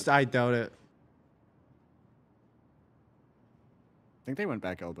trips? it. I doubt it. I think they went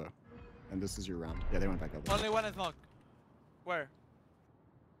back elbow. And this is your round. Yeah, they went back elbow. Only one is knocked. Where?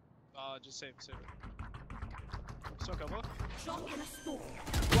 Just save it. Smoke elbow.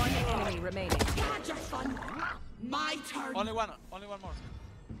 One enemy remaining. My turn. Only one more.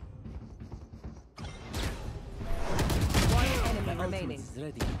 One enemy remaining.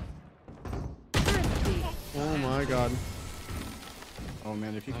 Oh my god. Oh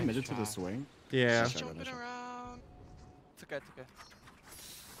man, if you committed to the swing. Yeah. Just jumping around. It's okay.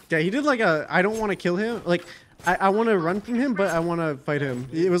 Yeah, he did like a I don't want to kill him. Like I want to run from him, but I want to fight him.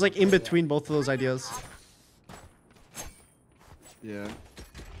 It was like in between both of those ideas. Yeah.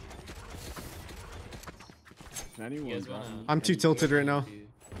 Can anyone? I'm too tilted right now.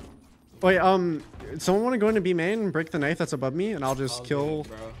 Wait, someone want to go into B main and break the knife that's above me, and I'll just kill.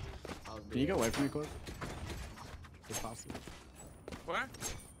 Can you go away from me, Cliff? If possible. Where?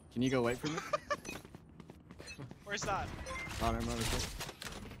 Can you go away from me? Where's that? Oh, never mind.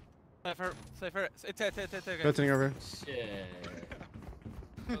 Safer. It's Rotating over. Shit.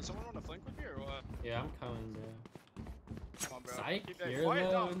 Someone want to flank with me or what? Yeah, I'm coming, bro. Come on, bro. Psych, Keep that here, quiet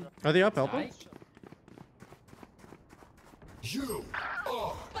though. down, bro. Are they up, help him? Psych? You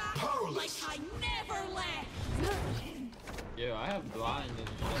are powerless. Like I never left. Yo, I have blind and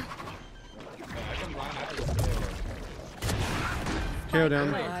shit. Wait, I can blind out of the stairway. KO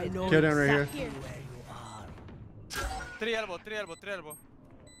down. KO down right here. Three elbow.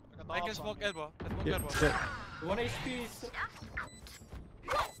 I can smoke elbow. Yeah. Elbow. Yeah. 1 HP.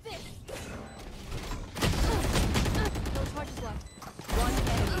 What's this? No charges left. One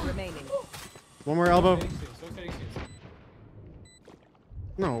enemy remaining. One more elbow. Getting soon.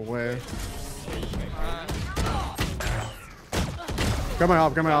 No way. Got my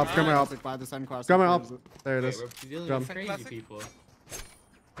op. By the sun class. Got my op. There it Wait, is. we're dealing Jump. with crazy people.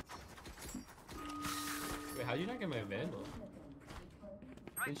 Wait, how'd you not get my vandal?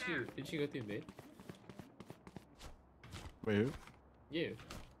 Did you go through bait? Wait, who? You.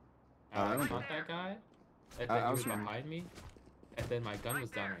 I don't shot know. that guy, and I then he was was wrong. behind me, and then my gun was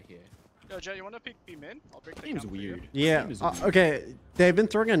down right here. Yo, Jay, you want to pick B min? I'll break the Seems count for you. weird. Yeah. Seems weird. Okay. They've been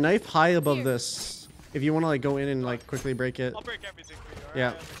throwing a knife high above this. If you want to like go in and like quickly break it. I'll break everything for you, Yeah.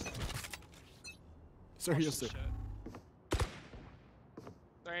 alright? Sorry, Watch you'll this sit. shit.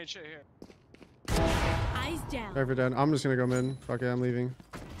 There ain't shit here. Eyes down. Ever done. I'm just gonna go mid. Fuck it, I'm leaving.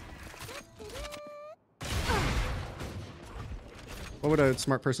 What would a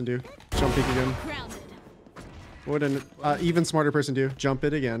smart person do? Jump peek again. Grounded. What would an even smarter person do? Jump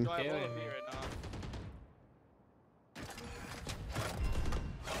it again. Do I have KO all me. of me right now?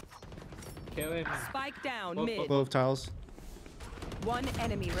 KOA. Spike down mid. Both tiles. One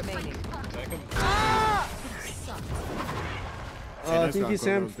enemy remaining. Thank you,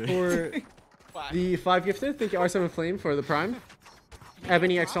 Sam, for the 5 gifted. Thank you, R7 Flame, for the Prime.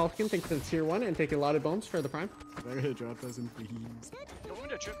 Ebony X Falcon, thank you for the tier 1, and thank you, Lot of Bones, for the Prime. They're gonna drop us in please. You want me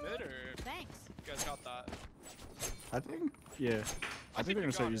to trip mid or? Thanks. You guys got that? I think, yeah. I think they're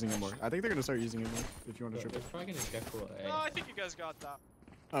gonna start using it more. I think they're gonna start using it more if you want to trip it. Probably gonna get cool. No, I think you guys got that.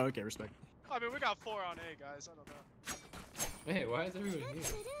 Oh, okay, respect. I mean, we got 4 on A, guys. I don't know. Wait, why is everyone here?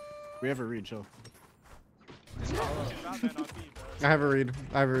 We have a read, chill. I have a read.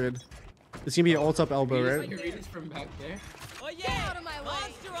 It's gonna be ult up elbow, right? Your read is from back there? Oh yeah! Out of my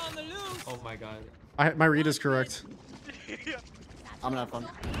monster on the loose! Oh my god. My read is correct. I'm gonna have fun.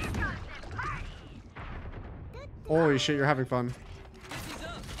 Holy shit, you're having fun.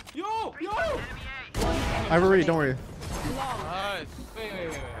 Yo! I have a read, don't worry. Nice. Wait.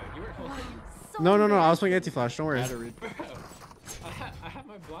 You were holding. No, I was playing anti-flash, don't worry. I had a read. I have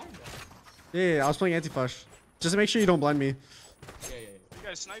my blind down. Yeah, I was playing anti-flash. Just to make sure you don't blind me. You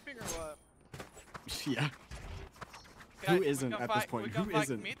guys sniping or what? Yeah. Who isn't at this point? Who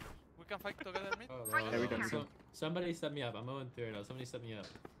isn't? We can fight together mid. Yeah, we done. Somebody set me up. I'm going through now. Somebody set me up.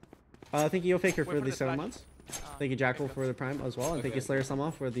 Thank you, Faker, for the 7 months. Thank you, Jackal, for the Prime as well. And thank you, Slayer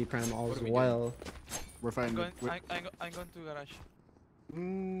Sama, for the Prime as well. We're fine. I'm going to garage.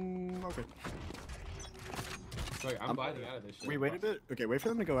 Okay. Like, I'm biting out of this shit. We wait a bit. Okay, wait for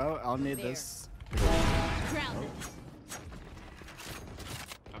them to go out. I'll need this.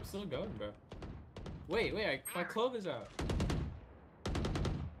 I'm still going, bro. Wait, my clove is out.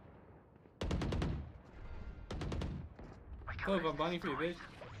 Clove, I'm bonding for you, bitch.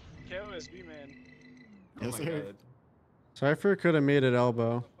 KO is B, man. Yes, sir. Cypher could have made it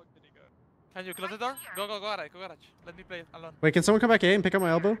elbow. Can you close the door? Go garage. Let me play alone. Wait, can someone come back A and pick up my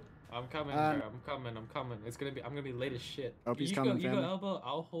elbow? I'm coming, bro. I'm coming. I'm gonna be late as shit. Hope he's You coming, go fam. elbow,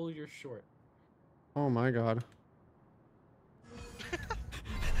 I'll hold your short. Oh my god.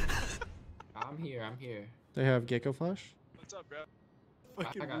 I'm here. They have Gecko Flash? What's up, bro?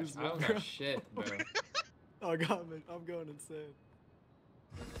 Fucking I don't bro. got shit, bro. Oh god, man, I'm going insane.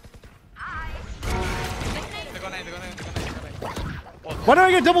 Why do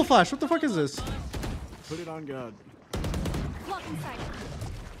I get double flash? What the fuck is this? Put it on God.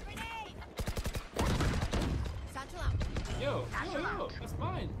 Yo, that's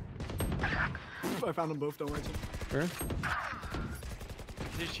mine. I found them both, don't worry. Where?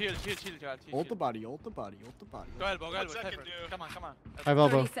 Chill. Ult the body. Go elbow. Come on. I have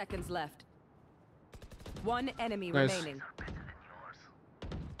elbow. 30 seconds left. One enemy Nice. remaining.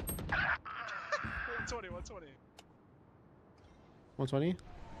 120. 120?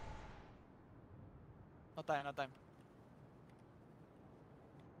 No time.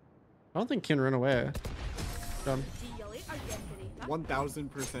 I don't think can run away. Done.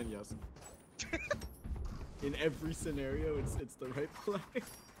 1000% yes. In every scenario, it's the right play.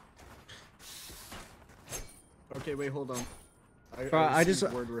 Okay, wait, hold on. I just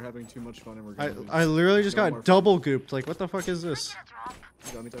word we're having too much fun and we're gonna lose. I literally just No got more double gooped. Like, what the fuck is this?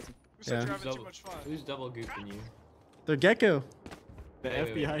 You got me, Tyson? Yeah. Who's double gooping you? The Gecko. The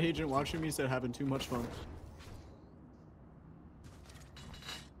FBI agent watching me said having too much fun.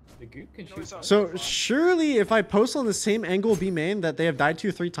 The goop can shoot. So surely if I post on the same angle B main that they have died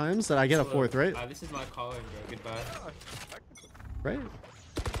to 3 times, that I get a 4th, right? This is my calling, bro. Goodbye. Right?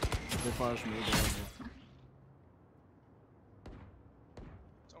 They flash me.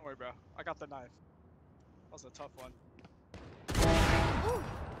 Don't worry, bro. I got the knife. That was a tough one.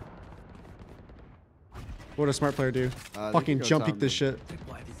 What would a smart player do? Fucking jump peek this shit.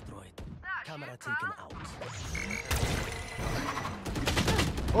 Camera taken out.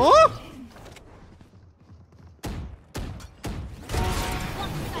 Oh!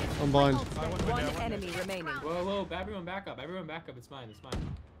 I'm blind. One enemy remaining. Whoa, everyone back up. It's mine. On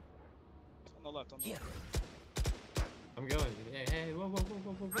the left. I'm going. Hey, whoa.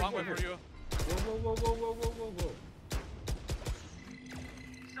 Long way for you. Whoa.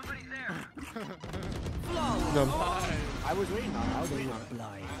 Somebody's there. I was waiting on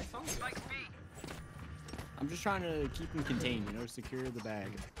it. I'm just trying to keep him contained, you know, secure the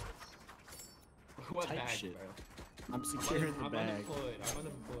bag. What Type bag, shit. bro? I'm securing the I'm bag.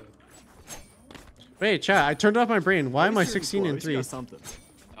 unemployed. Wait, chat, I turned off my brain. Why am I At least you're 16 and employed. At 3? least you got something.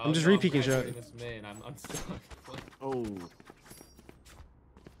 I'm just re-peeking shit. I'm still Oh.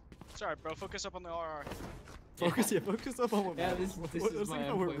 Sorry, bro. Focus up on the RR. Focus up on what this is my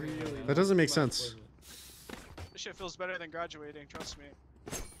employment. That doesn't make sense. This shit feels better than graduating, trust me.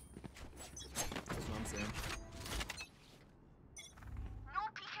 That's what I'm saying.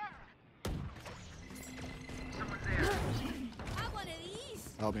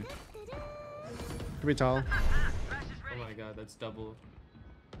 Help me. Could be tall. Oh my god, that's double.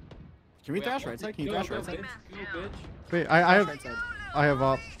 Can we dash right side? Can you dash right side? Go, bitch. Wait, I have Right side. I have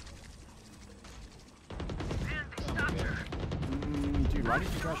op. Dude, why did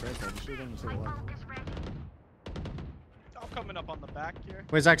you dash right side? You should have done this all along. I'm coming up on the back here.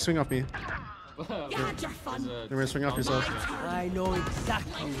 Wait, Zach, swing off me. Gotcha, fun. You're gonna swing off yourself. I know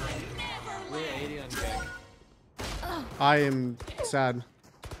exactly. We're 80 on back. I am sad.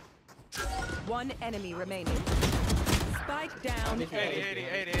 One enemy remaining. Spike down. 80.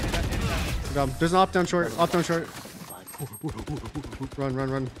 Dumb. There's an op down short. Op down short.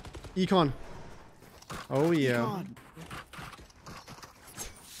 Run. Econ. Oh yeah.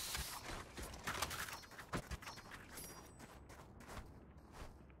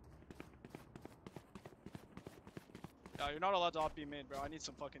 No, you're not allowed to op B main, bro. I need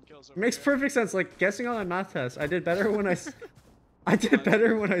some fucking kills over Makes here. perfect sense. Like guessing on a math test, I did better when I did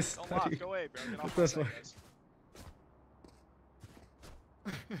better when I Don't laugh. studied. Go away, bro. Get off What my the side, fuck? guys.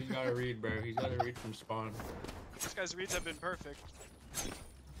 He's gotta read, bro. He's gotta read from spawn. This guy's reads have been perfect.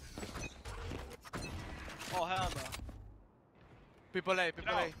 Oh, hell no. People A.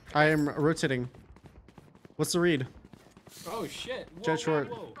 I am rotating. What's the read? Oh shit. Whoa, Jet short.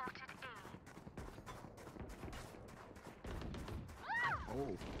 Whoa.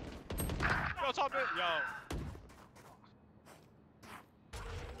 Yo, top mid. Yo.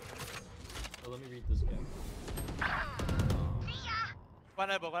 Oh, let me read this guy. One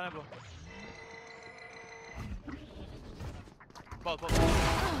elbow.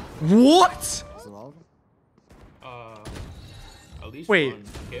 What? At least Wait. one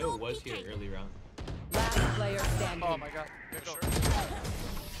kill was here early round. Last player standing. Oh my god.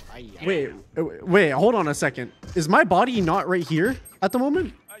 Wait, hold on a second. Is my body not right here at the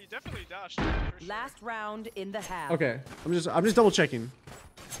moment? You definitely dashed. Last round in the half. Okay, I'm just double checking.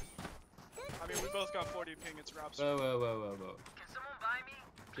 I mean, we both got 40 ping. It's wraps. Whoa. Can someone buy me?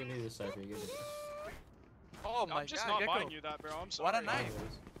 Give me this cypher. Give me this. Oh my god. I'm just not buying you that, bro. I'm sorry. What a knife.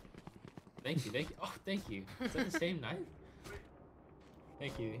 Thank you. Oh, thank you. Is that the same knife?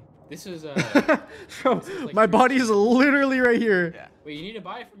 Thank you. This is Bro, this is like my body is literally right here. Yeah. Wait, you need to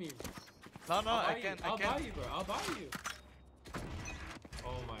buy it from me. No, I can. I'll buy you, bro. I'll buy you.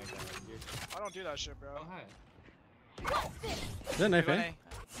 Oh my god. I don't do that shit, bro. Oh hi. Is that knife A?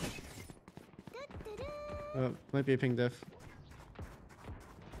 Might be a ping diff.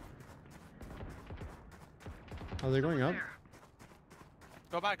 Oh, they're going up?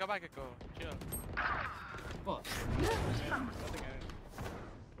 Go back, go. Chill. What?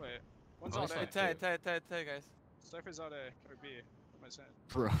 Wait, one's out A. Tay, guys. Cypher's out A, or B. What am I saying?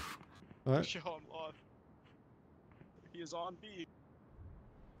 Bro. What? Yo, I'm on. He is on B.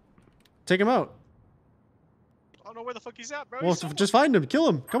 Take him out. I don't know where the fuck he's at, bro. Well, just find him. Kill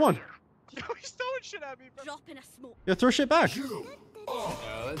him. Come on. Yo, he's throwing shit at me, bro. Drop in a smoke. Yeah, throw shit back.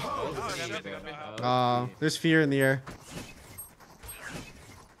 There's fear in the air.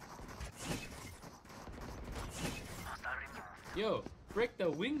 Yo, break the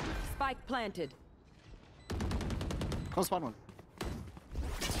wing. Spike planted. Close spawn one.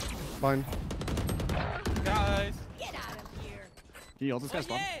 Fine. Guys. Get out of here. Can you ult this guy's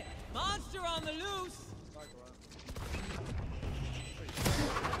spawn? Monster on the loose.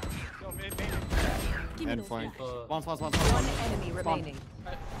 Yo, main. And flank. Spawn. One enemy remaining.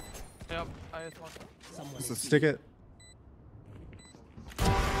 Yep, I just want. Stick it.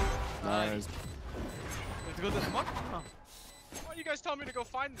 Nice. Let's go to the smoke. Why you guys tell me to go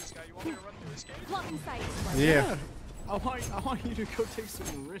find this guy? You want me to run through this game? Blocking sight. Yeah. I want you to go take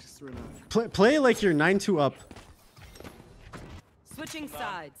some risks right now. Play like you're 9-2 up. Switching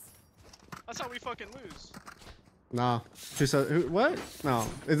sides. That's how we fucking lose. Nah. What? No.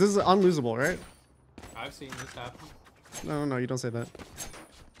 This is unlosable, right? I've seen this happen. No, you don't say that.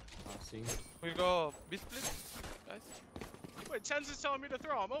 I've seen. We go B-split, guys. Wait, TenZ is telling me to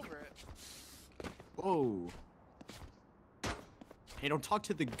throw. I'm over it. Whoa. Hey, don't talk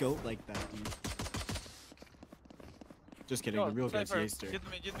to the goat like that, dude. Just kidding, the real guy's Yaster.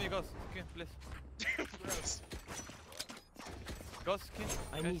 Give me ghost skin, please. Gross. Ghost skin.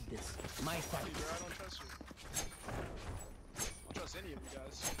 I need this. My fight. I don't trust you. I don't trust any of you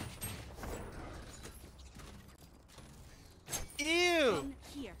guys. Ew!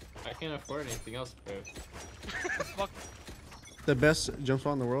 I can't afford anything else, bro. The best jump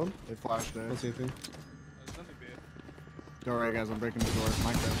spot in the world? They flashed there. What's anything? There's nothing big. Don't worry, guys, I'm breaking the door.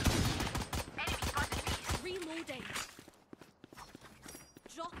 Minecraft. Reloading.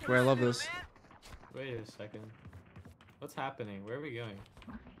 Wait, I love this. Wait a second. What's happening? Where are we going?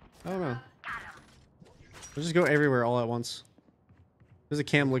 I don't know. Let's just go everywhere all at once. There's a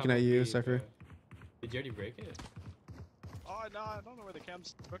cam looking at you, Probably, Cypher. Did you already break it? Oh no, I don't know where the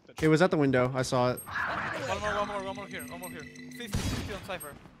cam's booked it. It was at the window. I saw it. One more here. 50 on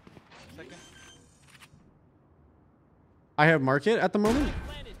Cypher. Second. I have market at the moment.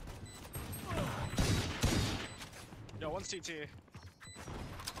 Yo, one's CT.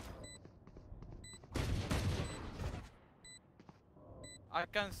 I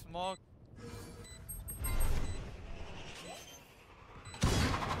can smoke.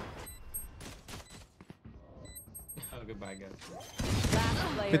 Oh, goodbye, guys.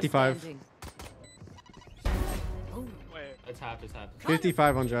 55. Wait. It's half. It's half.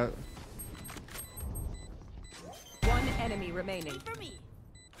 55 on Jet. One enemy remaining.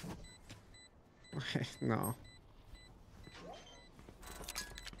 No.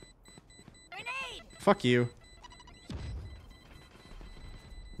 Fuck you.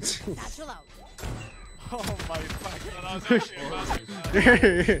 Oh my fuck. That was actually a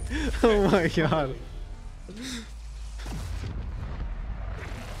massive Oh my god.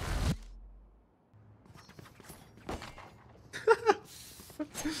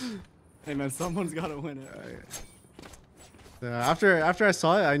 Hey man, someone's gotta win it. Yeah, after I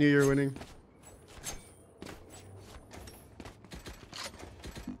saw it, I knew you were winning.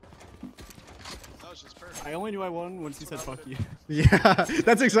 That was just perfect. I only knew I won once you said fuck you. Yeah,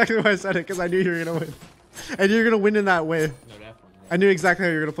 that's exactly why I said it, because I knew you were gonna win. And you're gonna win in that way. No, definitely. I knew exactly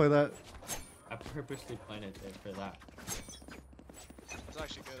how you were gonna play that. I purposely planned it there for that. That's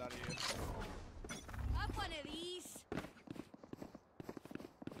actually good out of you. Have one of these.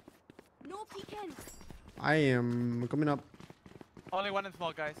 No peeking. I am coming up. Only one in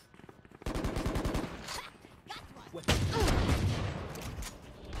small, guys.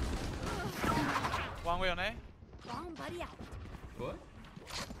 One way on A. Bomb buddy out. What?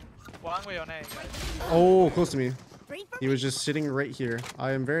 One way on A, guys. Oh, close to me. He was just sitting right here.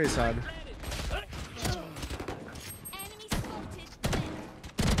 I am very sad.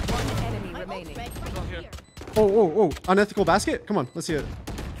 One enemy remaining. Oh. Unethical basket? Come on, let's see it.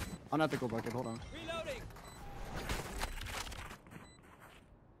 Unethical bucket, hold on.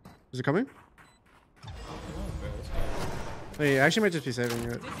 Is it coming? Wait, I actually might just be saving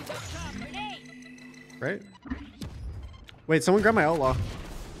it. Right? Wait, someone grab my outlaw.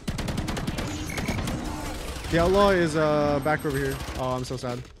 The outlaw is back over here. Oh, I'm so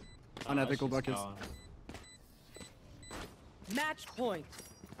sad. Unethical buckets. Match point.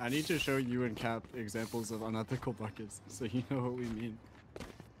 I need to show you and Cap examples of unethical buckets so you know what we mean.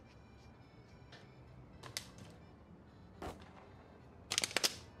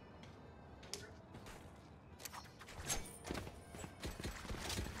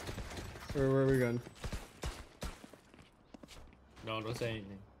 Where are we going? No, don't say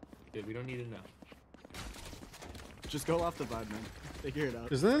anything. Dude, we don't need to know. Just go off the vibe, man. Figure it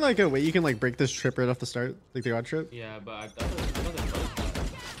out. Isn't there like a way you can like break this trip right off the start? Like the odd trip? Yeah, but I thought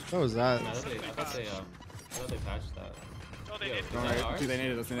they What was that? I thought they patched that. Oh, they Yo, did. is that Alright, ours? dude, they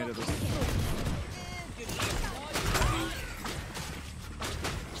needed us, they needed us.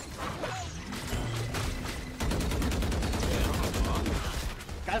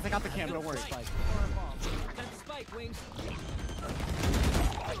 Guys, I got the cam, don't worry. Spike. Spike wings.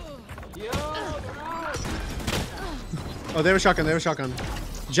 Oh, they have a shotgun. They have a shotgun.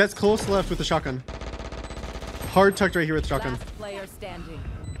 Jet's close left with the shotgun. Hard tucked right here with the shotgun. Last player standing.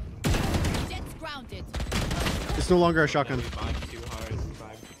 Jet's grounded. It's no longer a shotgun. We vibed too hard. We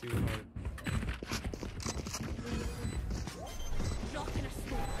vibed too hard. Lock in a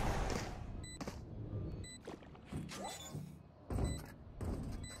smoke.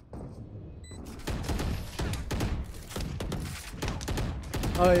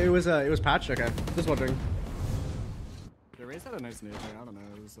 Oh, it was patched. Okay, just wondering. The Raze had a nice nade there. I don't know.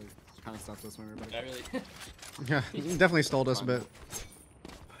 It was like kind of stuff this one. But That really. Yeah, he definitely stalled us a bit.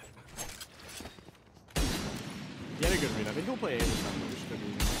 he had a good read. I think he'll play A this time, which could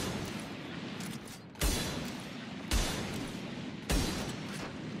be.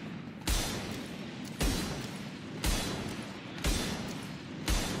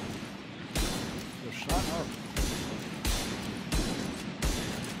 Yo, shut up.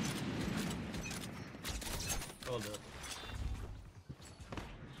 Hold up.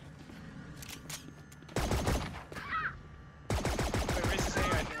 Wait, Raze is A, I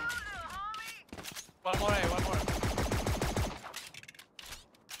think. One more A, one more.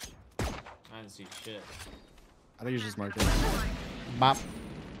 I didn't see shit. I think he's just marking. Bop.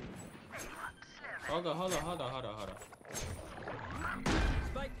 Hold on.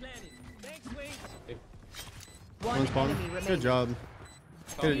 Spike planted. Thanks, wings. One One spawn. enemy remaining. Good job.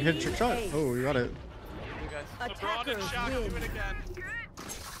 Hit a trick shot. Oh, you got it. You guys. LeBron and Attackers Shaq win. do it again.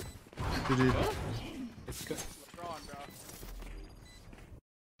 GG. It's good.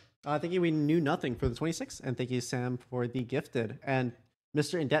 Thank you. We knew nothing for the 26, and thank you, Sam, for the gifted. And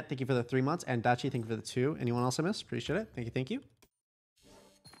Mr. In Debt, thank you for the 3 months, and Dachi, thank you for the 2. Anyone else I missed? Appreciate it. Thank you. Thank you.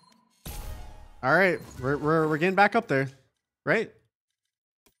 All right, we're getting back up there, right?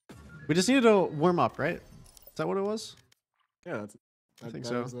 We just needed to warm up, right? Is that what it was? Yeah, I think that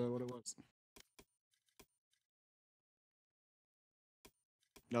so. was what it was.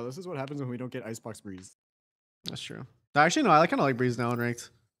 No, this is what happens when we don't get Icebox Breeze. That's true. Actually, no, I kind of like Breeze now in ranked.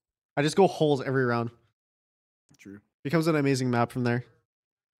 I just go holes every round. True. Becomes an amazing map from there.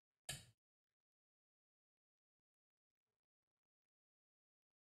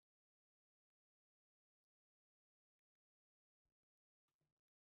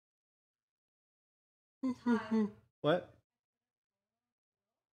 What?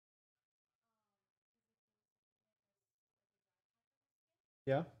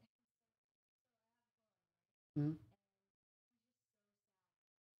 Yeah. Mm.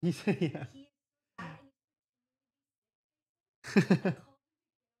 Yeah.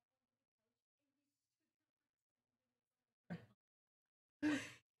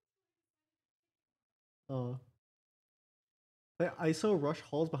 Oh. Wait, ISO rush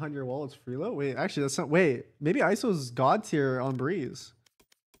halls behind your wall. It's freelo. Wait, actually, that's not. Wait, maybe ISO's god tier on Breeze.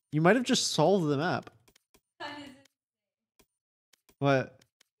 You might have just solved the map. What?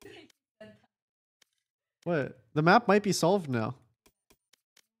 What? The map might be solved now.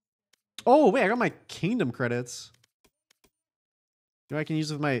 Oh, wait, I got my kingdom credits. You know what I can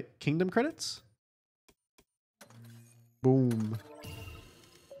use with my kingdom credits? Boom.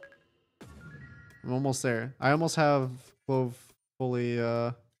 I'm almost there. I almost have Clove fully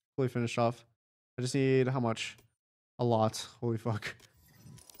finished off. I just need how much? A lot. Holy fuck.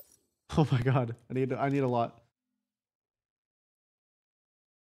 Oh my god. I need a lot.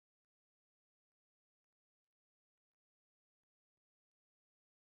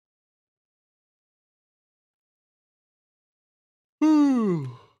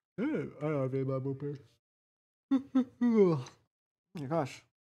 Oh my gosh.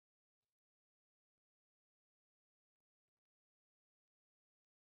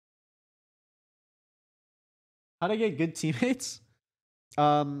 How to get good teammates?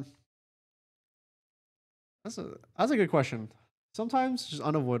 Um, that's a good question. Sometimes just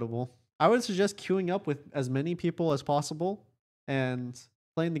unavoidable. I would suggest queuing up with as many people as possible and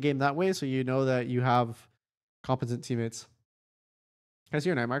playing the game that way, so you know that you have competent teammates. Can I see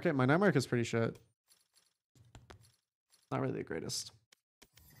your night market? My night market is pretty shit. Not really the greatest.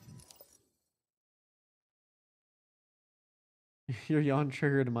 Your yawn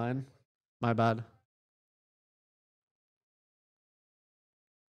triggered mine. My bad.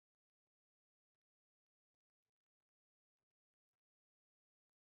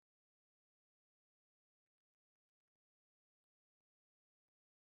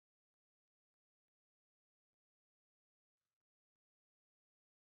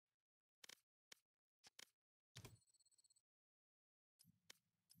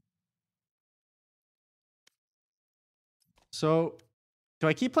 So, do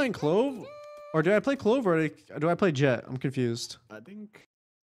I keep playing Clove? Or do I play Clove or do I play Jet? I'm confused. I think.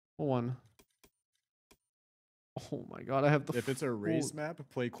 What one? Oh my god, I have the. If it's a race map,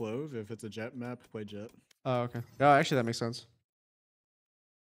 play Clove. If it's a Jet map, play Jet. Oh, okay. Yeah, actually, that makes sense.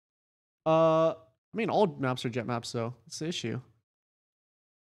 I mean, all maps are Jet maps, so it's the issue.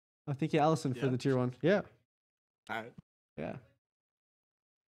 I think yeah, Allison for the tier 1. Yeah. Alright. Yeah.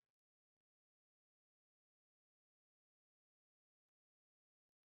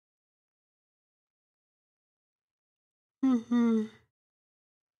 Let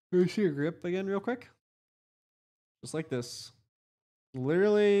me see your grip again, real quick. Just like this.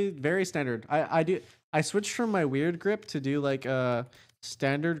 Literally very standard. I switched from my weird grip to do like a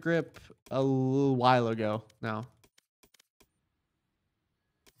standard grip a little while ago now.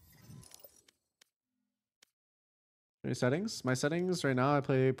 Any settings? My settings right now, I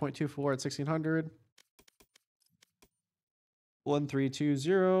play 0.24 at 1600.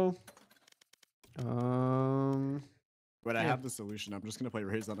 1320. But I have the solution. I'm just gonna play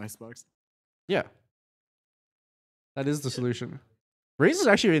Raze on Icebox. Yeah. That is the solution. Raze is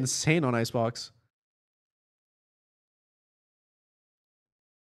actually insane on Icebox.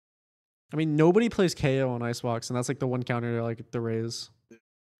 I mean, nobody plays KO on Icebox, and that's like the one counter to like the Raze.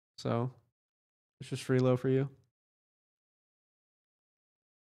 So it's just free low for you.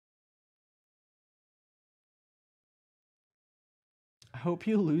 I hope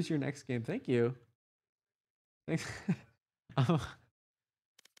you lose your next game. Thank you. Thanks.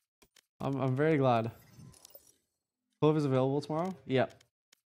 I'm very glad. Clove is available tomorrow? Yep.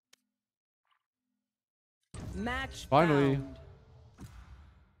 Match Finally. found.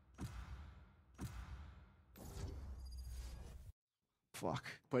 Fuck.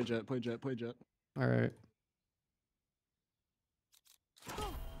 Play jet, play jet, play jet. All right.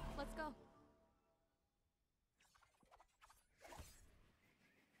 Let's go.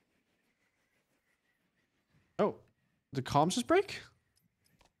 Oh, the comms just break?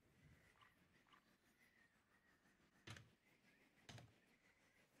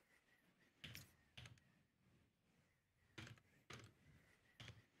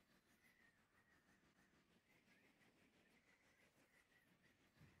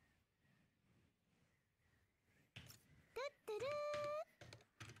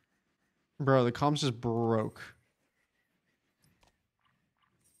 Bro, the comms just broke.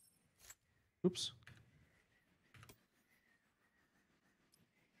 Oops.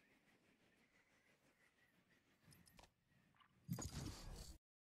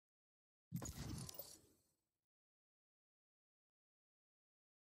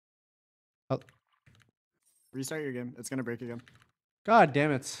 Oh. Restart your game. It's gonna break again. God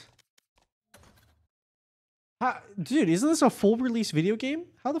damn it. Dude, isn't this a full release video game?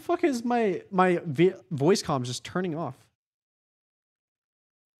 How the fuck is my voice comms just turning off?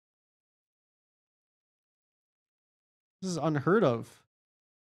 This is unheard of.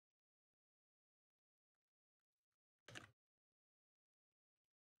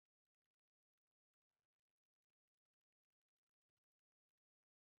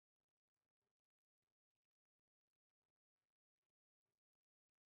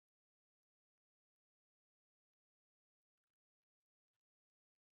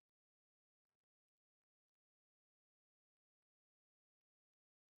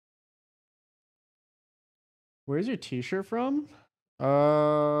 Where's your t-shirt from?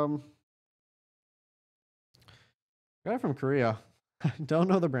 Got it from Korea. Don't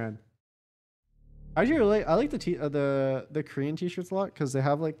know the brand. I like the Korean t-shirts a lot because they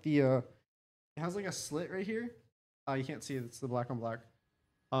have like the it has like a slit right here. You can't see it, it's the black on black.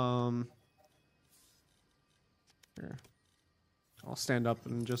 Here. I'll stand up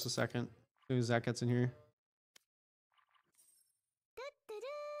in just a second as soon as Zach gets in here.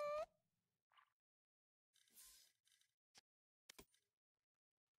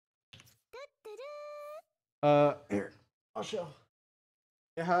 Here, I'll show.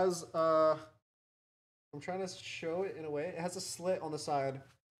 It has I'm trying to show it in a way. It has a slit on the side.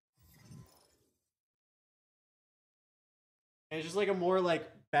 And it's just like a more like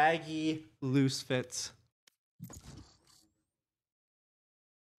baggy, loose fit.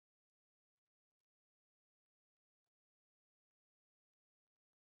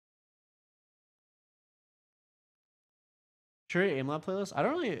 Sure, aim lab playlist. I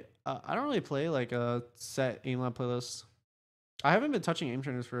don't really play like a set aim lab playlist. I haven't been touching aim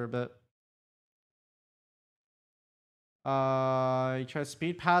trainers for a bit. You tried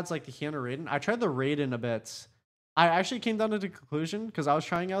speed pads like the Kiana Raiden. I tried the Raiden a bit. I actually came down to the conclusion because I was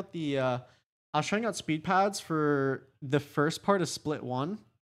trying out speed pads for the first part of Split 1.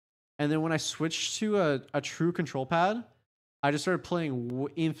 And then when I switched to a true control pad, I just started playing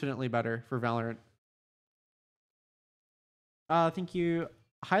infinitely better for Valorant. Thank you,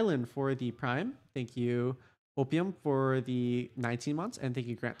 Highland, for the Prime. Thank you, Opium, for the 19 months. And thank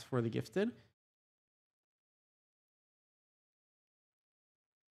you, Grant, for the gifted.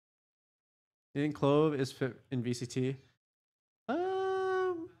 You think Clove is fit in VCT?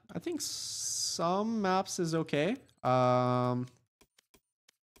 I think some maps is okay. But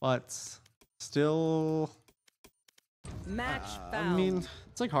still, match found. I mean,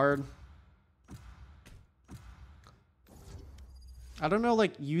 it's like hard. I don't know,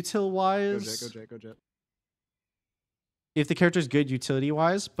 like util wise. Go jet, go jet. If the character is good utility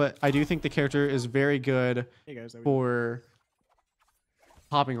wise, but I do think the character is very good for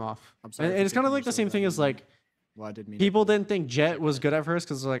popping off. And it's kind of like the same thing as like people didn't think Jet was good at first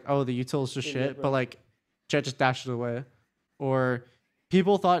because like, oh, the util is just shit, but like Jet just dashed it away. Or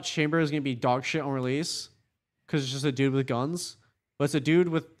people thought Chamber was gonna be dog shit on release because it's just a dude with guns, but it's a dude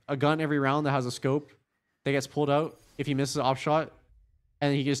with a gun every round that has a scope that gets pulled out if he misses an op shot,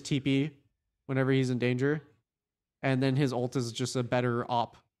 and he gets TP whenever he's in danger, and then his ult is just a better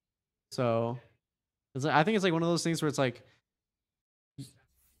op. So it's like, I think it's like one of those things where it's like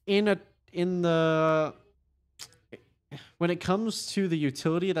when it comes to the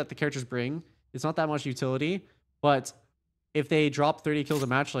utility that the characters bring, it's not that much utility, but if they drop 30 kills a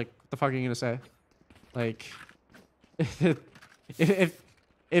match, like what the fuck are you gonna say? Like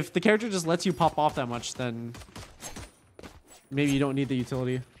if the character just lets you pop off that much, then maybe you don't need the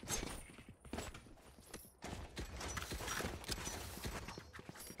utility.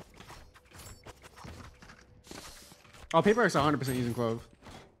 Oh, Paper X 100% using Clove.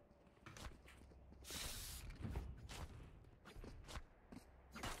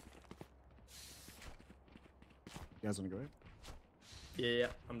 You guys want to go ahead? Yeah,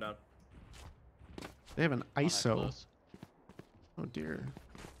 I'm down. They have an ISO. close. Oh dear.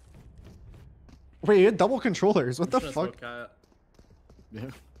 Wait, you had double controllers. What the Just fuck? gonna smoke Yeah.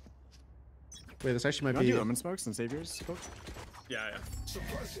 Wait, this actually You might wanna be. do lemon smokes and saviors smoke? Yeah.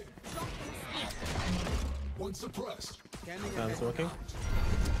 Suppress it. One suppressed. I'm smoking.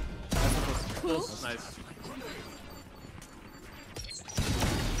 Nice.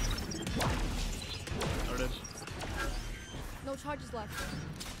 Noted. No charges left.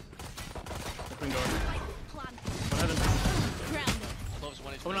 Open door. One heaven. Cloves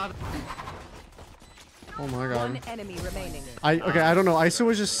one Coming out. Oh my One god. enemy remaining. Okay, I don't know. ISO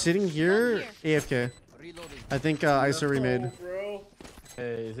was just sitting here, AFK. I think ISO remade. Bro.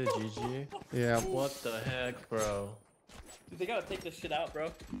 Hey, is it GG? Yeah. What the heck, bro? Dude, they gotta take this shit out,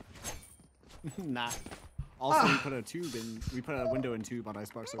 bro. Nah. Also, we put a tube in. We put a window and tube on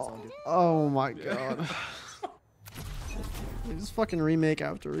Icebox, so it's all good. Oh my god. Just fucking remake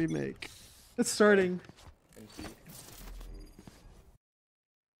after remake. It's starting.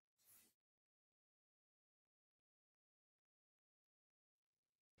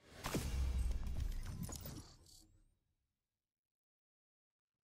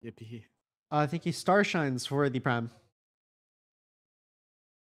 Yippee. I think he star shines for the Prime.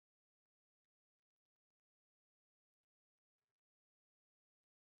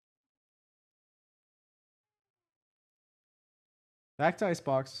 Back to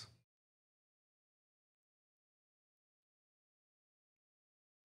Icebox.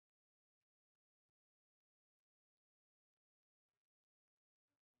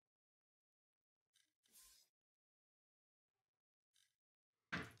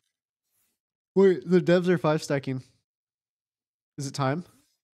 Wait, the devs are 5 stacking. Is it time?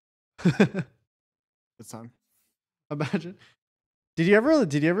 It's time. Imagine. Did you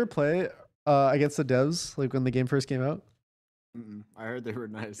ever play against the devs like when the game first came out? I heard they were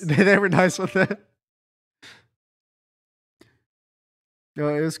nice. They were nice with it. No,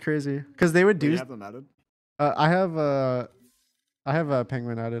 it was crazy because they would Do do. you have them added? I have a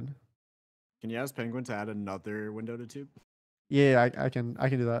Penguin added. Can you ask Penguin to add another window to tube? Yeah, I can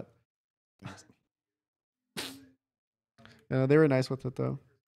do that. Thanks. No, they were nice with it though.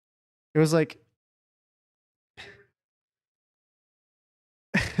 It was like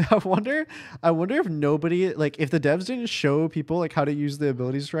I wonder if nobody like if the devs didn't show people like how to use the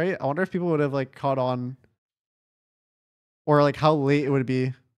abilities right, I wonder if people would have like caught on or like how late it would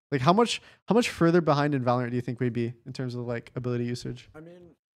be. Like how much further behind in Valorant do you think we'd be in terms of like ability usage? I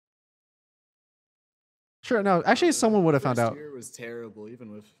mean, Sure, no, actually someone would have found out. First year was terrible,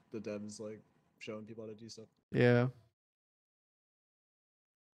 even with the devs like showing people how to do stuff. Yeah.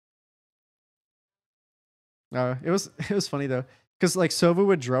 It was funny though, because like Sova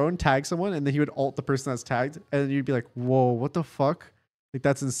would drone tag someone and then he would ult the person that's tagged, and then you'd be like, "Whoa, what the fuck? Like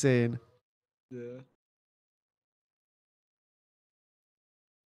that's insane." Yeah.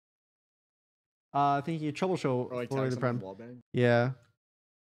 I think you troubleshoot Or like for tag the someone prem. wallbang. Yeah.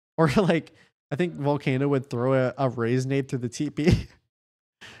 Or like I think Volcano would throw a raise nade through the TP,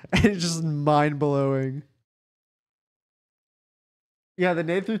 and it's just mind blowing. Yeah, the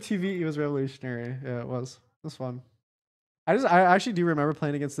nade through TV was revolutionary. Yeah, it was. It was fun. I actually do remember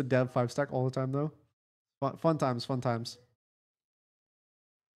playing against the dev 5 stack all the time though. Fun times, fun times.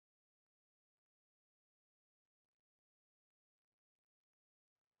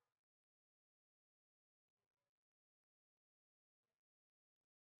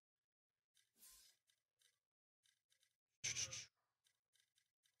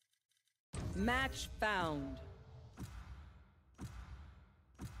 Match found.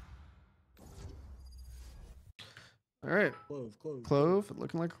 All right. Clove,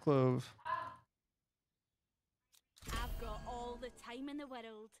 looking like a clove. I've got all the time in the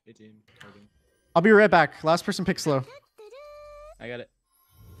world. 18. I'll be right back. Last person pick slow. I got it.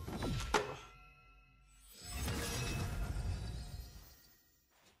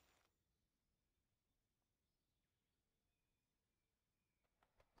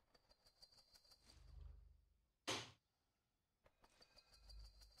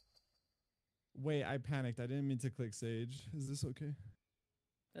 Wait, I panicked. I didn't mean to click Sage. Is this okay?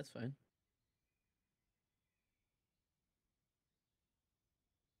 That's fine.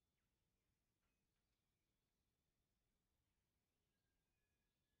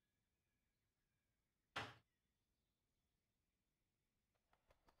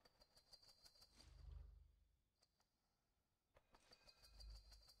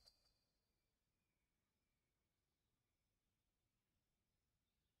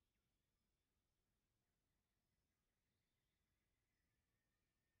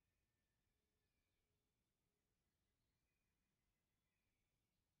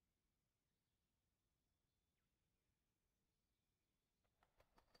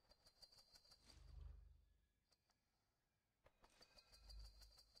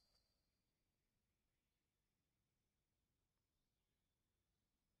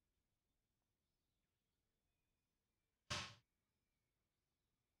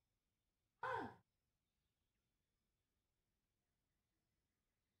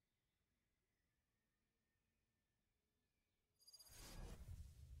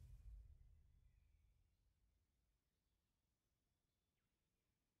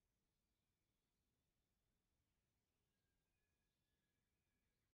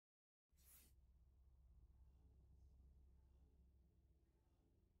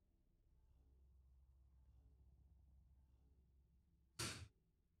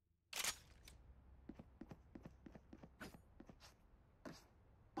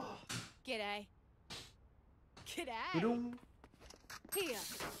 G'day. G'day. Doo-doo. Here.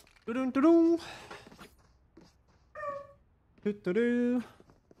 Doo-doo-doo-doo. Doo-doo-doo.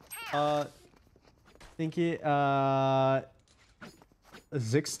 Thank you,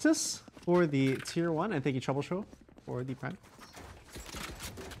 Zixtus for the tier 1, and thank you, Troubleshow, for the prime.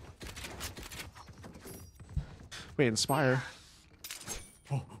 Wait, Inspire.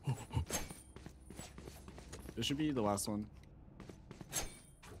 This should be the last one.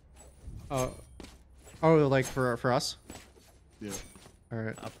 Oh, like for us? Yeah. All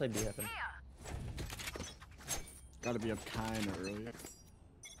right. I'll play B heaven. Gotta be up kind of early.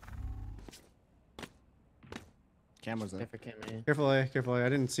 Cam was there. Carefully, carefully. I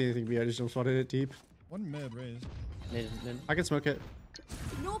didn't see anything B. I just jump spotted it deep. One mid, Raze. Mid. I can smoke it.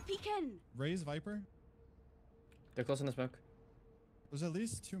 No peeking. Raze, Viper. They're close in the smoke. There's at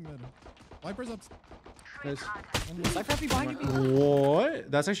least 2 mid. Viper's up. Nice. Viper behind you.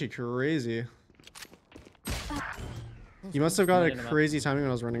 What? That's actually crazy. You must have got a crazy timing when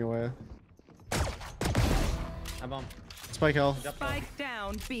I was running away. I bomb. Spike Hill. Spike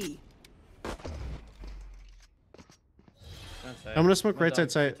down B. I'm gonna smoke right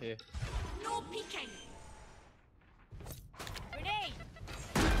side site. No peeking. Grenade.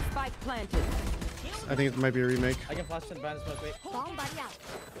 Spike planted. I think it might be a remake. I can flash to the behind the smoke. Wait. Bomb buddy out.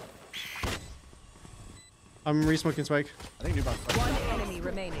 I'm re-smoking Spike. I think new box. One enemy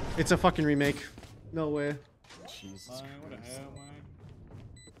remaining. It's a fucking remake. No way. Jesus What the Christ. hell, man?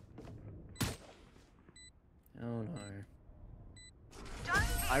 Oh no.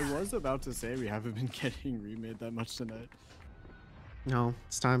 I was about to say we haven't been getting remade that much tonight. No,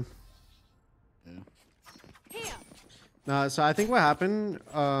 it's time. Yeah. So I think what happened.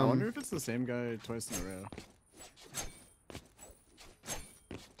 I wonder if it's the same guy twice in a row.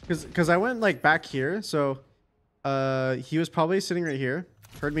 Because I went like back here, so he was probably sitting right here,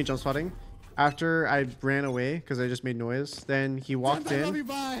 heard me jump spotting. After I ran away because I just made noise, then he walked in,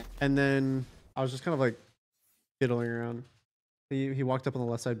 and then I was just kind of like fiddling around. He walked up on the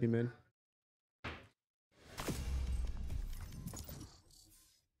left side B mid.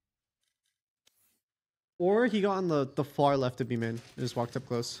 Or he got on the far left of B mid and just walked up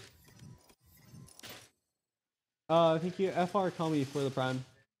close. Thank you, FR call me for the prime.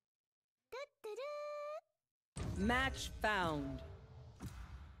 Match found.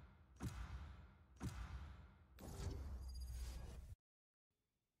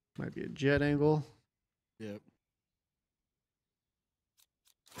 Might be a jet angle. Yep.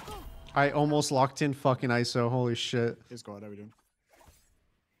 I almost locked in fucking ISO. Holy shit. Hey squad, how we doing?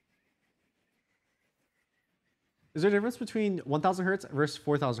 Is there a difference between 1000 hertz versus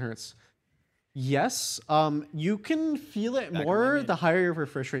 4000 hertz? Yes. You can feel it more the higher your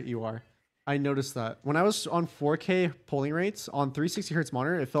refresh rate you are. I noticed that. When I was on 4K polling rates on 360 hertz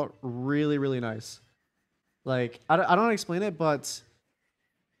monitor, it felt really, really nice. Like, I don't know how to explain it, but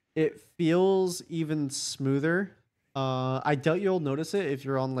it feels even smoother. I doubt you'll notice it if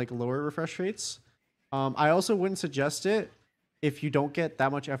you're on like lower refresh rates. I also wouldn't suggest it if you don't get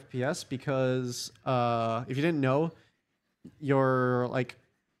that much FPS because if you didn't know, you're like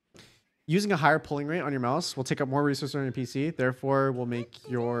using a higher polling rate on your mouse will take up more resources on your PC, therefore will make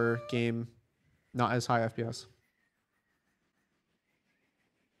your game not as high FPS.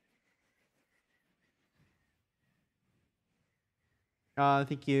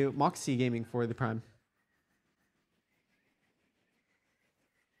 Thank you, Moxie Gaming, for the prime.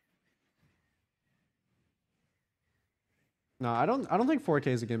 No, I don't think 4K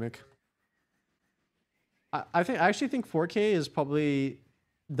is a gimmick. I actually think 4K is probably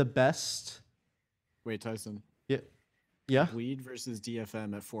the best. Wait, Tyson. Yeah. Yeah. Bleed versus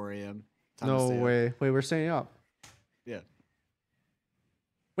DFM at 4 a.m. No way. Wait, we're staying up. Yeah.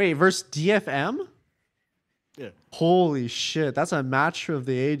 Wait, versus DFM? Yeah. Holy shit, that's a match of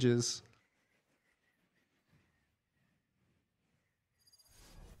the ages.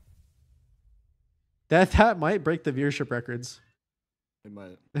 That might break the viewership records. It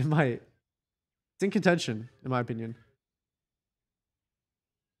might. It might. It's in contention, in my opinion.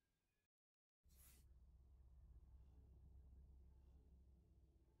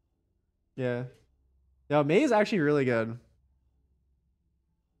 Yeah. Yeah, May is actually really good.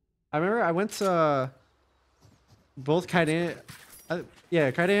 I remember I went to both Kaide,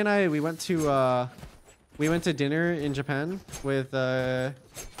 Kaide and I, we went to dinner in Japan with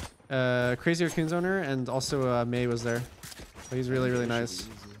Crazy Raccoon's owner, and also May was there. So he's really, really nice.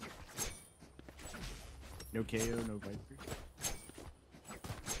 No KO, no Viper.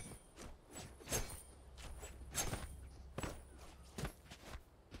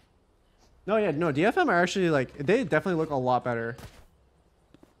 No, yeah, no, DFM are actually like, they definitely look a lot better.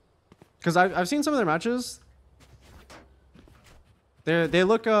 Because I've seen some of their matches. They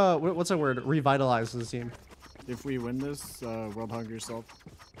look what's that word? Revitalized as a team. If we win this, world hunger yourself.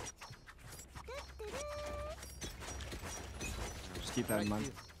 Just keep that in mind.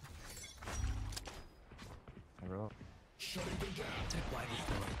 I'm right.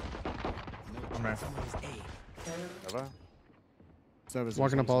 Hello?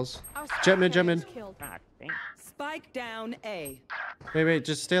 Walking up balls. Jet mid, jet mid. Spike down A. Wait,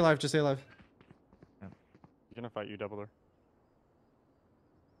 just stay alive, just stay alive. He's gonna fight you, doubler.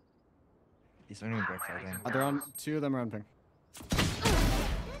 He's only backside. They're on. 2 of them are on ping.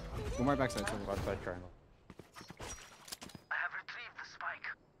 One more backside. Backside triangle.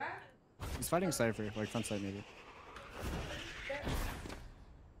 He's fighting Cypher, like front side maybe.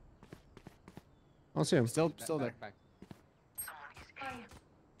 I don't see him. Still there.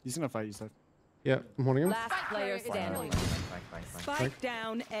 He's gonna fight you, Cypher. Yeah, I'm holding him. Last player standing. Spike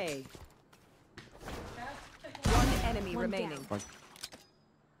down A. One enemy remaining. Fuck.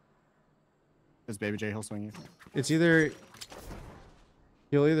 This Baby J, he'll swing you. It's either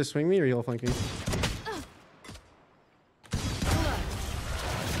he'll either swing me or he'll flank me.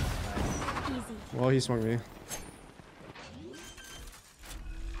 Well, he swung me.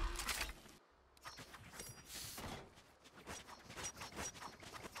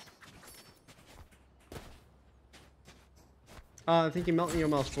 I think he melted your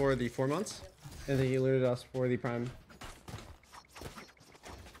mouse for the 4 months, and then he alerted us for the prime.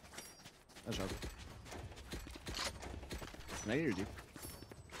 That's right. Can I get your deep?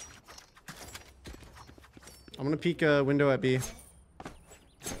 I'm gonna peek a window at B.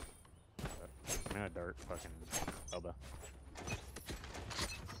 I'm in a dark fucking elbow.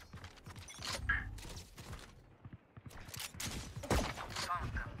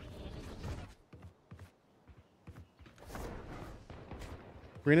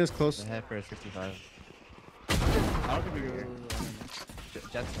 Rena's close. The head first 55. How can we go?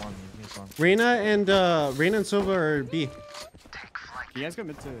 Jet's one. He's one. Reyna and Sova are B. You guys go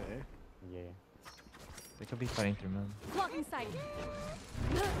mid to A? Yeah. They could be fighting through mid. Blocking sight.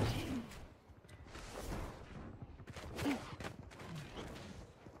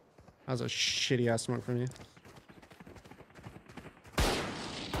 That was a shitty ass smoke from you.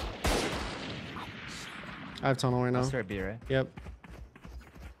 I have tunnel right now. Start B, right? Yep.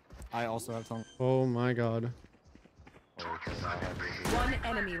 I also have tunnel. Oh my god. One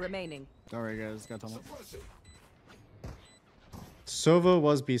enemy remaining. Don't worry, guys. Got tunnel. Sova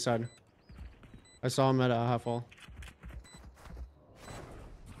was B side. I saw him at half wall.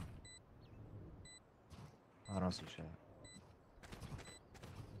 I don't see shit.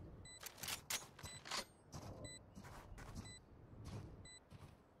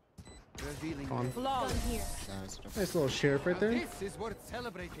 On. Here. Nice little sheriff right there. This is worth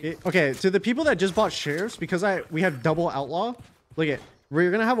celebrating. Okay, to the people that just bought sheriffs, because we have double outlaw. Look at, we're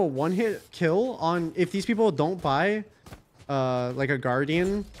gonna have a 1-hit kill on if these people don't buy, like a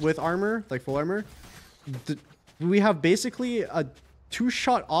guardian with armor, like full armor. We have basically a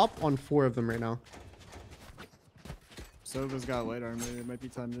 2-shot op on 4 of them right now. Sova's got light armor. It might be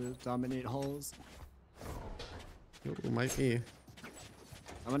time to dominate halls. It might be.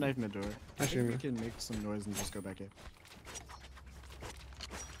 I'm gonna knife mid door. Actually, we can make some noise and just go back in.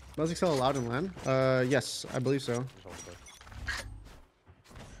 Was Excel allowed in land? Yes, I believe so.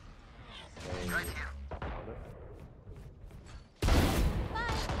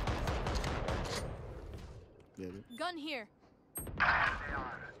 Gun here.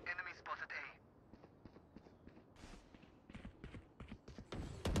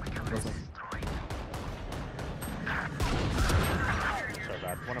 So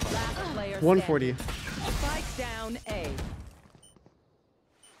bad. One of Last player 140. Spike down A.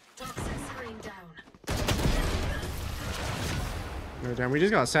 No, damn, we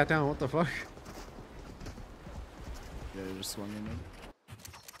just got sat down. What the fuck? Yeah, they just swung in there.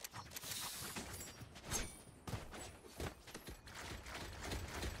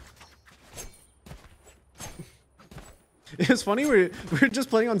 It's funny, we're just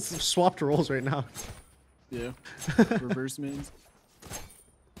playing on swapped roles right now. Yeah. Reverse mains.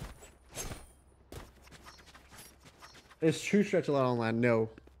 Is true stretch allowed on land? No,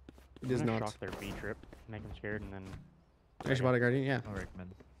 it is not. Shock their B trip, make them scared, and then. Actually, bought a guardian. Yeah. I'll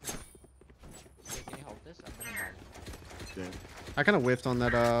recommend. Can you hold this? I'm gonna mount. Yeah. I kind of whiffed on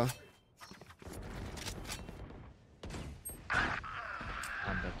that. I'm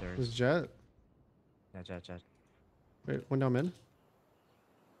dead there. Was Jet? Yeah, Jet. Wait, one down mid.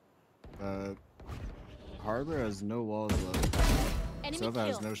 Harbor has no walls left. Sova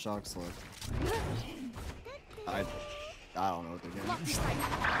has no shocks left. I don't know what they're getting.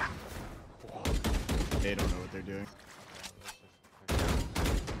 They don't know what they're doing.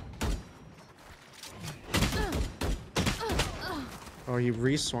 Oh, he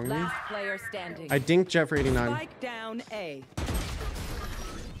re-swung me. Last player standing. I dinked Jet for 89. Spike down A.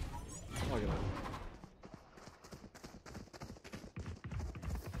 Oh, get out.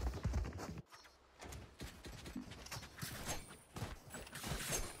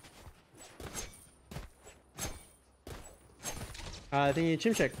 Thank you,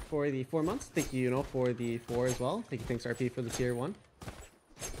 Chimcheck, for the 4 months. Thank you, Uno, for the 4 as well. Thank you, thanks, RP, for the tier 1.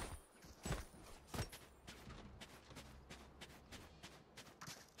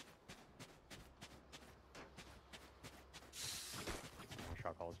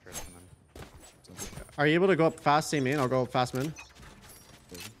 Shot calls straight from him. Are you able to go up fast, same main? I'll go up fast mid.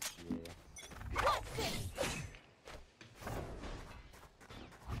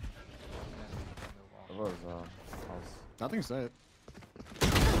 Nothing set.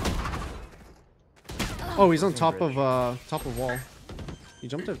 Oh, he's on top of wall. He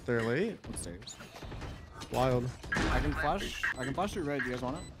jumped up there late. Upstairs. Wild. I can flash through red. You guys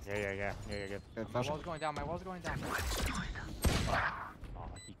want it? Yeah, good. Okay, My flash wall's going down. My wall's going down. Oh,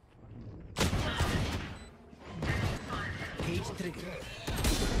 he... Cage trigger.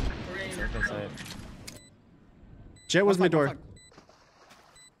 Jet was One mid flank, one door. flank.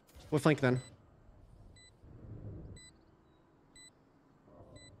 What flank then?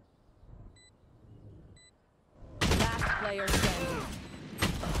 Last player standing.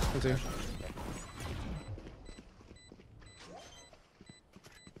 Let's see.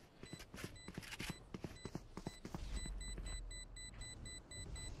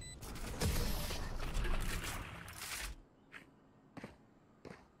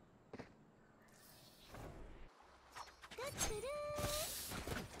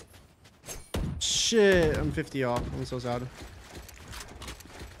 Shit, I'm 50 off. I'm so sad.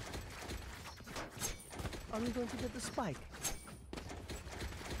 Are we going to get the spike?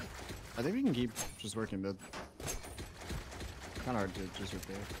 I think we can keep just working mid. Kind of hard to just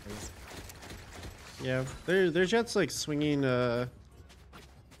repair. Yeah, their Jet's like swinging. I mean,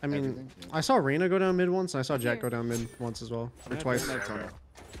 Everything, yeah. I saw Reyna go down mid once, and I saw Jet go down mid once as well, or twice. You should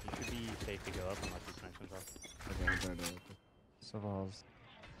be safe to go up unless you smash himself. Okay, I'm trying to. Savals.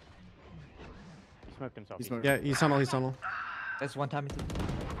 He smoked himself. He smoked. Yeah, he's tunnel. He's tunnel. That's one time.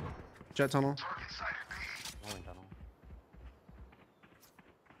 Jet tunnel. Rolling tunnel.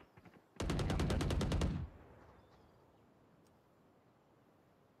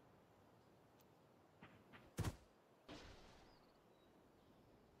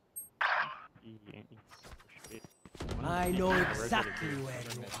 I know exactly where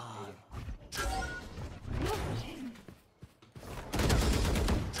you are.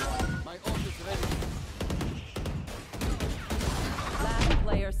 My ult is ready. Last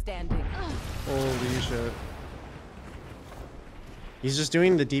player standing. Holy shit. He's just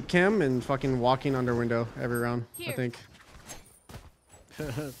doing the deep cam and fucking walking under window every round, I think.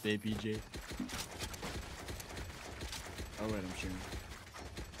 Baby J. Oh wait, I'm shooting.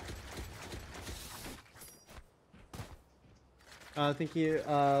 Thank you,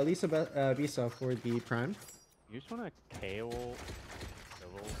 Lisa Visa for the prime. You just want to KO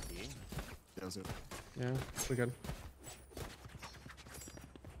double C? Yeah, that's it. Yeah, we're good.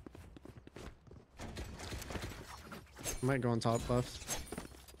 Might go on top left.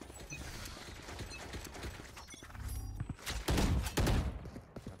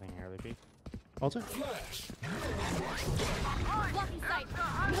 Nothing early peek. Alter? Blocking sight.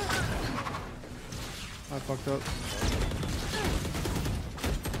 I fucked up.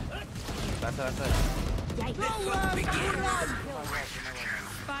 That's it.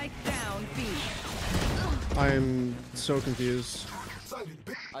 Spike down B. I'm so confused.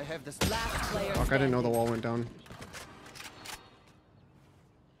 I have this Last player Fuck, I didn't know the standing. wall went down.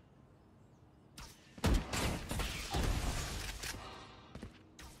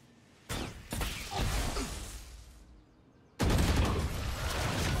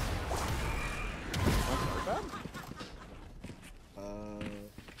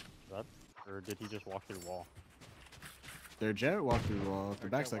 Or did he just walk through the wall? Their Jet walked through the wall. The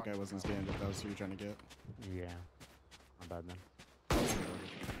backside guy wasn't stand if that was who you were trying to get. Yeah. Not bad then.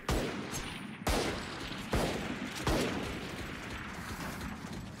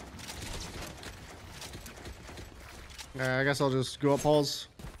 I guess I'll just go up halls.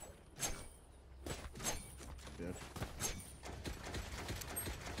 Yeah.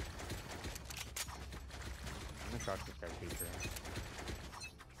 I'm gonna shock this guy's feature.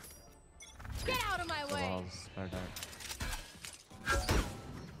 Get out of my way. Savals.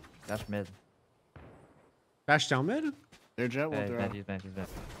 Dash mid. Bash down mid? Their Jet walked Hey, around. he's bad.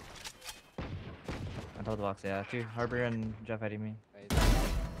 On top of the box, yeah. Two. Harbor and Jeff hiding me.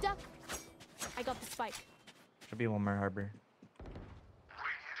 Duck. I got the spike. Should be one more Harbor.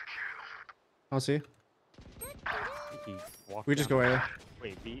 I'll see. He walked We just down go the- A.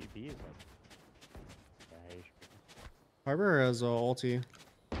 Wait, B is like. Yeah, he should be- Harbor has ulti.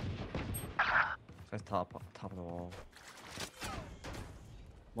 That's top of the wall.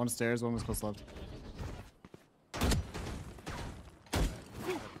 One stairs, one was close left.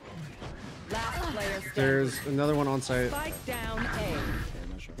 Last player standing. There's another one on site. Spike down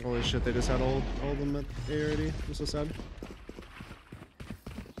A. Holy shit, they just had all of them at A already. I'm so sad.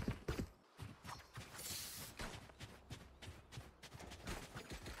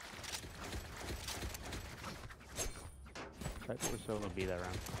 Cypher was solo B that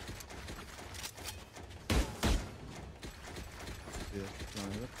round. Yeah, you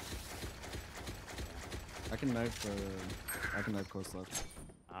wanna hit it? I can knife close left.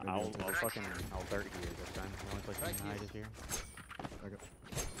 Maybe I'll take it. fucking dart here this time. The only place I can hide is here. Okay.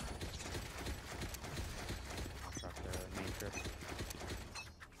 I'll drop the main trip.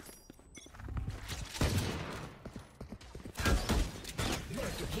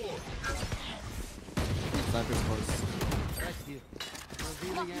 Sniper's close. Right here.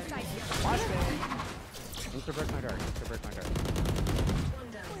 Revealing area. Mr. break my dart. Mr. break my dart.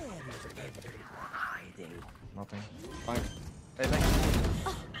 Nothing. Fine. Hey, thanks.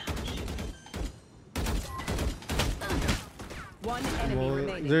 One enemy Well,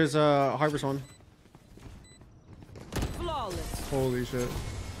 remaining. there's a Harbor's one. Flawless. Holy shit.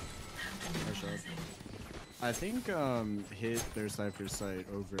 Nice shot. I think hit their Cypher site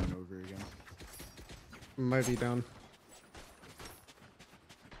over and over again. Might be down.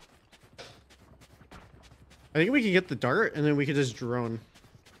 I think we can get the dart and then we could just drone.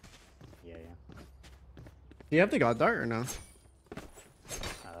 Yeah. Do you have the god dart or no?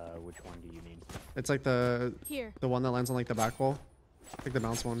 Which one do you mean? It's like the Here. the one that lands on like the back wall. Like the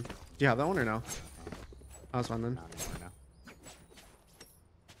bounce one. Do you have that one or no? Oh, that's fine then. Not anymore now.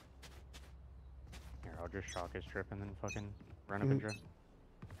 Here, I'll just shock his trip and then fucking run up and drip.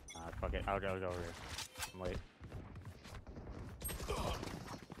 Fuck it. I'll go over here. I'm late.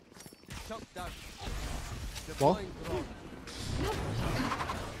 Shock dash. Wall? Deploying drone.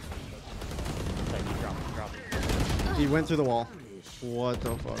 Like, drop it. He went through the wall. What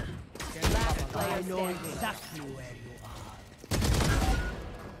the fuck? Last player I know standing. exactly where you are.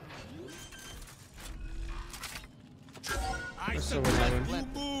 I So what happened?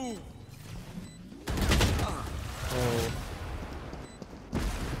 you move. Oh.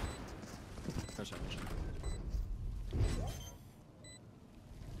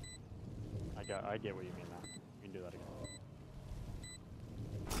 I get what you mean now. You can do that again.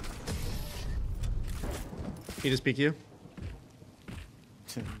 He just peek you?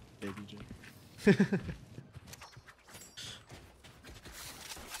 Baby J.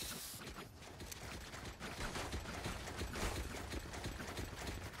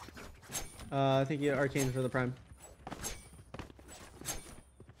 I think you arcane for the prime.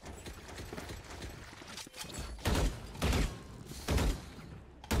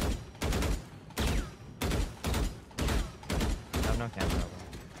 I have no camera.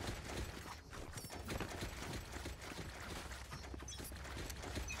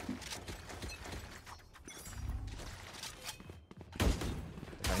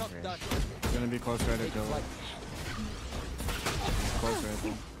 Shock dash. It's gonna be close right at Joe. Close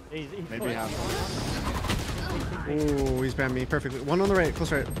right. Maybe half. Ooh, he's spammed me perfectly. One on the right,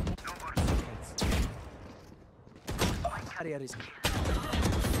 close right.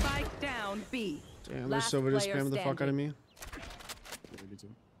 Spike down B. Damn, there's Last so much player spam the fuck out of me. Maybe two.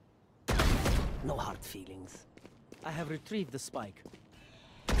 No hard feelings. I have retrieved the spike.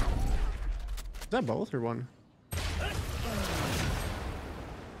 Is that both or one?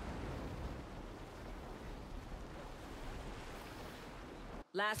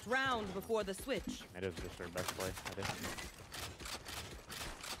 Last round before the switch. It is just their best play, I think.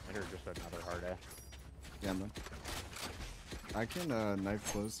 It is just another hard ass. Yeah, man. I can knife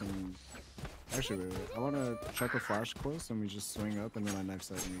close and actually wait. I want to check a flash close and we just swing up and then I knife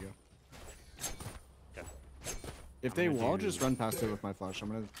side and we go. Okay. If they wall, just run past it with my flash. I'm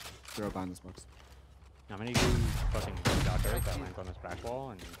gonna throw it behind this box. I'm gonna use fucking dot dart that lands on this back wall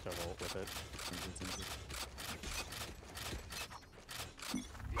and so ult with it.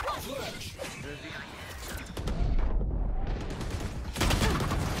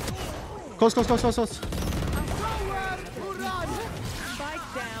 Close, close, close, close, close. Spike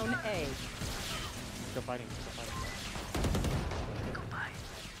down A. Still fighting.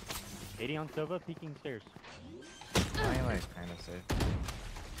 80 on Sova, peeking stairs. I am like kind of safe.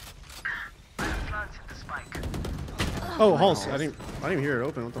 Oh, Halls. I didn't even hear it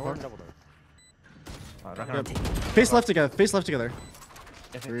open. What the fuck? Yep. Face left together. Face left together.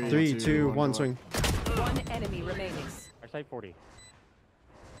 3, 2, 1, swing. One enemy remaining. Our side 40.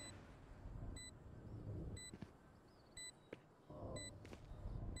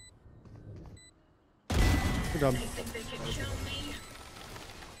 Good job.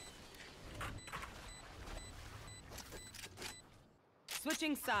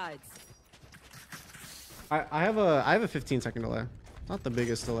 Switching sides. I have a 15-second delay. Not the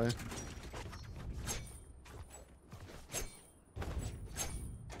biggest delay.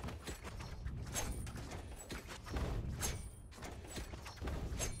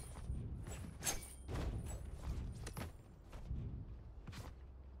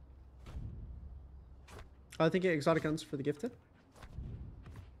 I think exotic guns for the gifted.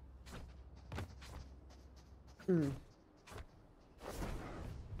 And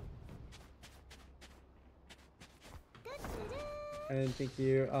thank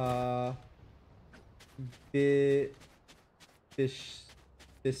you,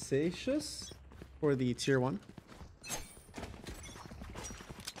 Visacious for the tier 1.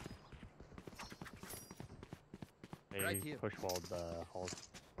 They Right here. push walled Halls.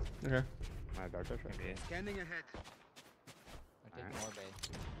 Okay. My dark touch right? Maybe. Scanning ahead. I take more bait.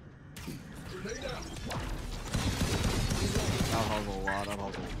 That holds a lot. That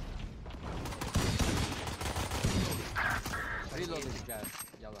holds a Reloading jet.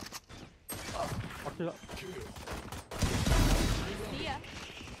 Yellow. See ya.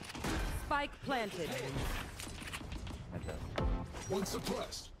 Spike planted. One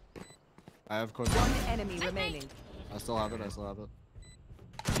suppressed. I have course. One enemy remaining. I still have it. I still have it.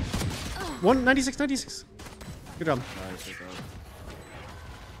 196, 96. Good job. Nice, good job.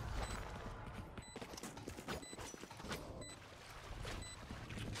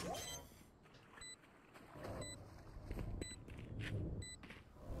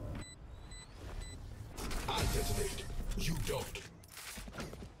 I detonate. You don't.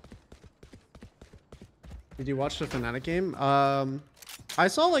 Did you watch the Fnatic game? I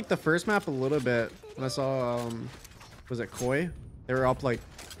saw like the first map a little bit. When I saw was it Koi? They were up like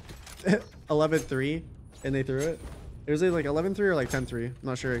 11-3 and they threw it. It was either like 11-3 or like 10-3. I'm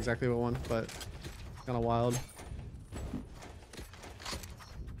not sure exactly what one, but kind of wild.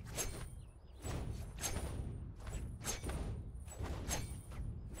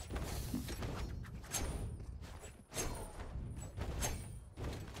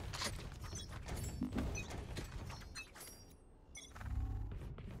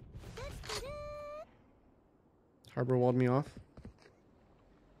 Harbor walled me off.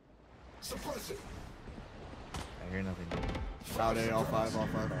 Suppress it. I hear nothing. Out A, all 5, all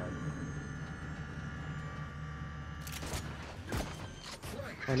 5.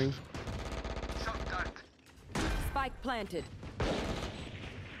 Running. Spike planted.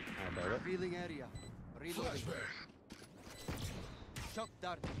 Revealing area. Reloading. Shock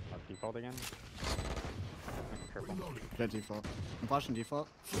dart. Default again. Careful. Jet default. I'm flashing default.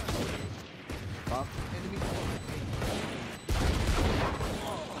 Pop. Enemy.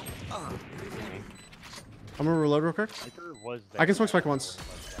 I'm gonna reload real quick. I can smoke spike once.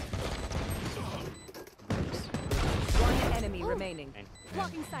 One enemy remaining.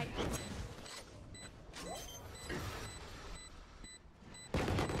 Blocking sight.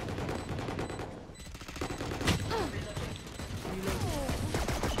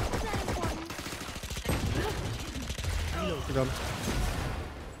 Good job.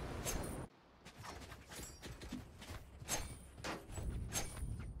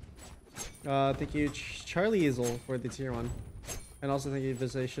 Thank you, Charlie Easel, for the tier 1. And also thank you,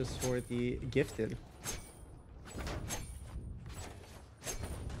 Visacious, for the gifted.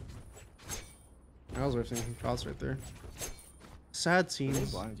 I was whiffing some shots right there. Sad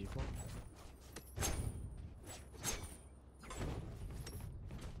scenes. Blind default.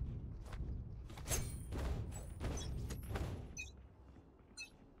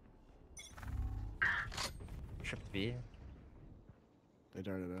 Trip B. They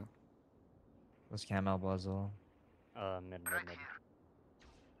darted out. Was Camel Blazzle. Mid.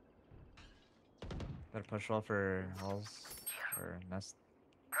 Better push wall for Halls or Nest.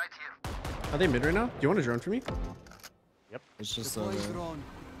 Are they mid right now? Do you want a drone for me? Yep. It's just There's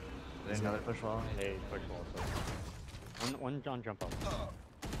another push wall. They push wall. So. One John jump up.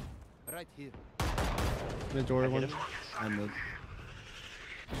 Right here. Mid door one. I'm mid.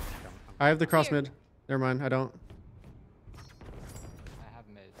 I have the cross mid. Never mind, I don't. I have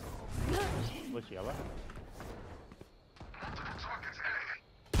mid. What's yellow?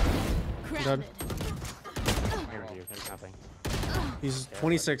 Dead. Here with you. There's nothing. He's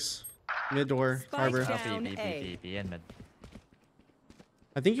 26. Mid door, Harbor. Down B, A. B, and mid.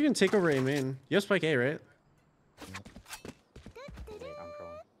 I think you can take over A main. You have spike A, right? Wait, I'm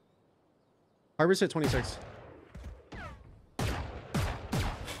trolling. Harbor's hit 26.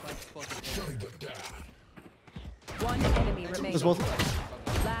 One enemy remaining. There's both.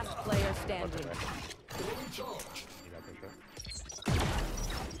 Last player standing.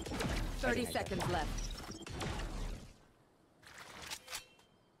 30 seconds left.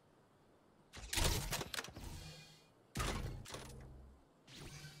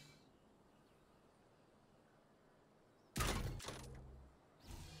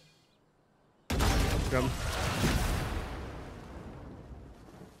 Come.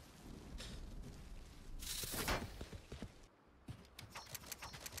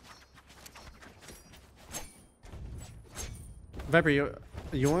 Viper, you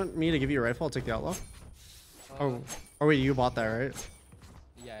want me to give you a rifle? I'll take the outlaw. Oh wait, you bought that, right?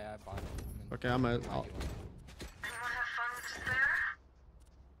 Yeah, I bought it. Okay, I'm a.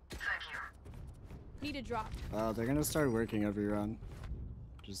 Need a drop. They're gonna start working every round.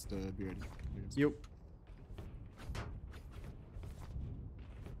 Just be ready. Yep.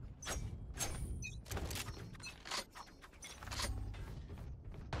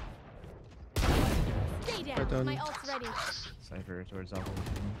 Stay Right down. down. My ult's ready. Cypher towards Alpha.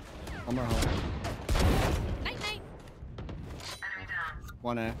 One more hole. Night night.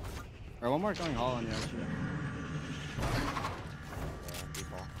 One A. Or one more going hall on you actually.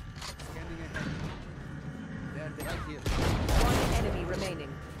 One enemy remaining.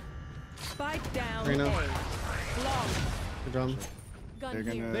 Spike down Reyna. A. Long. Good job. They're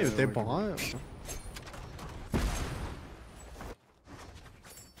Gun here. gonna. Hey, they bought.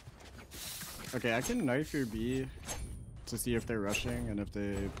 Okay, I can knife your B to see if they're rushing, and if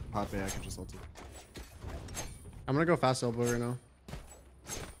they pop A, I can just ult it. I'm gonna go fast elbow right now.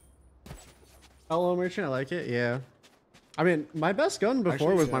 Hello, merchant. I like it. Yeah. I mean, my best gun before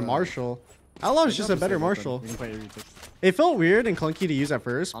Actually, was my Marshall. Outlaw is just a better Marshall. We can play everything. It felt weird and clunky to use at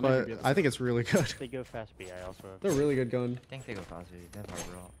first, I'll make it but be at the I think it's really good. They go fast B. I also have. They're a really good gun. I think they go fast B. They have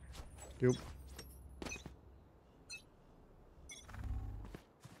Harbor out. Yep.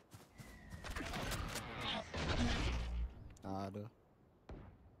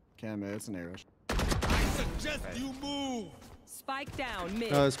 Cam A, it's an A rush. I suggest you move. Spike down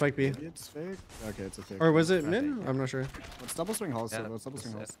mid. Spike B. Maybe it's fake. Okay, it's a fake. Or was it mid? I'm not sure. Let's double swing halls. Yeah, Let's double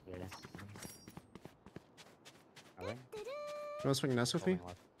swing halls. You want to swing Nest with me?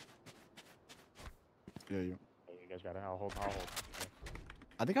 Yeah, you. Hey, you guys got it. I'll hold. I'll hold.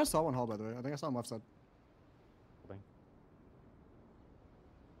 I think I saw one hall, by the way. I think I saw him left side. Holding.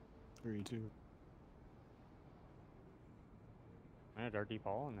 3, 2. I'm gonna dart deep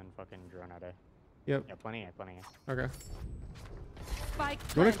hall and then fucking drone out A. Yep. Yeah, plenty A, plenty A. Okay. Spike.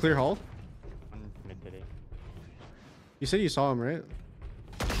 You want to clear hall? One mid to D. You said you saw him, right?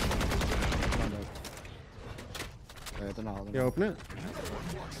 Alright, they're not holding. Yeah, open it.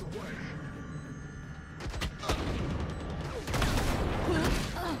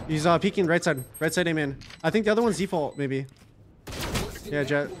 He's peeking right side. Right side, aim in. I think the other one's default, maybe. Yeah,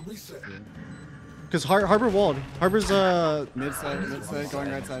 Jet. Because Harbor walled. Harbor's mid side,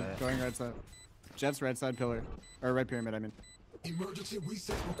 going right side, going right side. Jet's right side pillar. Or right pyramid, I mean. Emergency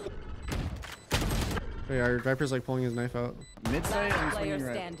reset. Wait, our Viper's like pulling his knife out. Mid side and Player swinging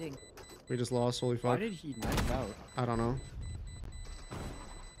right. standing. We just lost, holy fuck. Why did he knife out? I don't know.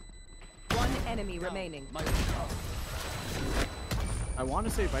 One enemy remaining. I want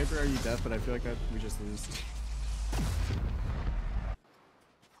to say Viper, are you deaf? But I feel like we just lose.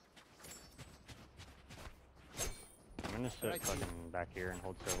 I'm gonna sit fucking back here and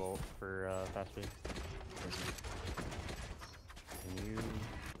hold servo for fast B. Can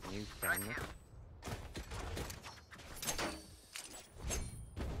you fan this?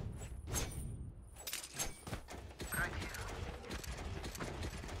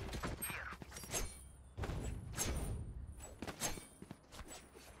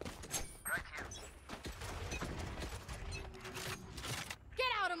 Get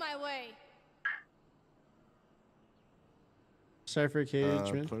out of my way. Cypher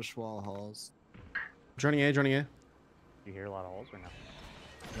cage, man. Push wall halls. Joining A, joining A. You hear a lot of holes or no?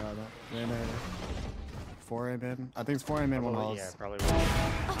 Yeah, no. 4 A mid. I think it's 4 A mid, 1 halls. Yeah, probably will.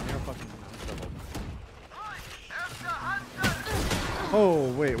 I'm gonna fucking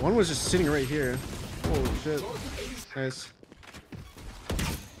Oh, wait. One was just sitting right here. Holy shit. Nice.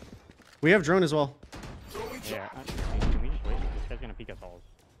 We have drone as well. Yeah, can we just wait? This guy's gonna peek us holes.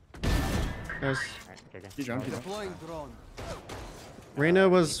 Nice. Alright, okay, He jumped, he Deploying drone. Reyna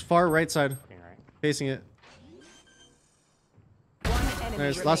was far right side. Right. Facing it. One enemy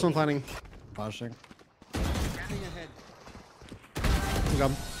Nice. Last one planning. Flashing. Good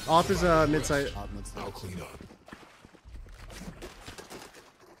job. Off is mid site. I'll clean up.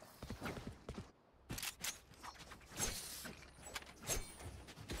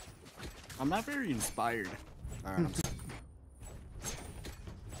 I'm not very inspired. Alright,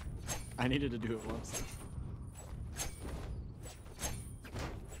 I needed to do it once.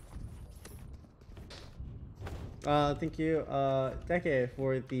 Thank you, Decade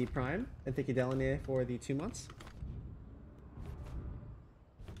for the Prime, and thank you, Delaney, for the 2 months.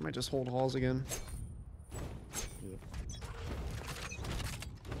 Might just hold halls again. Yeah.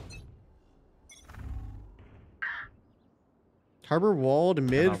 Harbor walled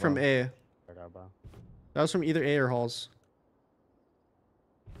mid from A. That was from either A or halls.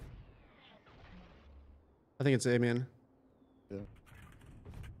 I think it's A, man. Yeah.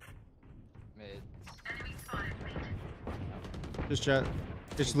 Mid. Just jet.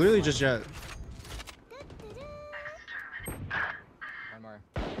 It's literally just jet. One more.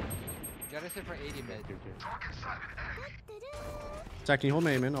 Jet is hit for 80 mid. Zach, can you hold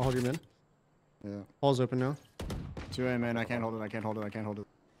my A, man? I'll hold your mid. Yeah. Hall's open now. 2A, man. I can't hold it. I can't hold it. I can't hold it.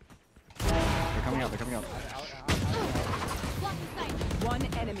 They're coming out. They're coming out. One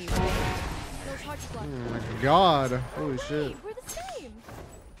enemy remaining. Oh my god. Holy shit. We're the same.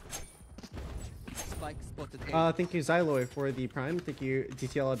 Spike spotted. Thank you, Xyloy, for the Prime. Thank you,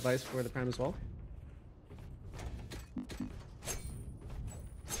 DTL Advice, for the Prime as well.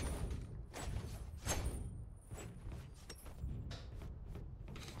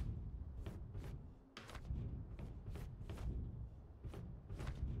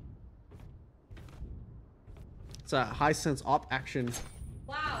 It's a high sense op action.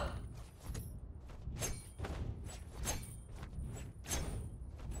 Wow.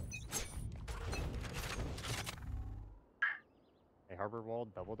 A harbor wall,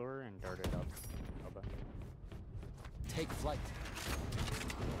 double door, and darted up. Elbow. Take flight.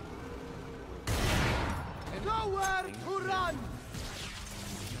 Nowhere to run!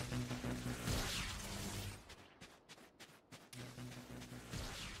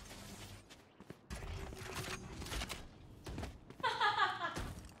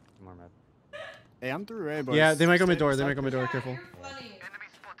 More mid. Hey, I'm through A, boys. Yeah, they might go mid door. They might go mid door. Careful.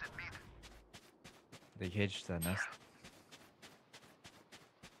 They caged the nest.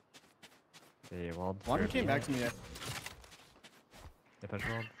 They walled. One came back to me. They push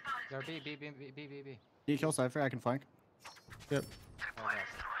walled. They're B, B, B, B, B, B, B. Can you kill Cypher? I can flank. Yep. Oh, nice.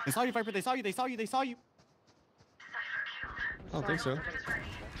 They saw you, Viper. They saw you. They saw you. They saw you. I don't think so.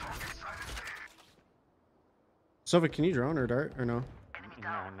 Sova, can you drone or dart or no?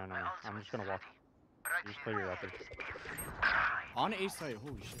 No. I'm just gonna walk. You just play your weapon. On A site.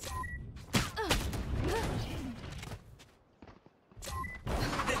 Holy shit.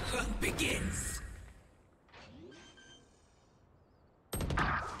 The hunt begins.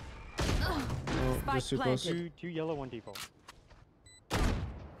 Oh, just too close. Two yellow, one default.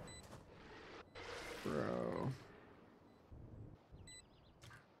 Bro.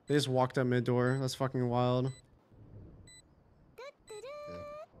 They just walked up mid door. That's fucking wild.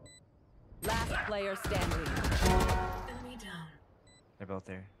 Last player standing. Enemy down. They're both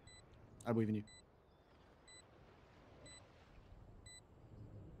there. I believe in you.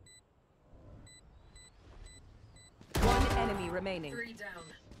 One enemy remaining. 3 down.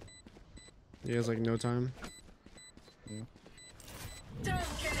 He has like no time. Yeah. Don't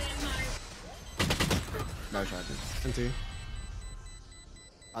get in my... No shot, dude. NT.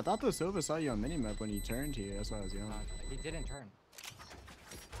 I thought the Sova saw you on minimap when he turned here. That's why I was young. He didn't turn.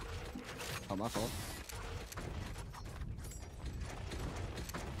 Oh, my fault.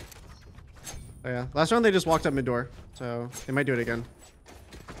 Oh yeah. Last round they just walked up mid door, so they might do it again.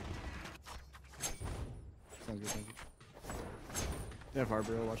 Sounds good, sounds good. They have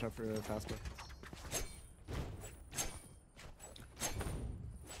Harbor. Watch out for a fast play.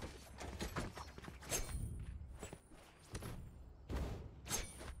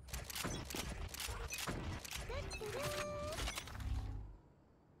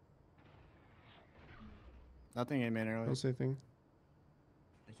 Nothing A main early. Don't say a thing.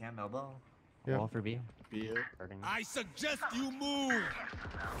 They can't elbow. Yeah. Wall for B. B it. I suggest you move!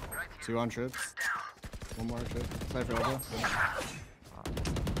 2 on trips. 1 more trip. Cypher elbow.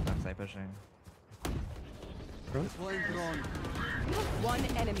 Left side pushing. One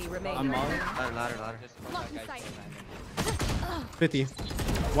enemy remaining. I'm on. Ladder. Lock in sight. 50.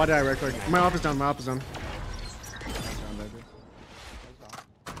 Why did I right click? My op is down. My op is down.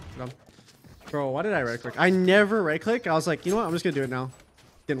 Done. Bro, why did I right click? I never right click. I was like, you know what? I'm just gonna do it now.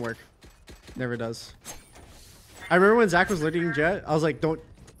 Didn't work. Never does. I remember when Zach was leading Jet, I was like, don't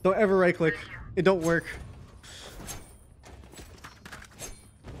ever right click. It don't work.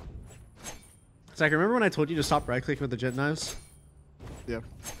 Zach, remember when I told you to stop right clicking with the Jet knives? Yeah.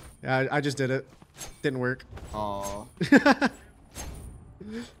 Yeah, I just did it. Didn't work. Aww.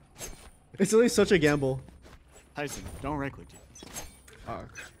 It's really such a gamble. Tyson, don't right click.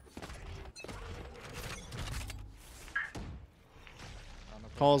 Fuck.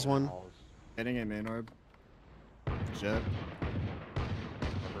 Calls one. Hitting a main orb. Jet.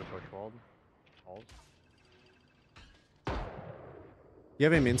 Remember push walled. Calls. You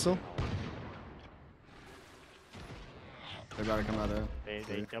have a main still? They're about to come out of.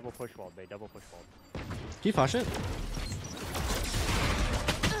 They double push walled. They double push walled. Can you flash it?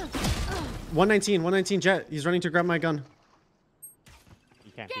 119 Jet. He's running to grab my gun.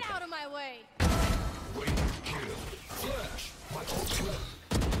 You can't. Get out of my way.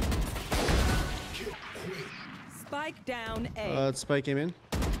 Spike down A. Spike came in.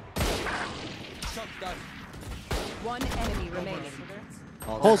 One enemy remaining.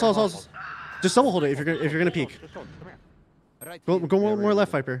 Hold. Just double hold it if you're gonna peek. Just hold. Come here. Go more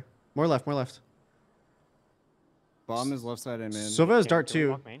left, Viper. More left. Bomb is left side and main. Sova is dart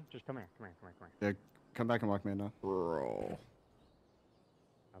too. Walk main. Just come here. Yeah, come back and walk main now. Bro.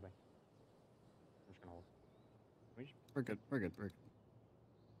 Okay. I'm just gonna hold. We're good.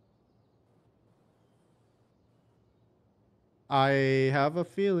 I have a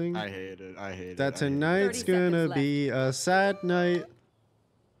feeling. I hate it. That tonight's gonna be a sad night.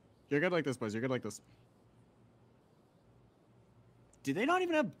 You're good like this, boys. You're good like this. Do they not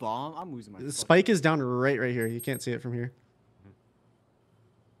even have bomb? I'm losing my. The spike is down right here. You can't see it from here.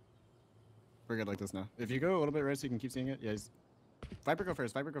 We're good like this now. If you go a little bit right, so you can keep seeing it. Yeah. Viper go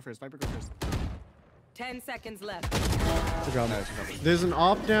first. 10 seconds left. Good job. There's an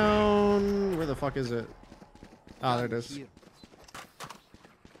op down. Where the fuck is it? Ah, there it is.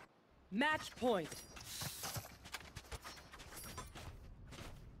 Match point.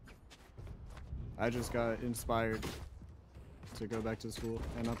 I just got inspired to go back to school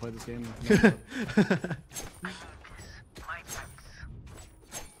and not play this game.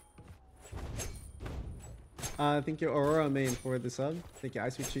 Thank you, Aurora main, for the sub. Thank you,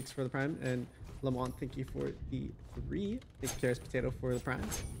 Ice Sweet Cheeks for the prime, and Lamont, thank you for the 3. Thank you, Karis Potato for the prime.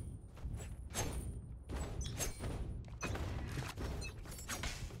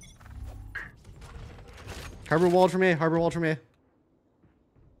 Harbor walled from A.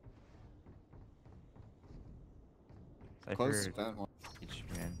 Close. My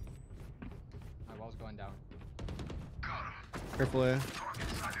wall's going down. Careful A.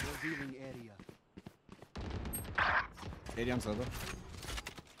 80 on Sova. You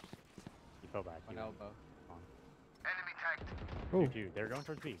fell back. One elbow. Oh. Dude, they're going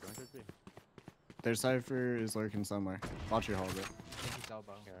towards B. Their Cypher is lurking somewhere. Watch your hall, bro. I think he's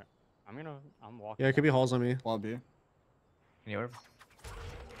elbow. Here, I'm walking. Yeah, it could be halls on me. Wall B. Any orb?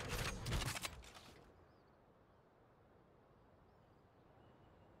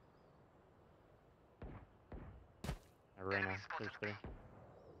 Arena. There's 3.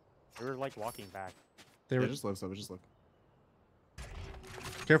 They were like walking back. They were just live, Sova. Just live.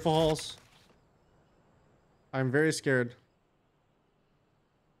 Careful halls. I'm very scared.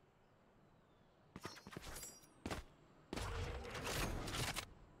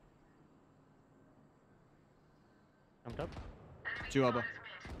 Jumped up. 2 elbow.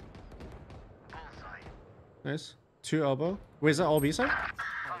 Nice. 2 elbow. Wait, is that all B side?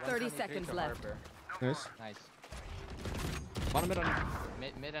 30 seconds left. Nice. Nice. Bottom mid on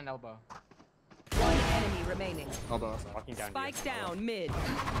Mid and elbow. One enemy remaining. elbow. Walking down. Spike down mid.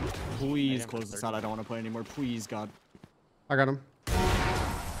 Please close this out. I don't want to play anymore. Please, God. I got him.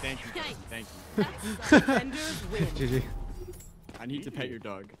 Thank you. Nice. Thank you. Defenders win. GG. I need to pet your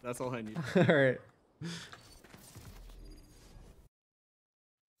dog. That's all I need. Alright.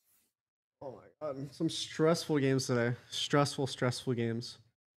 Oh my god. Some stressful games today. Stressful games.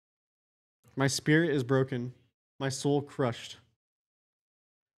 My spirit is broken. My soul crushed.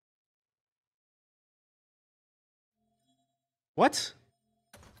 What?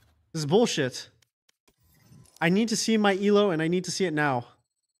 This is bullshit. I need to see my elo and I need to see it now.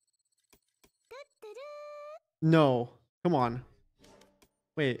 No. Come on.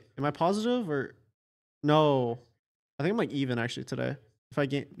 Wait, am I positive or no? I think I'm like even actually today. If I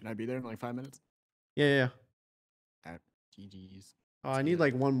get Can I be there in like 5 minutes? yeah. GG's. Oh, I need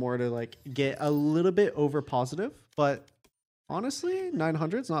like one more to like get a little bit over positive, but honestly,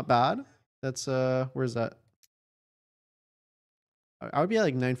 900 is not bad. That's where's that? I would be at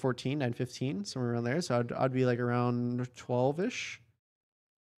like 914, 915, somewhere around there. So I'd be like around 12-ish.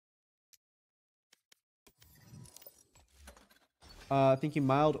 Thank you,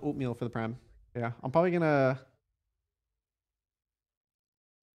 mild oatmeal for the prime. Yeah, I'm probably gonna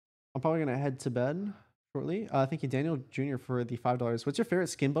head to bed shortly. Thank you, Daniel Jr. for the $5. What's your favorite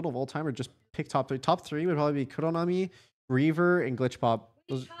skin bundle of all time, or just pick top three? Top three would probably be Kuronami, Reaver, and Glitch Pop.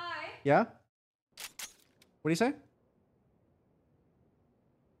 Those... Yeah. What do you say?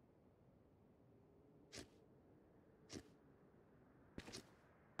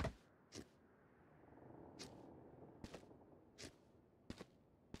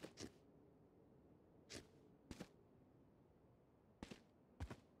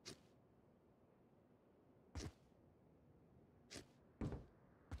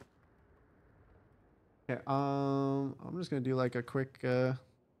 Okay, I'm just gonna do like a quick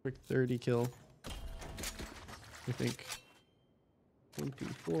 30 kill. I think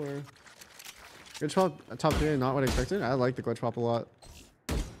 24. Glitch Pop top three, not what I expected. I like the Glitch Pop a lot.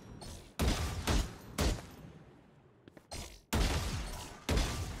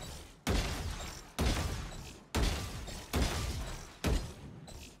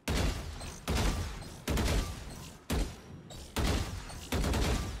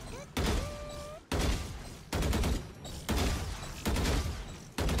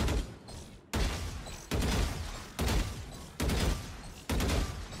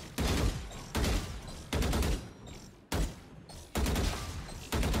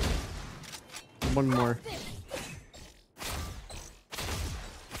 One more.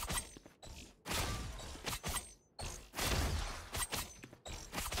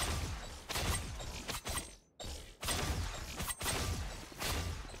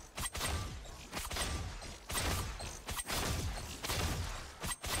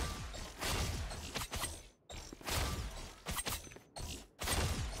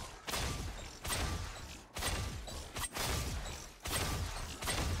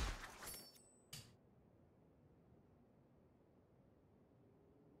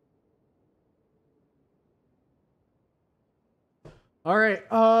 All right.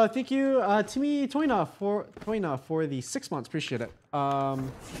 Thank you, Timmy Toyna for the 6 months. Appreciate it. All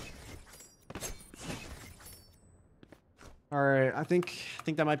right. I think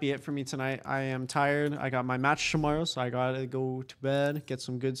that might be it for me tonight. I am tired. I got my match tomorrow, so I gotta go to bed, get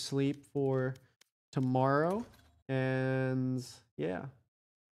some good sleep for tomorrow, and yeah.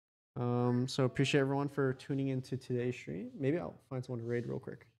 So appreciate everyone for tuning into today's stream. Maybe I'll find someone to raid real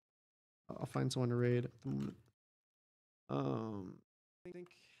quick. I'll find someone to raid at the moment. I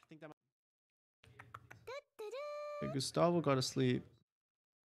think that might... Okay, Gustavo got to sleep.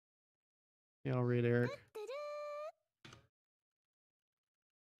 Yeah, I'll raid Eric.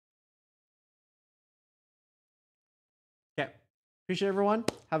 Okay. Appreciate everyone.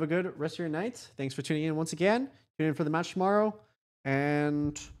 Have a good rest of your night. Thanks for tuning in once again. Tune in for the match tomorrow.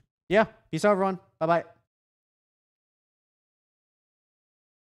 And yeah, peace out, everyone. Bye-bye.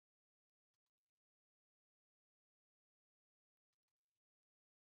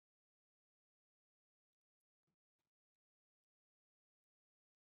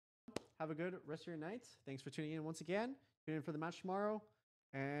 Have a good rest of your night. Thanks for tuning in once again. Tune in for the match tomorrow.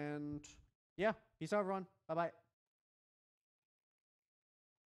 And yeah, peace out, everyone. Bye-bye.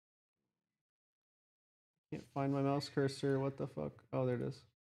 Can't find my mouse cursor. What the fuck? Oh, there it is.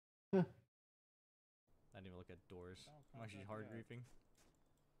 Huh. I didn't even look at doors. I'm actually hard griefing.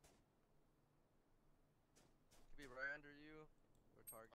 Could be right under you or target.